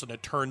all of a sudden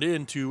it turned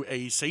into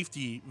a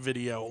safety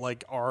video,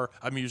 like our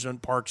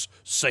amusement parks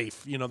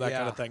safe, that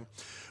kind of thing.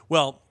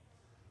 Well,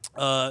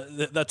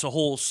 that's a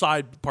whole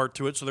side part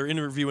to it. So they're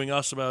interviewing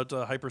us about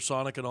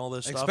hypersonic and all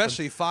this stuff.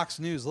 Especially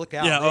Fox News. Look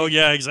out. Yeah,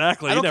 yeah,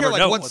 exactly. I don't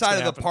care what side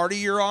of happen. The party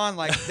you're on.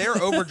 Like, they're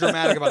over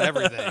dramatic about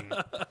everything.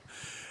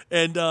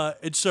 And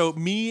so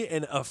me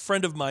and a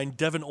friend of mine,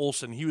 Devin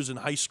Olson, he was in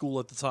high school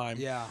at the time.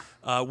 Yeah.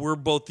 We're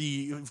both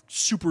the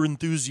super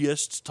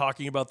enthusiasts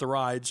talking about the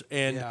rides.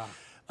 And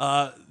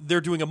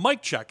they're doing a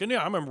mic check. And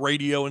I'm on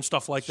radio and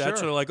stuff like that. Sure.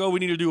 So they're like, oh, we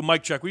need to do a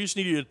mic check. We just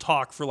need you to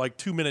talk for like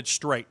 2 minutes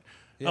straight.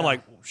 Yeah. I'm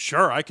like,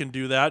 sure, I can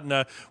do that.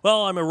 And,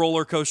 well, I'm a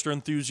roller coaster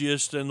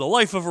enthusiast, and the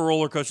life of a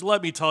roller coaster,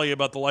 let me tell you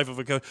about the life of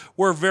a coaster.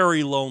 We're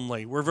very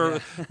lonely. We're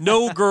very,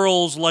 no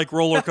girls like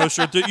roller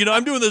coaster.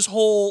 I'm doing this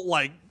whole,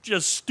 like,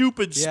 just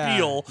stupid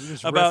spiel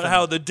about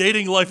how the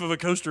dating life of a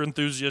coaster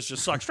enthusiast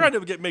just sucks. Trying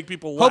to make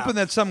people laugh. Hoping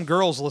that some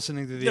girls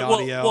listening to the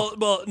audio.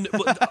 Well,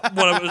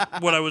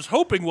 what I was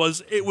hoping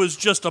was it was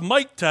just a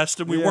mic test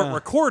and we weren't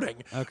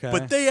recording. Okay.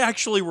 But they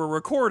actually were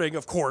recording,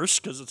 of course,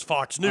 because it's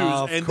Fox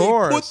News, they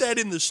put that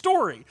in the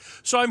story.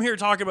 So I'm here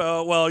talking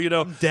about,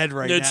 I'm dead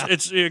right now.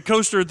 It's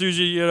coaster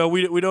enthusiast.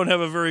 We don't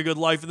have a very good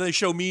life, and they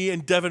show me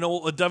and Devin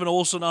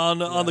Olson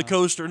on the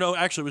coaster. No,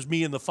 actually, it was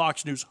me and the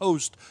Fox News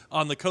host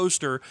on the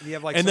coaster. You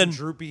have some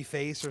droopy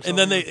face or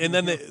something. And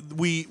then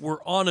we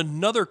were on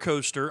another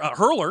coaster,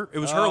 Hurler. It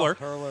was Hurler.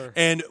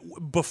 And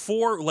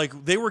before,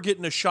 they were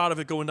getting a shot of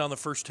it going down the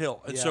first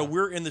hill. And so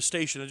we're in the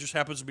station. It just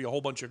happens to be a whole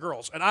bunch of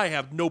girls. And I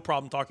have no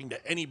problem talking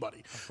to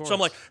anybody. So I'm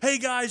like, hey,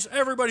 guys,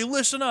 everybody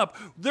listen up.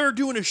 They're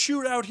doing a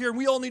shootout here, and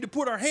we all need to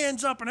put our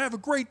hands up and have a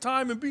great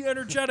time and be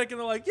energetic. And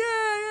they're like,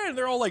 yeah. And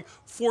they're all like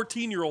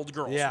 14-year-old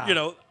girls.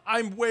 Yeah.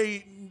 I'm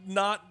way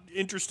not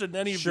interested in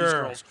any of these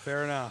girls.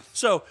 Fair enough.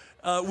 So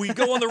we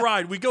go on the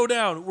ride. We go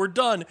down. We're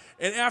done.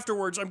 And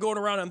afterwards, I'm going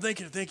around. I'm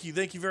thinking, thank you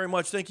very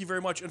much.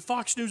 And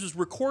Fox News is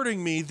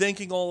recording me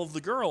thanking all of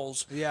the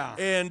girls. Yeah.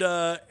 And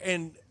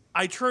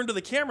I turn to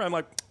the camera. I'm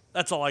like,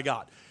 that's all I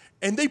got.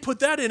 And they put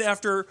that in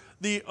after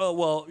the,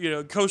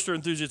 coaster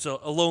enthusiasts, a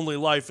lonely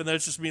life. And then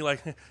it's just me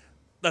like,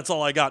 that's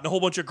all I got. And a whole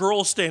bunch of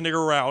girls standing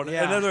around.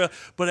 Yeah. And then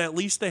but at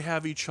least they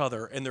have each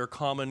other and their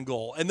common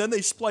goal. And then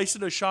they spliced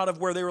in a shot of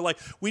where they were like,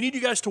 we need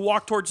you guys to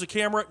walk towards the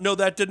camera. No,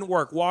 that didn't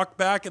work. Walk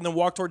back and then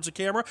walk towards the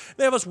camera.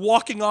 They have us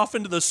walking off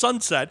into the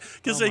sunset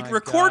because they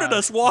recorded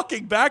us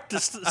walking back to,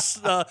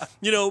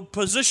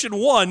 position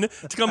 1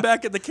 to come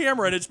back at the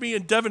camera. And it's me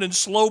and Devin in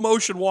slow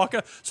motion walking.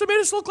 So it made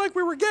us look like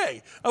we were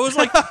gay. I was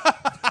like...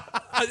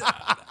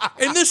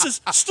 and this is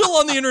still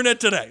on the internet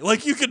today.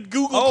 Like, you could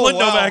Google Clint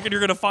Novak and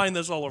you're going to find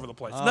this all over the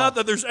place. Not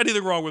that there's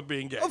anything wrong with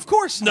being gay. Of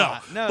course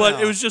not. No,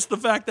 but it was just the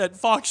fact that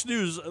Fox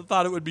News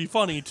thought it would be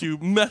funny to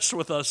mess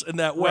with us in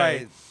that way.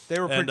 Right. They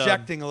were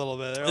projecting a little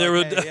bit.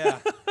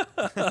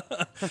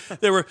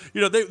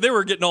 They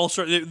were getting all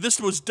sorts. This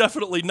was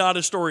definitely not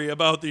a story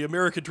about the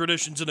American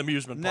traditions and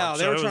amusement parks.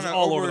 No, they were trying to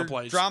all over the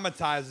place.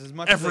 Dramatize as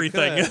much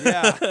everything. As they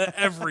could. Yeah.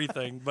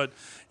 Everything. But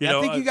I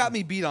think you got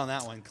me beat on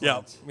that one,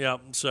 Clint. Yeah.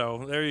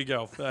 So there you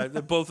go.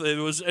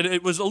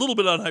 It was a little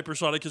bit on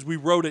hypersonic because we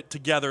wrote it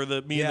together.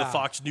 Me and the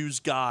Fox News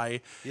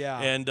guy. Yeah.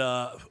 And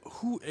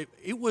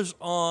it was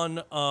on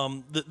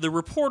the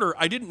reporter.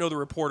 I didn't know the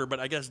reporter, but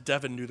I guess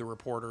Devin knew the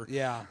reporter.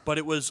 Yeah. But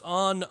it was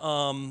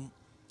on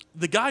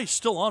the guy's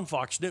still on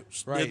Fox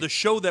News. Right. The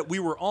show that we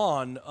were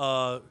on.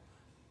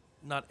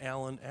 Not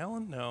Alan.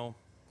 Alan? No.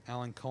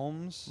 Alan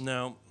Combs?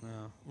 No.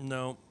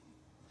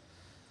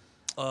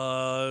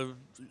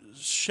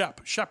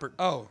 Shepard.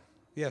 Oh,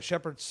 yeah,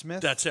 Shepard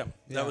Smith. That's him.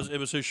 Yeah. It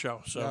was his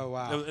show. So, oh,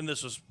 wow. And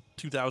this was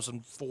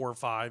 2004,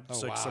 5, 6,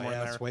 somewhere in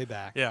there. That's way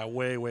back. Yeah,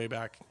 way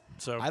back.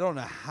 So I don't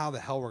know how the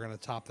hell we're going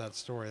to top that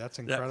story. That's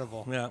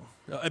incredible. Yeah.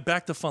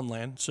 Back to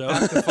FunLand. So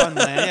back to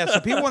FunLand. Yeah. So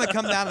people want to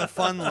come down to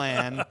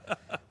FunLand.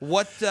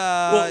 What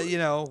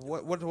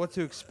what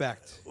to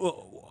expect?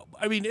 Well,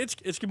 I mean, it's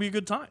gonna be a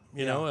good time.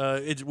 You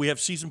know, we have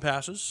season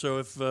passes, so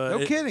if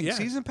no kidding,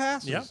 season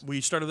passes. Yeah,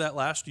 we started that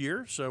last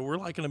year, so we're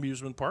like an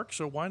amusement park.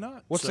 So why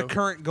not? What's the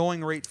current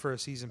going rate for a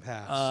season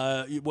pass?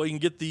 Well, you can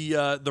get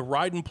the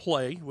ride and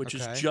play, which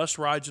is just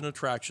rides and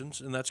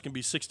attractions, and that's gonna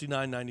be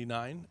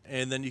 $69.99,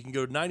 and then you can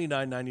go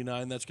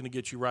 $99.99. That's gonna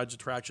get you rides,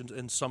 attractions,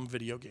 and some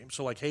video games.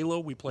 So like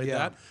Halo, we played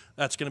that.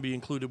 That's gonna be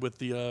included with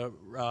the.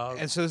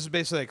 And so this is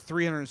basically like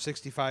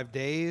 365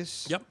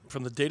 days. Yep,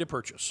 from the date of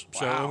purchase. Wow.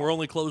 So and we're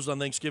only closed on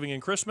Thanksgiving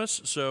and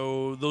Christmas,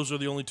 so those are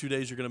the only 2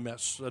 days you're going to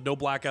miss. No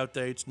blackout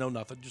dates, no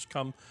nothing. Just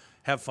come,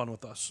 have fun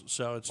with us.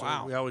 So it's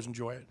we always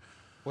enjoy it.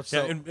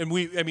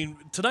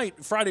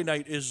 Tonight, Friday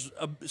night, is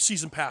a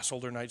season pass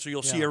holder night, so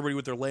you'll see everybody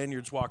with their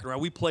lanyards walking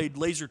around. We played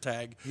laser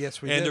tag.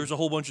 Yes, we did. And there's a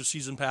whole bunch of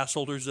season pass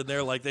holders in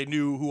there, like they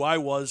knew who I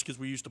was because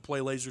we used to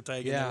play laser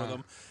tag in there with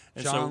them.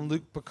 And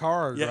Jean-Luc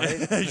Picard,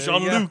 right?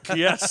 Jean-Luc,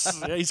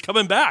 yes. Yeah, he's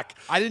coming back.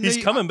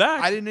 He's coming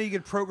back. I didn't know you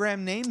could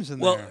program names in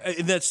there. Well,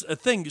 and that's a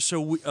thing.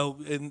 So,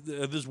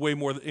 this is way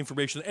more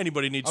information than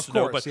anybody needs to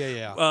know. But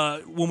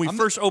when we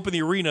first opened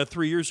the arena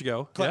 3 years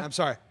ago. Clint, I'm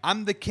sorry.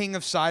 I'm the king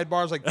of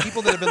sidebars. Like,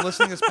 people that have been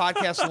listening to this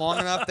podcast long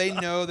enough, they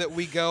know that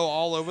we go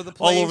all over the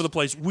place. All over the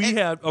place.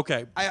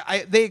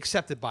 They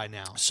accept it by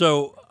now.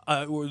 So,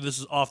 this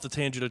is off the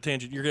tangent of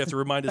tangent. You're going to have to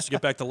remind us to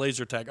get back to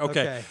laser tag.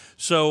 Okay.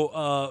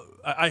 So,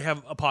 I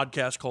have a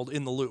podcast called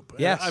In the Loop.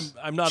 Yes.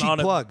 I'm not Cheap on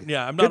plug. it.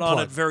 Yeah, I'm not on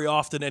it very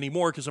often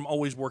anymore because I'm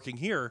always working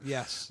here.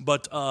 Yes.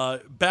 But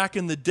back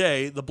in the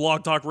day, the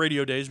Blog Talk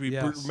Radio days, we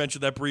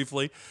mentioned that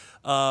briefly.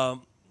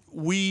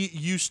 We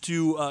used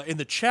to, in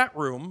the chat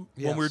room,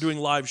 when we were doing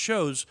live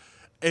shows,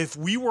 if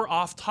we were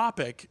off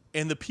topic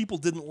and the people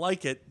didn't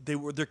like it,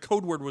 their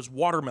code word was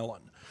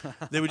watermelon.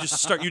 They would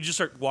just start. You just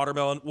start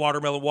watermelon,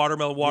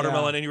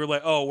 and you were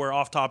like, "Oh, we're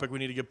off topic. We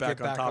need to get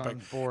back on topic."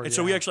 On board, and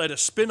so we actually had a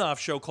spin-off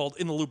show called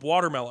In the Loop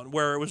Watermelon,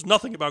 where it was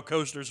nothing about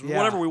coasters,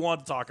 whatever we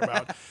wanted to talk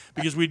about,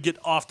 because we'd get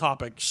off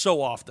topic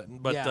so often.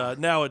 But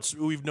now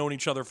we've known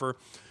each other for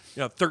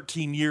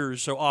 13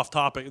 years, so off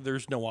topic.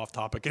 There's no off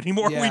topic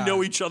anymore. Yeah. We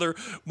know each other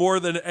more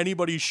than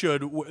anybody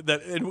should.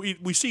 And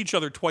we see each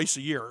other twice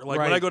a year. Like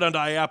when I go down to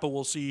IAPA,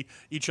 we'll see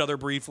each other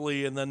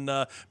briefly, and then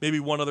maybe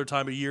one other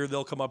time a year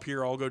they'll come up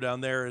here. I'll go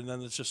down there, and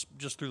then it's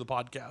just through the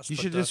podcast. You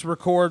should just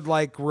record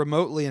like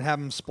remotely and have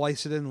them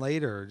splice it in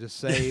later. Just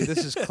say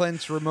this is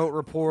Clint's remote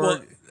report.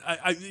 Well,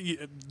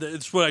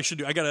 it's what I should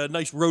do. I got a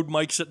nice Rode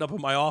mic sitting up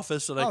in my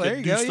office that I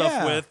can do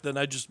stuff with, and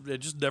I just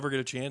never get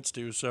a chance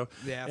to. So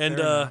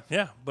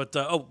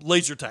but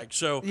laser tag.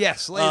 So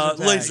yes,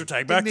 laser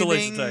tag. Back to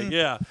laser tag.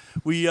 Yeah,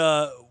 we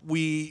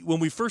when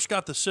we first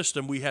got the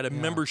system, we had a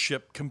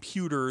membership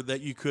computer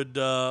that you could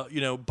buy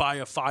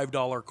a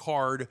 $5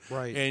 card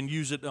and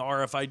use it in an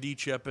RFID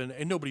chip,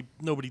 and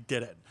nobody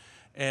did it.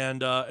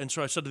 And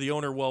so I said to the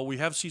owner, well, we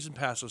have season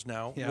passes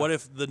now. Yeah. What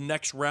if the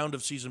next round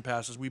of season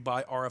passes we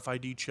buy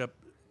RFID chip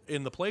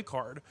in the play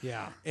card?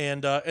 Yeah.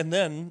 And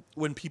then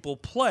when people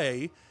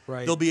play,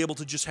 they'll be able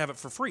to just have it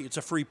for free. It's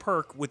a free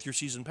perk with your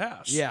season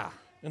pass. Yeah.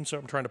 And so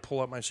I'm trying to pull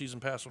up my season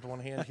pass with one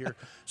hand here.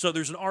 So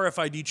there's an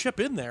RFID chip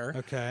in there.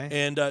 Okay.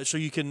 And so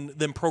you can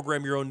then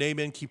program your own name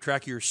in, keep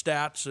track of your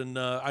stats, and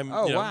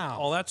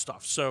all that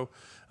stuff. So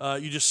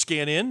you just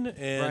scan in,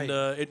 and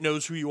it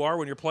knows who you are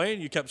when you're playing.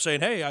 You kept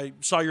saying, "Hey, I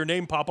saw your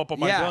name pop up on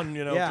my gun,"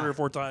 3 or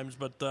 4 times.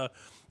 But and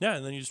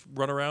then you just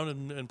run around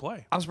and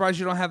play. I'm surprised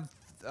you don't have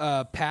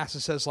pass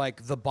that says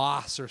like the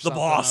boss or something. The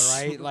boss,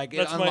 right? Like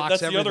that's it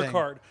unlocks everything. That's the other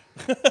card.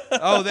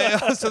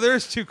 So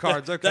there's 2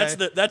 cards. Okay,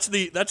 that's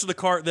the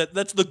card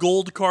that's the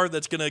gold card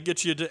that's gonna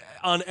get you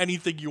on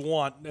anything you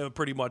want,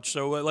 pretty much.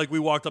 So like we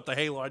walked up to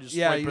Halo, I just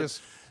swipe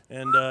it.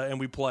 And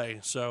we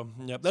play. So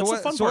that's the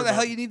fun part. So what the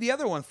hell you need the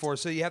other one for?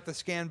 So you have to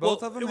scan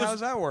both of them? How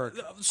does that work?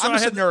 So I'm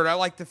just a nerd. I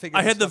like to figure.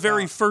 I had the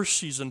very first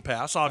season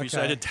pass. Obviously,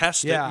 I had to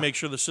test it, and make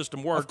sure the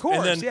system worked. Of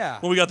course, and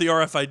then when we got the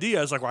RFID,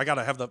 I was like, well, I got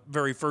to have the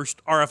very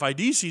first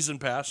RFID season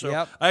pass.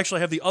 So I actually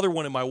have the other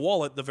one in my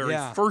wallet, the very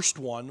first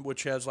one,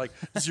 which has like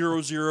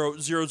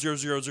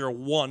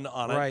 000001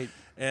 on it. Right.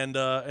 And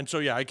so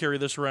I carry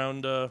this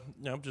around,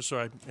 just so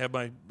I have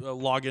my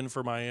login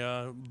for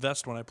my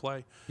vest when I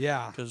play.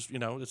 Yeah, because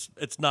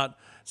it's not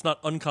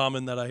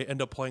uncommon that I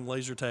end up playing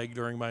laser tag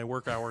during my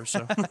work hours.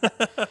 So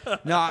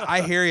no,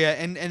 I hear you.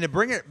 And to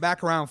bring it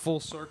back around full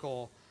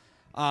circle,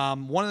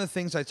 one of the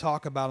things I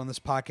talk about on this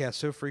podcast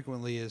so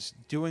frequently is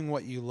doing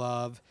what you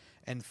love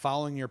and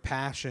following your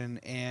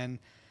passion. And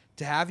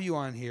to have you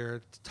on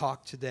here to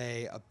talk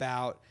today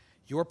about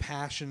your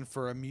passion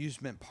for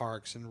amusement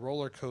parks and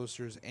roller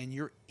coasters, and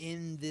you're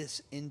in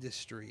this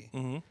industry.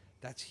 Mm-hmm.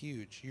 That's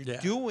huge. You're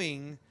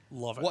doing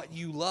what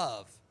you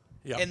love.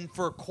 Yep. And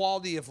for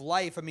quality of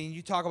life, I mean,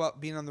 you talk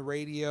about being on the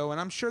radio, and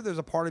I'm sure there's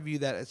a part of you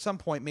that at some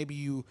point maybe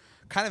you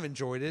kind of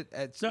enjoyed it.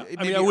 I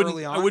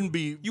wouldn't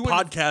be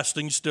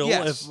podcasting still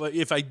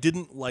if I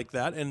didn't like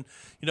that. And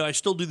I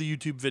still do the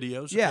YouTube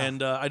videos,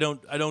 and I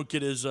don't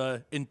get as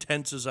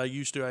intense as I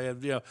used to. I have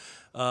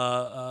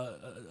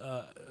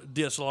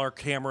DSLR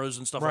cameras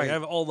and stuff like that. I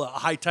have all the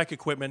high tech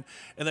equipment,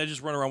 and I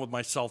just run around with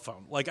my cell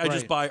phone. Like I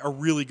just buy a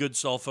really good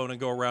cell phone and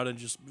go around and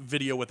just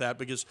video with that,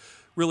 because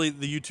really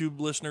the YouTube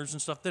listeners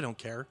and stuff, they don't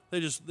care. They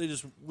just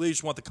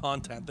want the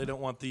content. They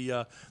don't want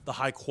the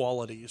high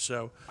quality.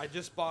 So I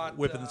just bought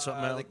whipping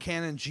something out. The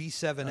Canon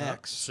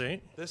G7X.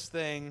 See, this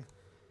thing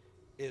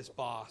is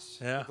boss.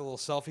 Yeah, with a little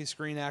selfie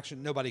screen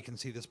action. Nobody can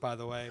see this, by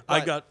the way.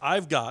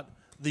 I've got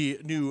the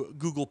new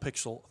Google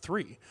Pixel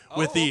 3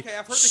 with the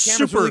I've heard the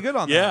camera's really good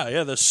on that.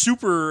 Yeah, the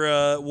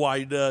super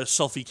wide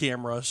selfie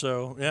camera.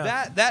 So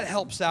that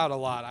helps out a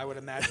lot, I would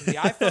imagine. The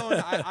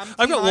iPhone,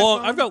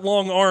 I've got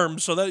long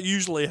arms, so that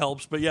usually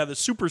helps. But the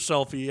super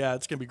selfie,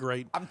 it's gonna be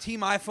great. I'm team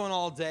iPhone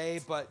all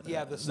day, but the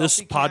selfie this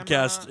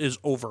podcast is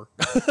over.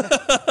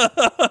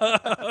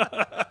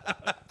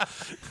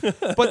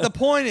 But the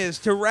point is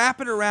to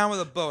wrap it around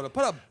with a bow, to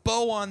put a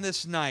bow on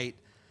this night.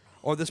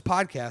 Or this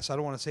podcast. I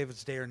don't want to say if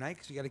it's day or night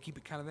because you got to keep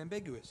it kind of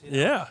ambiguous.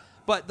 Yeah.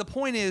 But the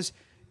point is,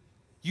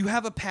 you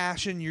have a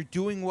passion, you're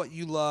doing what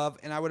you love,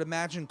 and I would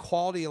imagine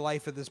quality of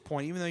life at this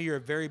point, even though you're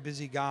a very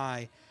busy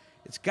guy,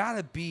 it's got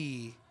to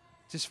be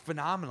just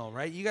phenomenal,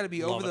 right? You got to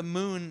be over the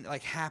moon,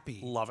 like happy.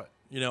 Love it.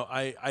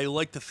 I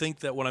like to think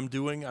that what I'm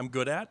doing, I'm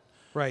good at.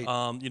 Right.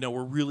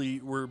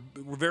 We're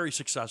very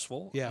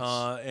successful. Yes.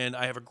 And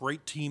I have a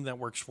great team that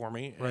works for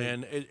me. Right.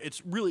 And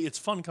it's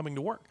fun coming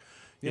to work.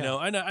 You know,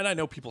 and I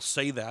know people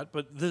say that,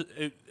 but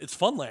it's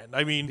FunLand.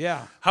 I mean,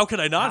 how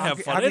could I not have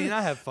fun? How can you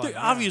not have fun?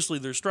 Obviously,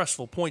 there's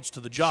stressful points to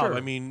the job. Sure.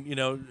 I mean,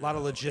 a lot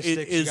of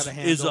logistics you got to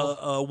handle. Is a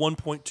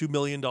 $1.2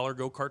 million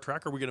go-kart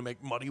track? Are we going to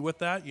make money with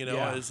that?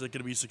 Is it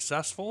going to be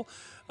successful?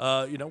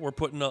 We're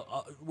putting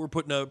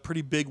a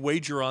pretty big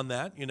wager on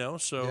that.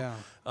 So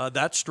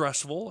that's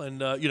stressful, and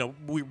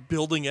we're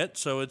building it.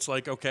 So it's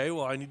like, okay,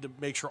 well, I need to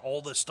make sure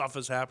all this stuff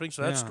is happening.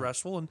 So that's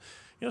stressful, and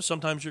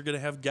sometimes you're going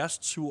to have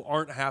guests who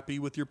aren't happy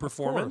with your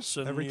performance,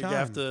 and you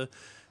have to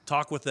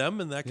talk with them,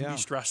 and that can be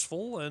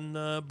stressful. And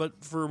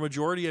but for a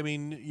majority, I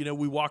mean,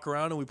 we walk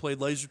around and we played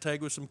laser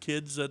tag with some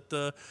kids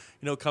that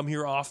come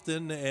here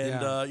often,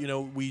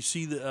 and we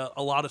see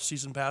a lot of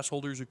season pass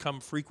holders who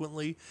come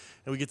frequently,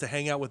 and we get to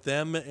hang out with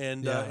them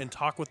and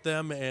talk with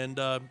them, and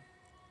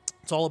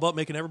it's all about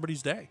making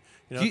everybody's day.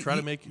 Try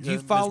to make as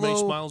many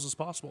smiles as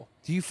possible.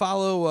 Do you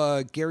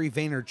follow Gary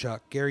Vaynerchuk?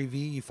 Gary V,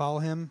 you follow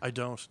him? I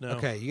don't, no.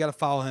 Okay, you got to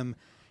follow him.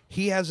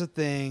 He has a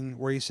thing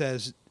where he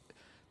says,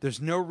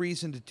 there's no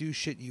reason to do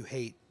shit you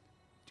hate.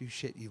 Do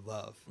shit you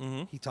love.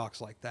 Mm-hmm. He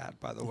talks like that,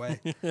 by the way.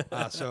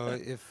 So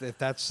if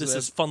that's... This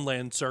is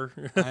FunLand, sir.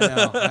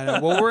 I know.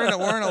 Well, we're in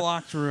a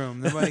locked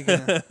room.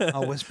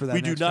 I'll whisper that.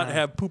 We do not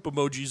have poop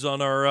emojis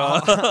on our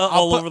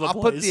all over the place.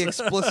 I'll put the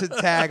explicit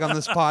tag on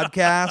this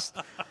podcast.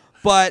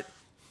 But...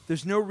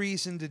 there's no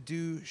reason to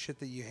do shit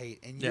that you hate,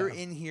 and you're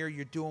in here.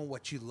 You're doing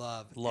what you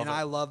love,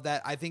 I love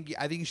that. I think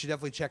you should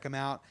definitely check him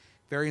out.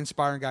 Very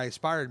inspiring guy.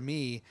 Inspired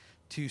me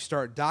to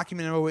start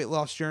documenting my weight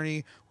loss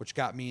journey, which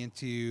got me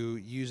into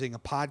using a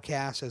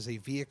podcast as a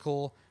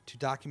vehicle to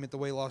document the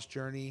weight loss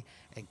journey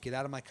and get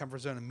out of my comfort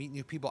zone and meet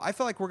new people. I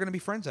feel like we're going to be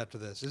friends after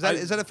this. Is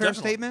that a fair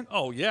statement?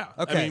 Oh yeah.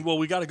 Okay. I mean, well,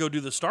 we got to go do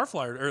the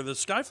Starflyer or the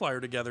Skyflyer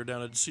together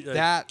down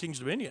at King's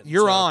Dominion.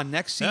 You're on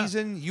next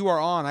season. You are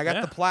on. I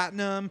got the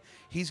platinum.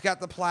 He's got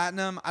the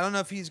platinum. I don't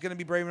know if he's going to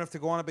be brave enough to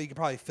go on it, but he could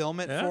probably film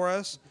it for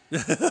us.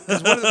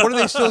 What are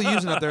they still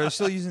using up there? They're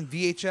still using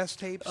VHS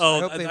tapes?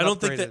 Oh,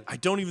 I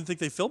don't even think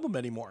they film them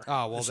anymore.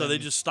 Oh, well, so they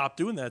just stopped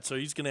doing that. So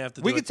he's going to have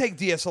to. We could take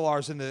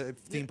DSLRs into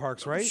theme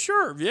parks, right?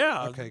 Sure.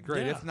 Yeah. Okay,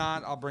 great. Yeah. If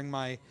not, I'll bring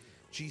my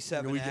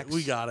G7X.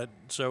 We got it.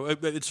 So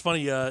it's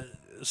funny.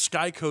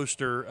 Sky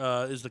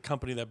Coaster is the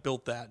company that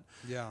built that.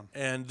 Yeah.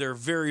 And they're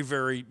very,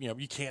 very,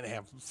 you can't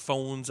have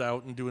phones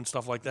out and doing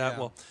stuff like that. Yeah.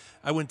 Well,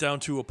 I went down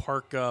to a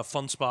park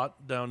fun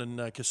spot down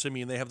in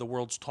Kissimmee, and they have the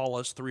world's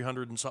tallest,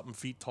 300 and something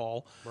feet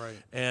tall. Right.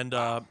 And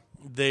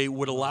they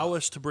would allow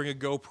us to bring a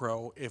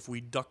GoPro if we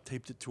duct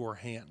taped it to our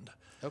hand.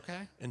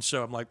 Okay. And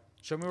so I'm like,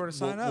 show me where to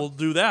sign up. We'll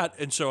do that.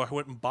 And so I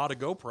went and bought a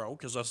GoPro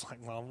because I was like,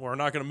 well, we're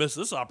not going to miss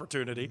this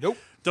opportunity. Nope.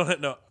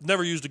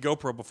 Never used a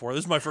GoPro before.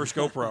 This is my first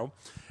GoPro.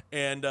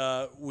 And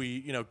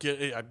we,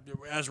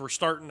 as we're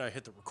starting, I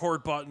hit the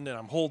record button and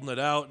I'm holding it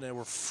out, and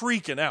we're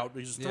freaking out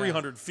because it's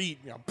 300 feet,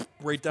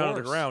 right down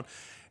to the ground.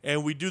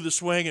 And we do the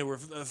swing, and we're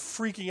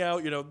freaking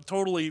out,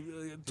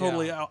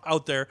 totally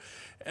out there.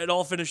 It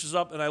all finishes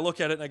up, and I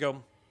look at it and I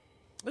go,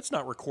 it's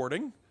not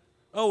recording.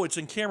 Oh, it's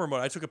in camera mode.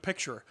 I took a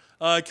picture.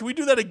 Can we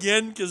do that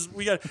again? Because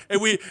we got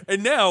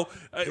and now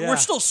we're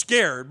still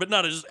scared, but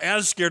not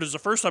as scared as the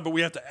first time. But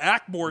we have to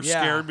act more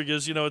scared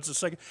because it's the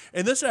second.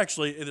 And this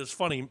actually, it is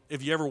funny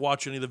if you ever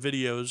watch any of the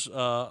videos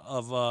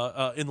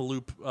of In the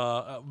Loop,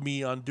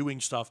 me on doing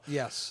stuff.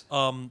 Yes.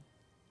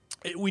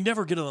 We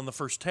never get it on the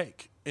first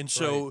take. And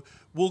so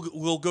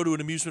we'll go to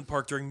an amusement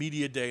park during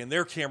media day, and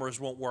their cameras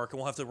won't work, and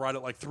we'll have to ride it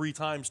like 3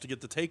 times to get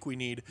the take we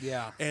need.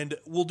 Yeah. And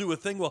we'll do a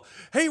thing. Well,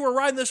 hey, we're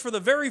riding this for the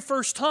very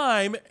first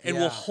time, and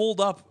we'll hold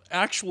up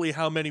actually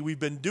how many we've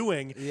been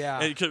doing. Yeah.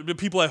 And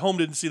people at home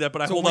didn't see that,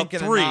 but it's I hold up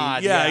 3.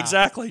 Yeah,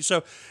 exactly.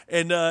 So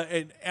and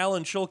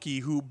Alan Schilke,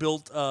 who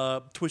built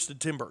Twisted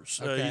Timbers,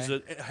 he's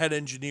a head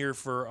engineer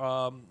for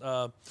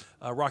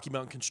Rocky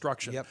Mountain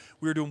Construction. Yep.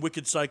 We were doing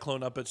Wicked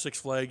Cyclone up at Six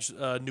Flags,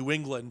 New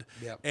England.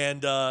 Yep.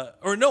 And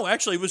no,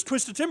 actually, it was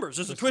Twisted Timbers.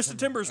 This is a Twisted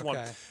Timbers one.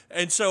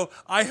 And so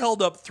I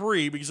held up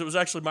 3 because it was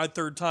actually my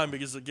 3rd time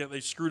because, again, they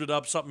screwed it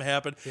up. Something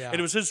happened. Yeah. And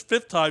it was his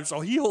 5th time, so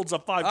he holds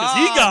up 5 because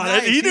he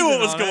got it. He knew what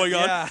was going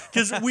on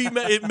because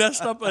it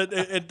messed up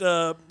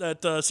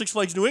at Six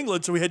Flags New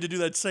England, so we had to do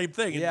that same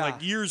thing. And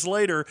like years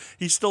later,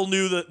 he still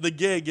knew the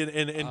gig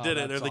and did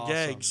it, or the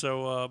gag.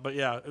 So, but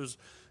yeah, it was,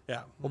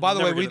 Well, by the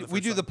way, we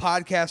do the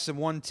podcast in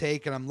one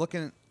take, and I'm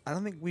looking I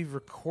don't think we've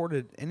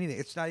recorded anything.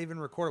 It's not even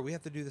recorded. We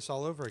have to do this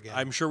all over again.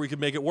 I'm sure we could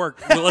make it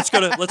work. Well, let's go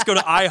to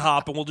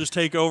IHOP and we'll just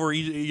take over.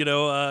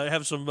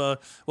 Have some.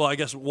 I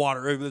guess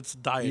water. It's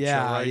diet show,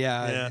 right?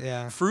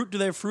 Yeah. Fruit? Do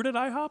they have fruit at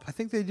IHOP? I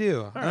think they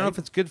do. I don't know if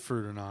it's good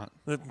fruit or not.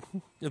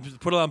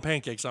 Put it on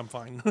pancakes. I'm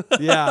fine.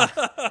 Yeah,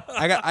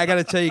 I got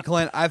to tell you,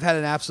 Clint. I've had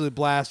an absolute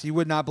blast. You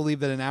would not believe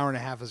that an hour and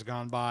a half has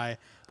gone by.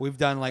 We've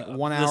done like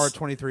 1 hour,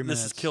 23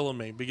 minutes. This is killing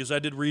me because I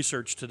did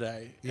research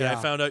today. And Yeah.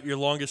 I found out your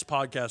longest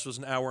podcast was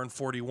 1 hour and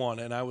 41,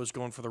 and I was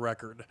going for the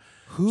record.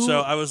 Who?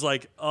 So I was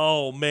like,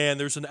 oh, man,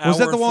 there's an hour Was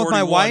that the and one with my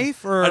 41.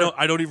 wife? Or?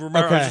 I don't even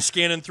remember. Okay. I was just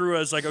scanning through. I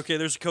was like, okay,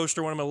 there's a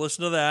coaster one. I'm going to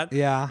listen to that.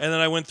 Yeah. And then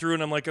I went through,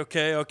 and I'm like,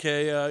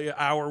 okay,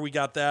 hour, we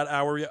got that.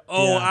 Hour, Yeah.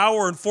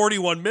 hour and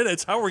 41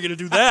 minutes. How are we going to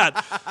do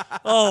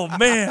that? Oh,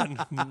 man.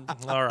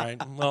 All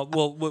right. Well,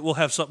 we'll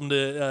have something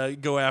to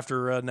go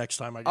after next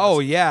time, I guess. Oh,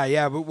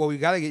 yeah. But, well, we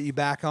got to get you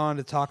back on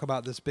to talk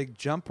about this big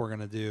jump we're going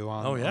to do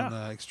on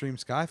the Extreme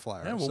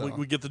Skyflyer. Yeah, well,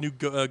 we get the new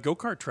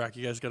go-kart track.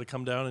 You guys got to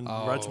come down and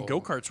ride some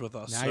go-karts with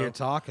us. Now you're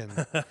talking.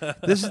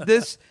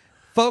 This,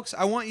 folks.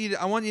 I want you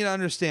to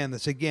understand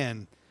this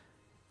again.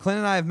 Clint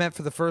and I have met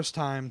for the first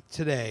time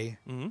today.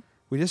 Mm-hmm.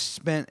 We just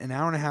spent an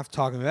hour and a half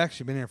talking. We've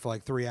actually been here for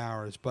like 3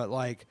 hours, but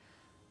like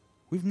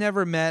we've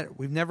never met.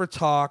 We've never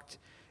talked.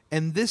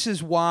 And this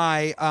is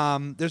why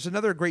there's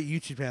another great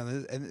YouTube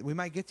channel, and we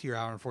might get to your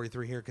hour and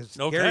 43 here because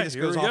Gary just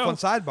goes off on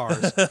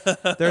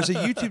sidebars. There's a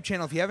YouTube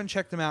channel. If you haven't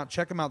checked them out,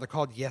 check them out. They're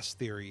called Yes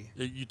Theory.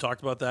 You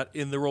talked about that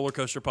in the Roller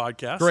Coaster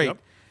Podcast. Great. Yep.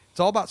 It's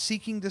all about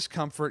seeking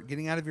discomfort,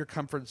 getting out of your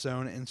comfort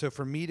zone. And so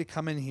for me to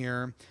come in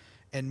here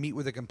and meet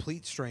with a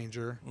complete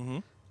stranger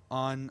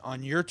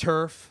on your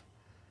turf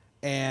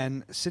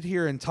and sit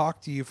here and talk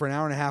to you for an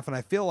hour and a half, and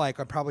I feel like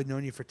I've probably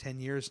known you for 10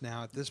 years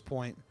now at this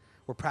point.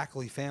 We're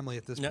practically family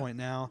at this point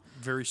now.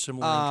 Very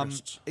similar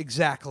interests.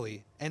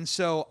 Exactly. And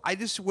so I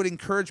just would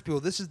encourage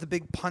people, this is the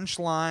big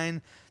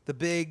punchline, the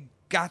big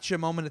gotcha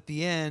moment at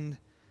the end,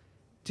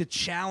 to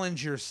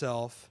challenge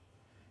yourself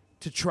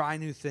to try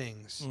new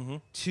things,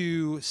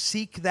 to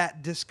seek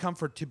that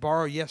discomfort, to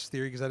borrow Yes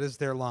Theory, because that is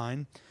their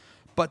line,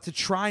 but to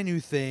try new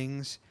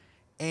things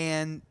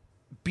and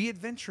be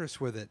adventurous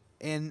with it.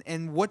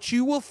 And what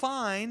you will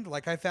find,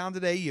 like I found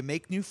today, you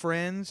make new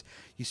friends,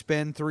 you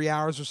spend 3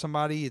 hours with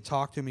somebody, you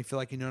talk to them, you feel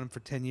like you've known them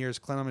for 10 years.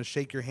 Clint, I'm going to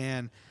shake your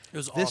hand. It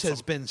was This awesome.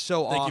 has been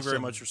so awesome. Thank you very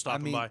much for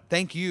stopping by.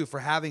 Thank you for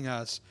having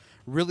us.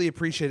 Really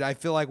appreciate it. I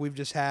feel like we've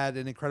just had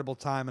an incredible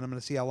time, and I'm going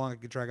to see how long I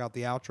can drag out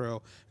the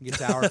outro and get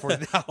to hour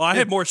 40. Well, I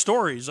had more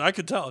stories. I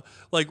could tell.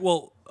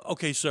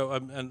 Okay, so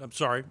I'm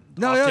sorry.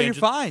 No, tangent, you're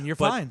fine. You're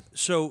fine.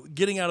 So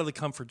getting out of the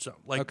comfort zone,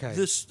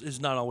 this has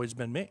not always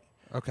been me.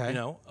 Okay. You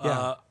know,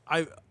 Yeah.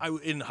 I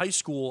in high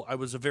school I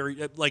was a very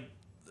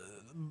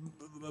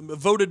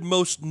voted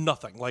most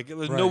nothing.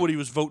 Nobody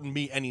was voting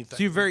me anything.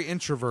 So you're very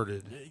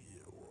introverted.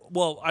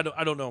 Well, I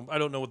don't know. I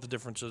don't know what the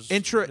difference is.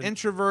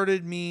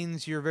 Introverted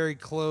means you're very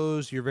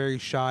closed. You're very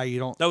shy. You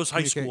don't. That was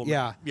high school.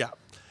 Yeah. Yeah.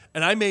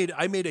 And I made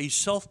a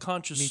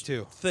self-conscious Me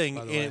too, thing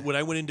by the way. when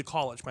I went into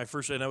college. My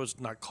first, and I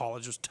was not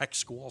college, it was tech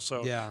school.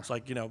 So it's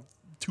like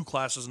 2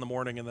 classes in the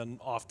morning and then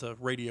off to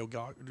radio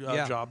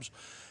jobs.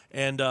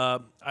 And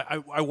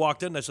I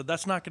walked in and I said,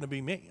 "That's not going to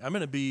be me. I'm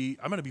going to be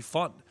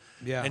fun."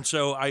 Yeah. And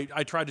so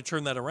I tried to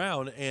turn that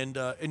around. And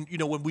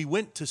when we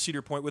went to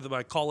Cedar Point with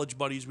my college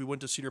buddies, we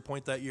went to Cedar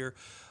Point that year.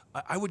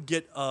 I would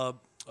get a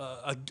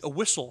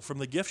whistle from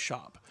the gift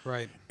shop.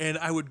 Right. And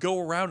I would go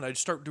around and I'd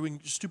start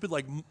doing stupid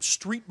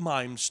street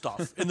mime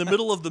stuff in the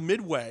middle of the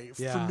midway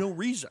for no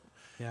reason.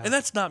 Yeah. And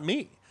that's not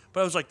me. But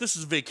I was like, this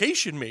is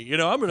vacation me.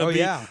 I'm going to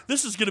be,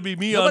 this is going to be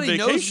me on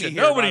vacation.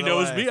 Nobody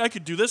knows me. I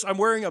could do this. I'm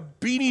wearing a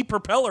beanie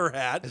propeller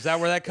hat. Is that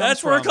where that comes from?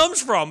 That's where it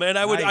comes from. And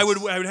I would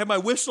have my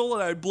whistle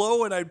and I'd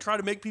blow and I'd try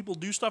to make people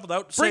do stuff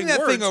without saying words.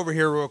 Bring that thing over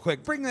here real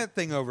quick. Bring that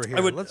thing over here.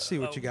 Let's see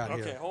what you got here.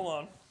 Okay, hold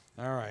on.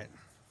 All right.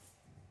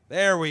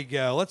 There we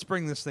go. Let's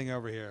bring this thing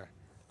over here.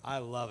 I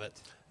love it.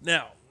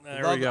 Now,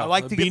 there we go. I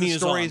like to get the Beanie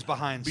stories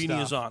behind Beanie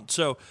stuff. is on.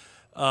 So,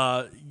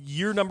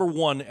 year number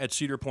 1 at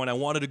Cedar Point, I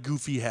wanted a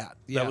goofy hat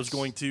that was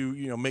going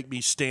to, make me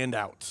stand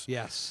out.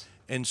 Yes.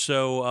 And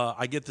so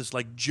I get this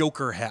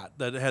Joker hat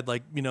that had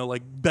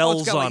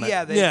bells on it.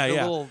 Yeah.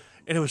 Little,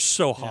 and it was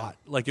so hot.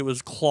 It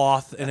was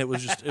cloth, and it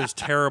was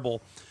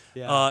terrible.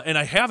 Yeah. And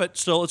I have it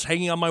still. It's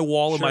hanging on my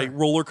wall in my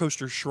roller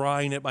coaster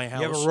shrine at my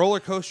house. You have a roller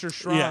coaster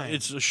shrine. Yeah,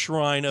 it's a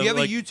shrine. Do you have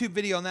a YouTube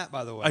video on that,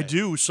 by the way? I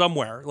do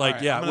somewhere. I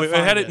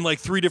had it in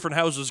 3 different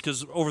houses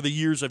because over the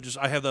years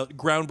I have the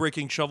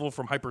groundbreaking shovel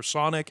from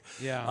Hypersonic.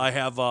 Yeah. I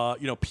have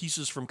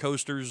pieces from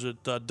coasters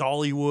at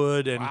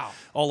Dollywood and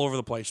all over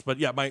the place. But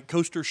yeah, my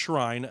coaster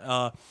shrine.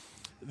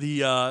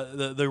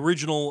 The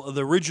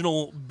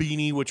original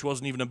beanie, which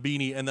wasn't even a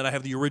beanie, and then I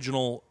have the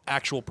original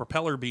actual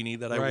propeller beanie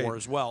that I wore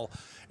as well.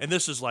 And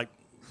this is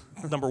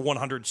number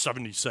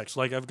 176.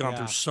 I've gone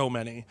through so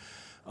many.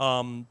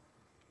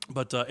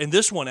 But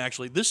this one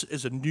actually, this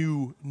is a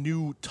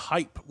new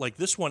type.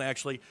 This one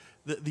actually,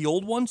 the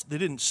old ones, they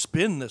didn't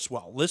spin this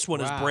well. This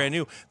one is brand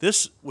new.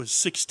 This was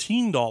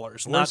 $16,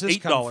 not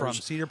 $8. Come from?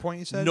 Cedar Point,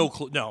 you said?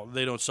 No,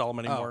 they don't sell them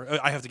anymore.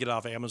 I have to get it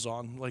off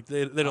Amazon.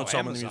 They don't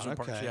sell them in the amusement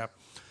parks. Yeah.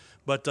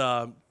 But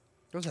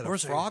was that a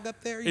frog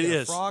up there? It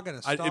is. A frog and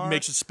a star? It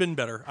makes it spin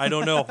better. I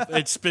don't know.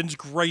 It spins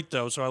great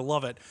though, so I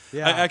love it.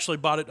 Yeah. I actually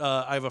bought it.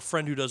 I have a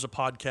friend who does a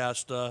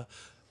podcast.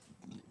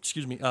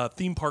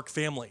 Theme Park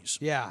Families.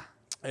 Yeah.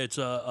 It's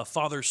a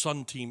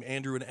father-son team,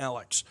 Andrew and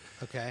Alex.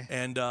 Okay.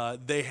 And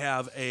they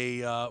have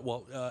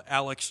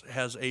Alex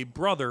has a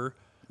brother.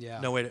 Yeah.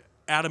 No, wait.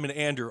 Adam and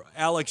Andrew.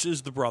 Alex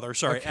is the brother.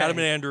 Sorry, Okay. Adam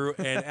and Andrew,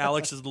 and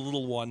Alex is the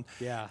little one.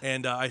 Yeah.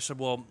 And I said,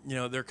 well,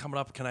 they're coming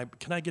up. Can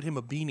I get him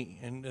a beanie?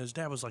 And his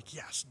dad was like,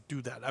 yes,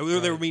 do that.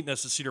 They were meeting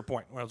us at Cedar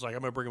Point. Where I was like,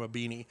 I'm going to bring him a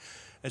beanie.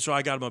 And so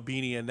I got him a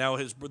beanie, and now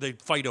they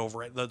fight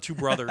over it, the two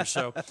brothers.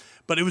 So,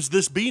 but it was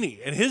this beanie,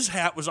 and his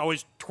hat was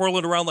always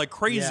twirling around like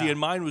crazy, and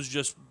mine was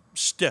just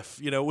stiff,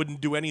 it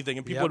wouldn't do anything,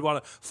 and people would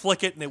want to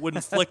flick it, and it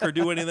wouldn't flick or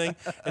do anything.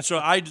 And so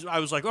I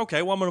was like,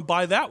 okay, well, I'm going to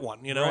buy that one,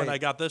 and I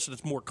got this, and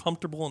it's more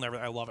comfortable and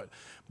everything. I love it.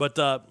 But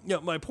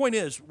my point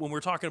is, when we're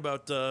talking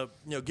about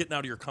getting out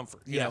of your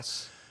comfort,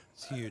 it's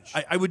huge.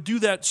 I would do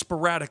that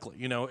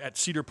sporadically. At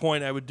Cedar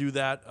Point, I would do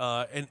that,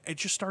 and it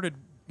just started,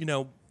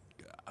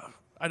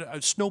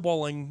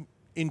 snowballing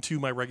into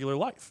my regular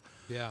life.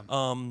 Yeah.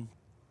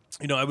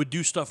 I would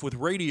do stuff with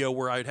radio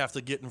where I'd have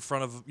to get in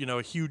front of,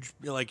 a huge,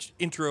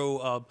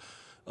 intro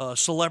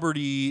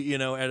celebrity,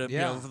 at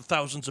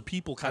thousands of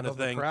people kind of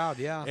thing. Crowd,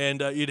 yeah. And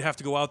you'd have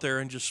to go out there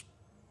and just...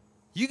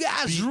 You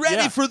guys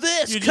ready for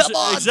this? Come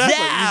on exactly.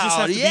 down. You just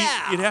have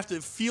to you'd have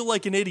to feel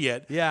like an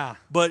idiot. Yeah.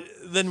 But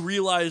then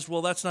realize,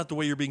 well, that's not the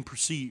way you're being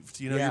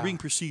perceived. You're being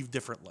perceived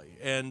differently.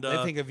 And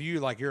they think of you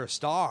like you're a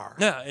star.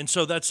 Yeah. And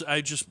so that's what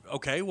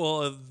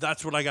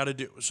I got to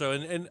do. So,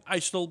 and I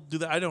still do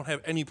that. I don't have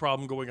any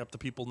problem going up to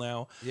people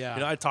now.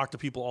 Yeah. I talk to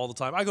people all the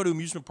time. I go to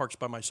amusement parks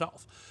by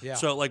myself. Yeah.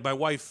 So like my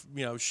wife,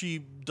 she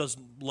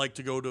doesn't like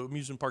to go to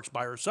amusement parks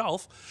by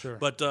herself. Sure.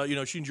 But,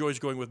 she enjoys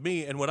going with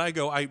me. And when I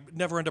go, I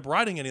never end up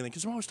riding anything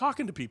because I'm always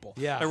talking to people.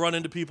 Yeah. I run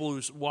into people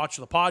who watch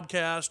the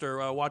podcast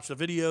or watch the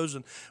videos,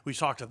 and we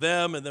talk to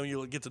them, and then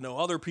you get to know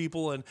other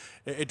people, and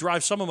it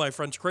drives some of my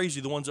friends crazy,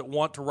 the ones that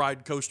want to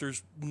ride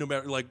coasters no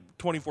matter, like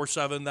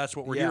 24/7. That's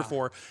what we're here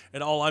for.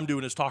 And all I'm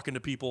doing is talking to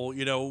people,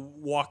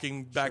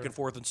 walking back and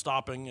forth and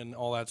stopping and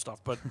all that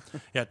stuff. But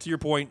yeah, to your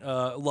point,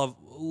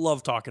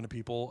 love talking to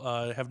people.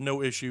 Have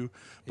no issue,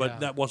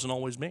 but that wasn't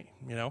always me,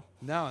 No,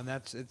 and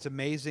it's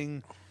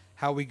amazing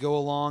how we go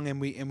along and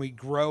we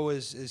grow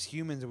as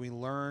humans, and we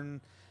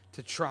learn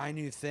to try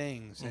new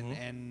things.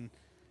 And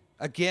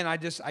again,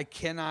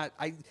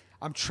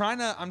 I'm trying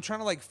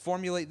to like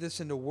formulate this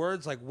into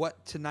words, like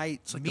what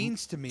tonight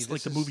means to me. It's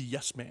like the movie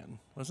Yes Man,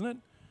 wasn't it?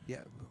 Yeah.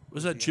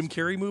 Was that Jim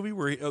Carrey movie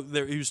where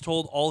he was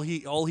told all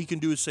he can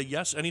do is say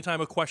yes? Anytime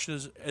a question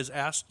is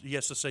asked, he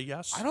has to say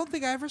yes? I don't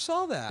think I ever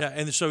saw that. Yeah,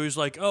 and so he was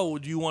like, oh,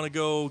 do you want to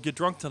go get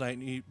drunk tonight?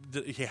 And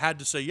he had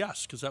to say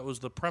yes because that was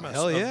the premise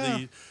of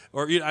the...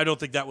 Or I don't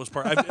think that was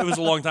part... it was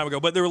a long time ago.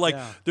 But they were like,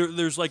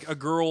 there's like a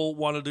girl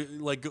wanted to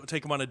like go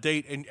take him on a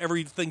date, and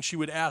everything she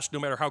would ask, no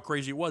matter how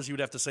crazy it was, he would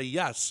have to say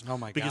yes. Oh,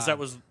 my God. Because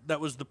that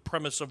was the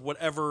premise of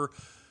whatever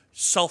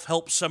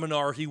self-help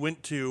seminar he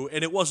went to,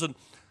 and it wasn't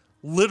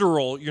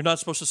literal. You're not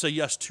supposed to say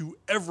yes to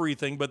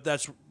everything, but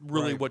that's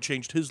really what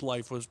changed his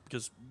life, was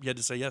because he had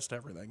to say yes to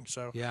everything.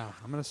 So yeah,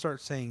 I'm gonna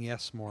start saying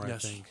yes more. I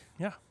think.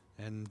 Yeah,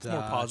 and it's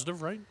more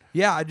positive, right?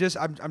 Yeah,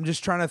 I'm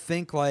just trying to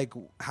think like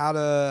how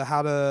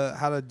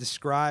to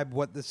describe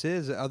what this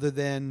is, other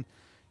than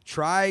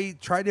try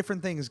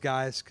different things,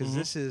 guys, because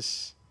this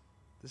is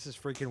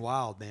freaking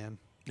wild, man.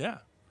 Yeah.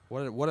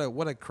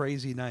 What a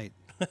crazy night.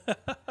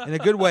 In a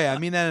good way. I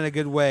mean that in a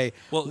good way.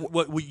 Well,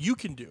 what you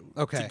can do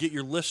to get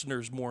your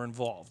listeners more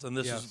involved, and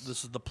this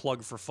is the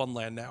plug for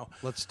Funland now.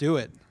 Let's do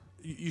it.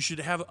 You should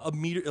have a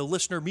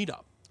listener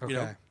meetup.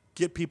 Okay.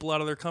 Get people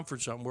out of their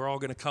comfort zone. We're all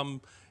going to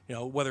come,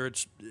 whether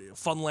it's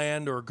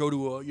Funland or go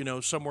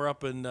to somewhere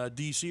up in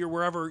DC or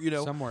wherever,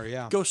 somewhere,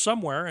 yeah. Go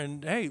somewhere,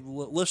 and hey,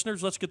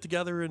 listeners, let's get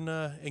together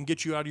and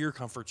get you out of your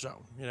comfort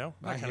zone.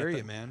 I hear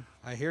you, man.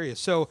 I hear you.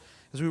 So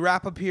as we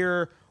wrap up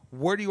here,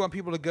 where do you want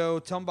people to go?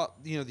 Tell them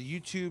about the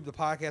YouTube, the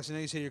podcast. I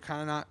know you said you're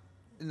kind of not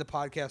in the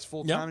podcast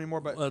full time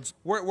anymore, but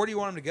where do you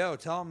want them to go?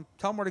 Tell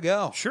them where to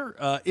go. Sure.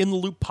 In the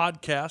Loop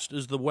Podcast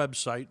is the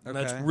website, and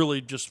that's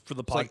really just for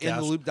the podcast. Like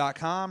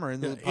intheloop.com or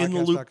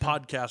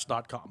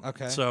intheloop.podcast.com.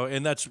 Okay. So,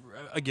 and that's,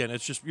 again,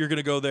 it's just, you're going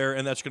to go there,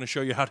 and that's going to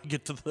show you how to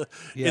get to the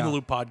In the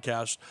Loop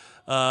Podcast.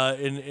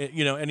 And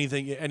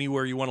anything,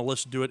 anywhere you want to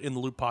listen to it, In the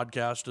Loop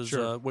Podcast is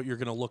what you're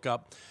going to look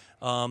up.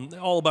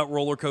 All about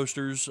roller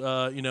coasters,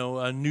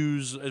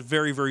 news, a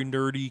very, very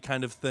nerdy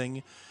kind of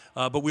thing.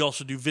 But we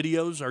also do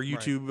videos. Our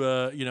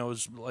YouTube,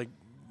 is like,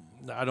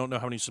 I don't know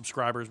how many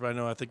subscribers, but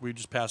I think we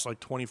just passed like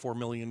 24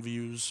 million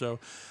views. So,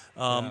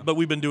 but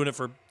we've been doing it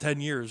for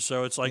 10 years,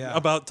 so it's like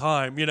about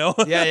time,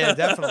 Yeah,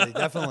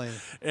 definitely.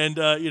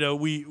 And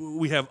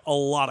we have a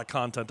lot of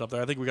content up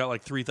there. I think we got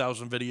like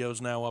 3,000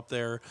 videos now up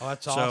there. Oh,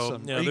 that's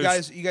awesome. Are you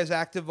guys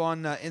active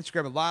on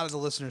Instagram? A lot of the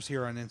listeners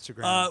here on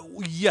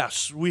Instagram.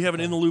 Yes, we have an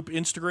In the Loop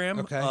Instagram.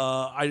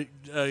 Okay.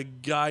 A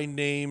guy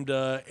named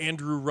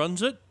Andrew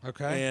runs it.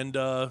 Okay. And.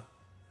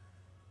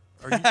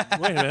 Wait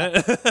a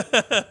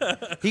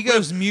minute. He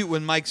goes mute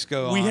when mics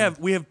go on.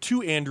 We have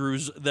two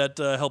Andrews that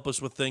help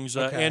us with things.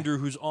 Andrew,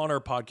 who's on our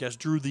podcast,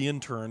 Drew the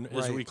intern,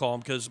 is what we call him,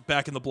 because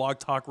back in the Blog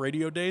Talk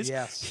Radio days,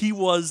 he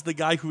was the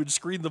guy who would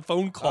screen the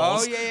phone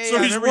calls.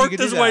 So he's worked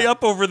his way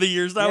up over the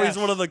years. Now he's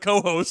one of the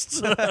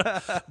co-hosts.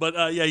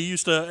 But he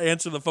used to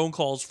answer the phone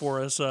calls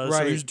for us.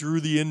 So he's Drew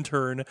the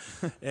intern,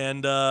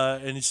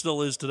 and he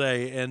still is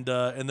today. And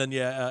then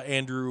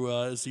Andrew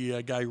is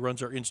the guy who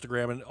runs our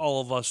Instagram, and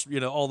all of us,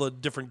 all the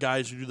different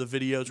guys who do the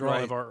videos. We all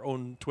have our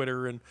own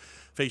Twitter and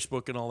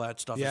Facebook and all that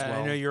stuff as well. Yeah,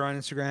 I know you're on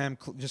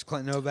Instagram, just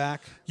Clint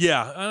Novak.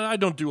 Yeah, I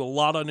don't do a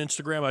lot on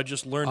Instagram. I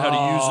just learned how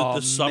to use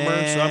it this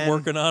summer, so I'm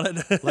working on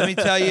it. Let me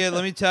tell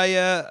you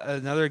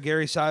another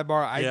Gary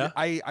sidebar.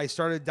 I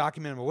started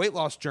documenting my weight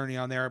loss journey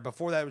on there.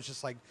 Before that, it was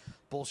just like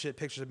bullshit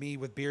pictures of me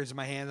with beers in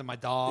my hands and my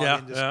dog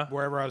and just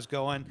wherever I was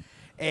going.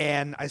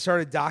 And I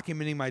started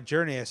documenting my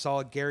journey. I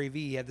saw Gary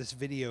Vee. He had this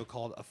video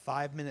called A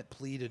 5-Minute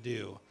Plea to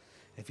Do.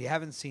 If you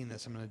haven't seen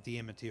this, I'm going to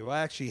DM it to you. Well,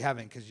 actually, you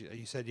haven't, because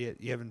you said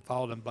you haven't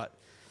followed him. But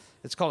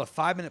it's called A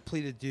 5-Minute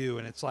Plea to Do.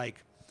 And it's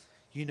like,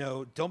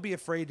 don't be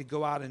afraid to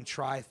go out and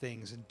try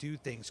things and do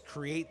things,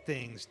 create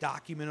things,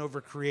 document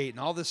over create, and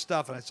all this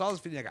stuff. And I saw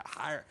this video. I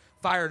got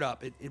fired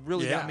up. It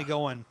really got me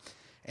going.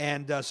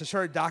 And so I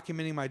started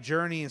documenting my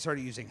journey and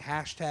started using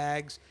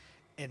hashtags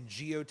and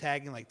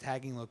geotagging, like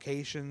tagging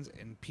locations,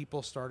 and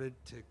people started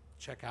to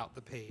check out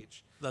the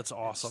page. That's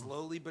awesome. And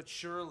slowly but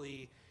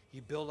surely,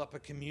 you build up a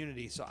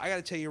community. So I got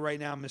to tell you right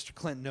now, Mr.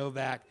 Clint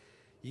Novak,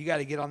 you got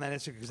to get on that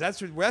Instagram, because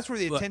that's where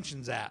the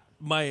attention's at.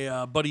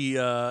 My buddy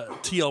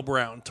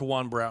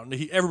Tawan Brown,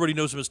 everybody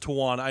knows him as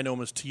Tawan. I know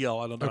him as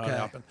TL. I don't know how it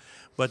happened.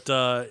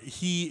 But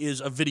he is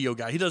a video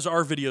guy. He does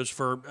our videos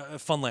for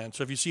FunLand.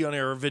 So if you see on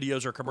air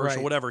videos or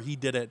commercial, whatever, he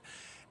did it.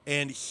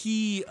 And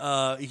he's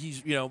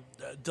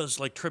does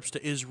like trips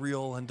to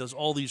Israel and does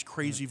all these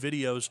crazy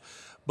videos.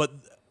 But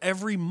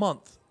every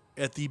month,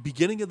 at the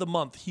beginning of the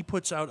month, he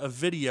puts out a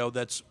video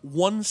that's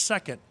 1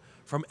 second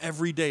from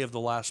every day of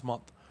the last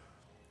month.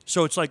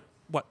 So it's like,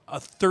 a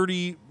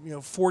 30,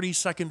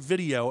 40-second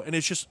video, and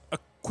it's just a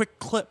quick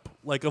clip,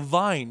 like a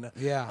Vine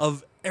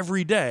of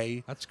every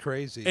day. That's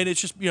crazy. And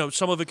it's just,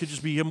 some of it could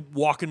just be him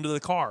walking to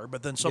the car,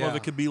 but then some of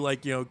it could be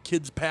like,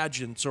 kids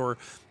pageants, or,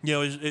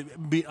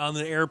 be on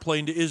the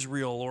airplane to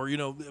Israel, or,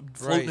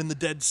 floating in the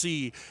Dead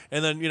Sea.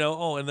 And then,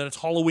 and then it's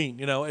Halloween.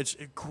 It's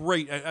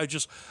great.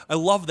 I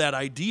love that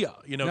idea,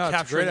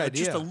 capturing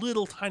just a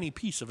little tiny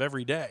piece of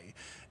every day.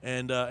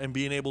 And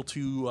being able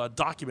to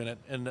document it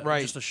in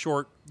just a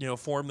short,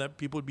 form that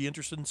people would be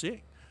interested in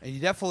seeing. And you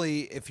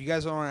definitely, if you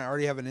guys don't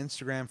already have an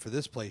Instagram for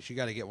this place, you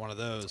got to get one of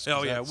those.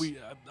 Oh yeah,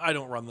 I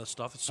don't run this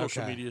stuff. It's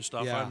social media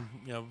stuff. Yeah.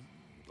 I'm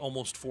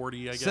almost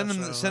 40, I guess. Send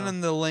them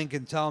the link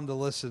and tell them to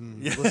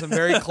listen. Listen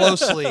very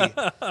closely.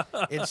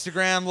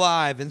 Instagram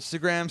Live,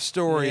 Instagram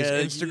Stories,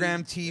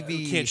 Instagram TV.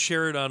 You can't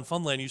share it on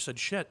FunLand. You said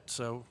shit,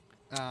 so.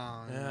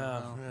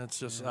 Oh, it's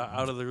just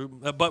out of the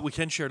loop. But we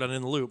can share it on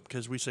In the Loop,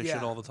 because we say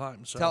shit all the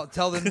time. So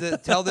tell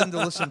them to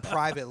listen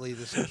privately,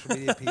 the social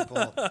media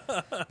people.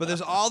 But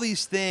there's all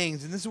these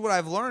things, and this is what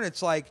I've learned.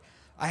 It's like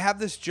I have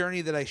this journey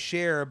that I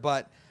share,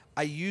 but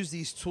I use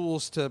these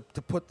tools to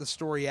put the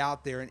story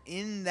out there, and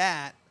in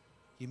that,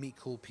 you meet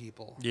cool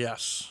people.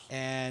 Yes.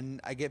 And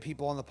I get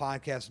people on the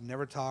podcast I've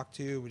never talked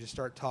to. We just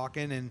start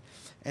talking,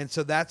 and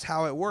so that's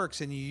how it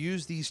works. And you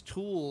use these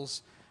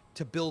tools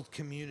to build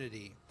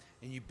community.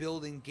 And you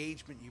build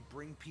engagement, you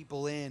bring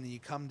people in, and you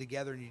come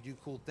together and you do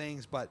cool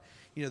things. But,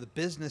 the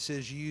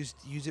businesses, you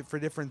use it for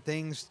different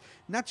things,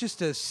 not just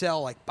to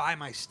sell, like, buy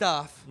my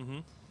stuff. Mm-hmm.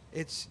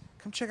 It's,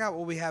 come check out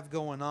what we have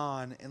going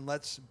on, and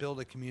let's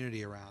build a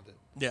community around it.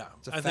 Yeah,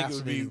 I think it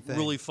would be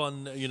really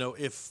fun,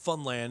 if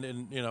FunLand,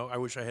 and, I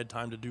wish I had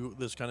time to do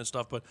this kind of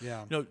stuff, but,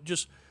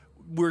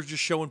 we're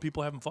just showing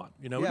people having fun.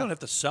 We don't have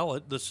to sell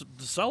it. The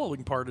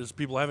selling part is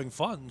people having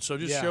fun. So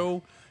just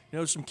show...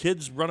 some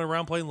kids running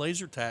around playing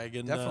laser tag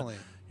and definitely.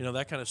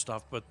 That kind of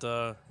stuff. But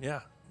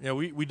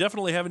we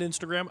definitely have an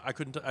Instagram.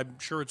 I'm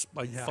sure it's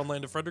like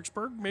FunLand of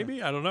Fredericksburg.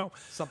 Maybe I don't know.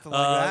 Something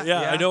like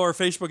that. I know our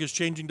Facebook is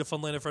changing to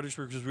FunLand of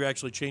Fredericksburg, because we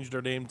actually changed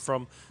our name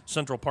from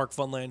Central Park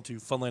FunLand to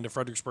FunLand of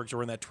Fredericksburg. So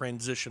we're in that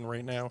transition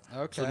right now.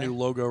 Okay. It's a new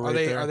logo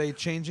there. Are they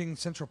changing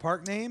Central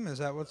Park name? Is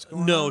that what's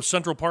going on? No,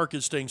 Central Park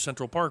is staying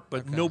Central Park,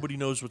 but nobody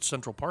knows what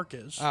Central Park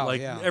is. Oh,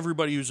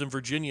 everybody who's in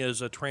Virginia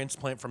is a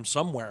transplant from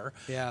somewhere.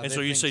 Yeah. And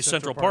so you say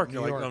Central Park,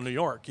 you're like, oh, New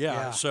York.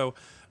 Yeah. So.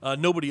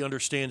 Nobody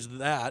understands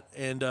that,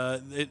 and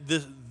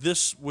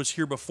this was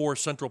here before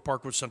Central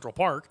Park was Central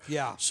Park.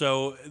 Yeah.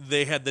 So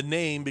they had the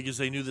name because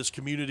they knew this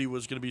community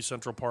was going to be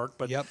Central Park,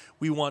 but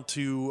we want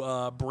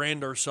to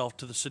brand ourselves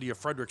to the city of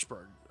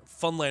Fredericksburg.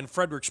 FunLand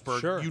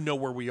Fredericksburg, you know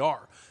where we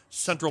are.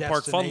 Central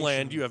Park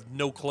FunLand, you have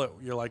no clue.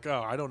 You're like,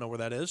 oh, I don't know where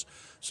that is.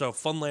 So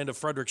FunLand of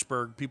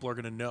Fredericksburg, people are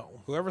going to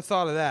know. Whoever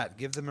thought of that,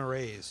 give them a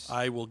raise.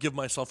 I will give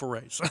myself a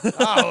raise.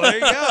 Oh, there you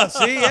go.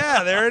 See,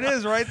 there it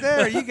is right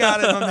there. You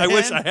got it, my man. I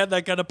wish I had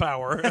that kind of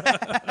power.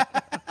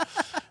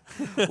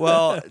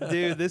 Well,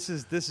 dude, this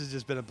has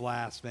just been a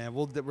blast, man.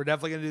 We're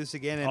definitely going to do this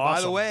again. And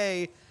by the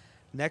way,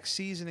 next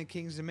season in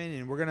King's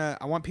Dominion,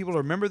 I want people to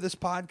remember this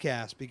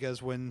podcast,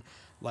 because when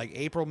like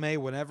April, May,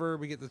 whenever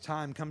we get the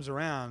time comes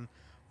around,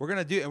 we're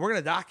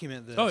gonna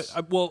document this.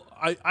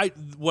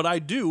 What I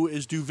do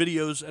is do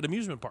videos at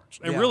amusement parks,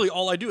 and really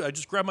all I do, I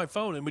just grab my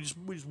phone and we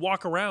just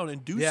walk around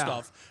and do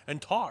stuff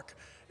and talk.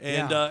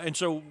 And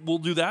so we'll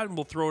do that, and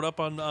we'll throw it up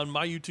on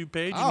my YouTube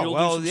page, and you'll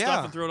do some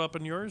stuff and throw it up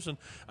on yours. And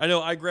I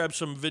know I grabbed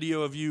some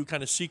video of you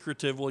kind of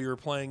secretive while you were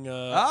playing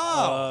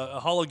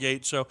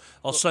Hologate, so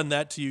I'll send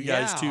that to you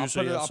guys too.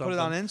 I'll put it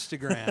on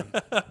Instagram.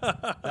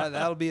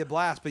 That'll be a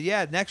blast. But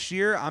yeah, next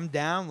year I'm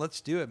down.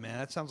 Let's do it, man.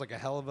 That sounds like a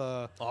hell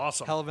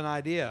of an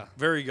idea.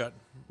 Very good.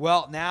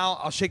 Well, now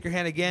I'll shake your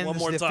hand again. One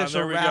this more is the time.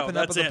 official wrapping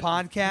up of the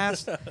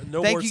podcast.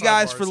 Thank you sidebars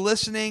guys for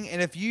listening.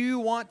 And if you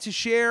want to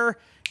share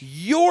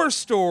your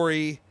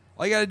story,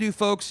 all you got to do,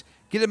 folks,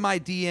 get in my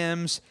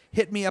DMs,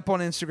 hit me up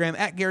on Instagram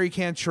at Gary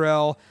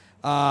Cantrell,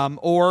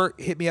 or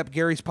hit me up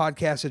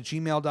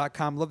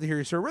garyspodcast@gmail.com. Love to hear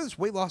your story, whether it's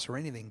weight loss or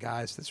anything,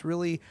 guys. This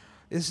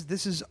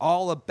is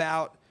all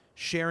about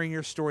sharing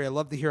your story. I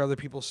love to hear other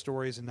people's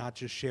stories and not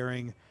just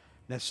sharing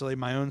necessarily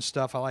my own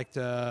stuff. I like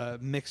to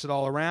mix it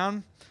all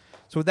around.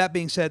 So with that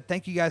being said,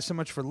 thank you guys so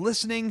much for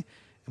listening,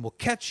 and we'll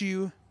catch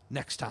you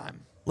next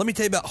time. Let me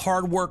tell you about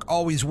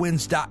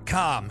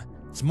hardworkalwayswins.com.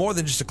 It's more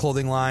than just a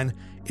clothing line.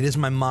 It is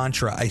my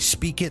mantra. I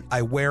speak it,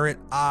 I wear it,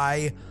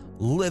 I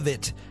live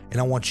it,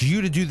 and I want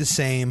you to do the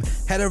same.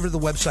 Head over to the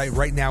website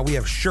right now. We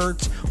have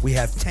shirts, we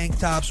have tank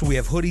tops, we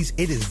have hoodies.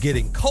 It is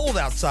getting cold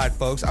outside,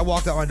 folks. I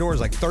walked out my door,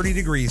 it's like 30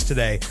 degrees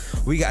today.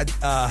 We got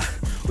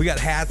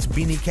hats,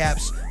 beanie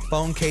caps,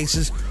 phone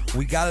cases.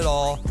 We got it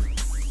all.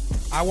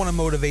 I want to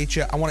motivate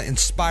you. I want to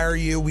inspire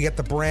you. We got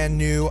the brand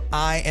new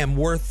I Am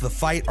Worth the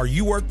Fight. Are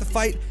you worth the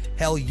fight?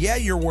 Hell yeah,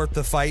 you're worth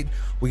the fight.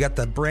 We got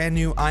the brand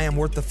new I Am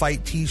Worth the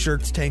Fight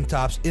t-shirts, tank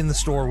tops in the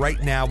store right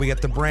now. We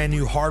got the brand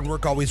new Hard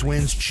Work Always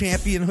Wins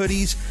champion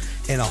hoodies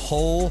and a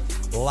whole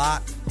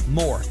lot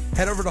more.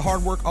 Head over to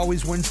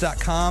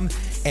hardworkalwayswins.com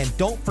and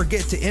don't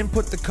forget to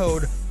input the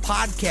code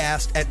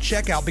podcast at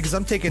checkout, because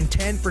I'm taking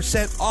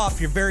 10% off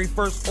your very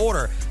first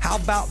order. How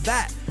about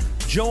that?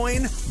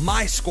 Join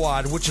my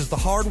squad, which is the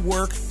Hard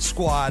Work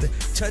Squad,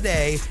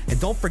 today. And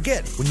don't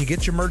forget, when you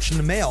get your merch in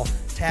the mail,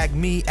 tag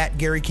me at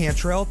Gary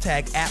Cantrell,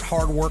 tag at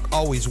Hard Work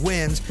Always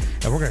Wins,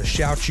 and we're going to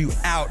shout you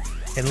out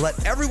and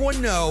let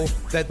everyone know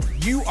that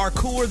you are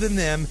cooler than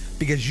them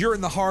because you're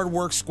in the Hard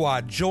Work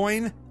Squad.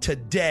 Join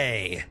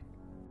today.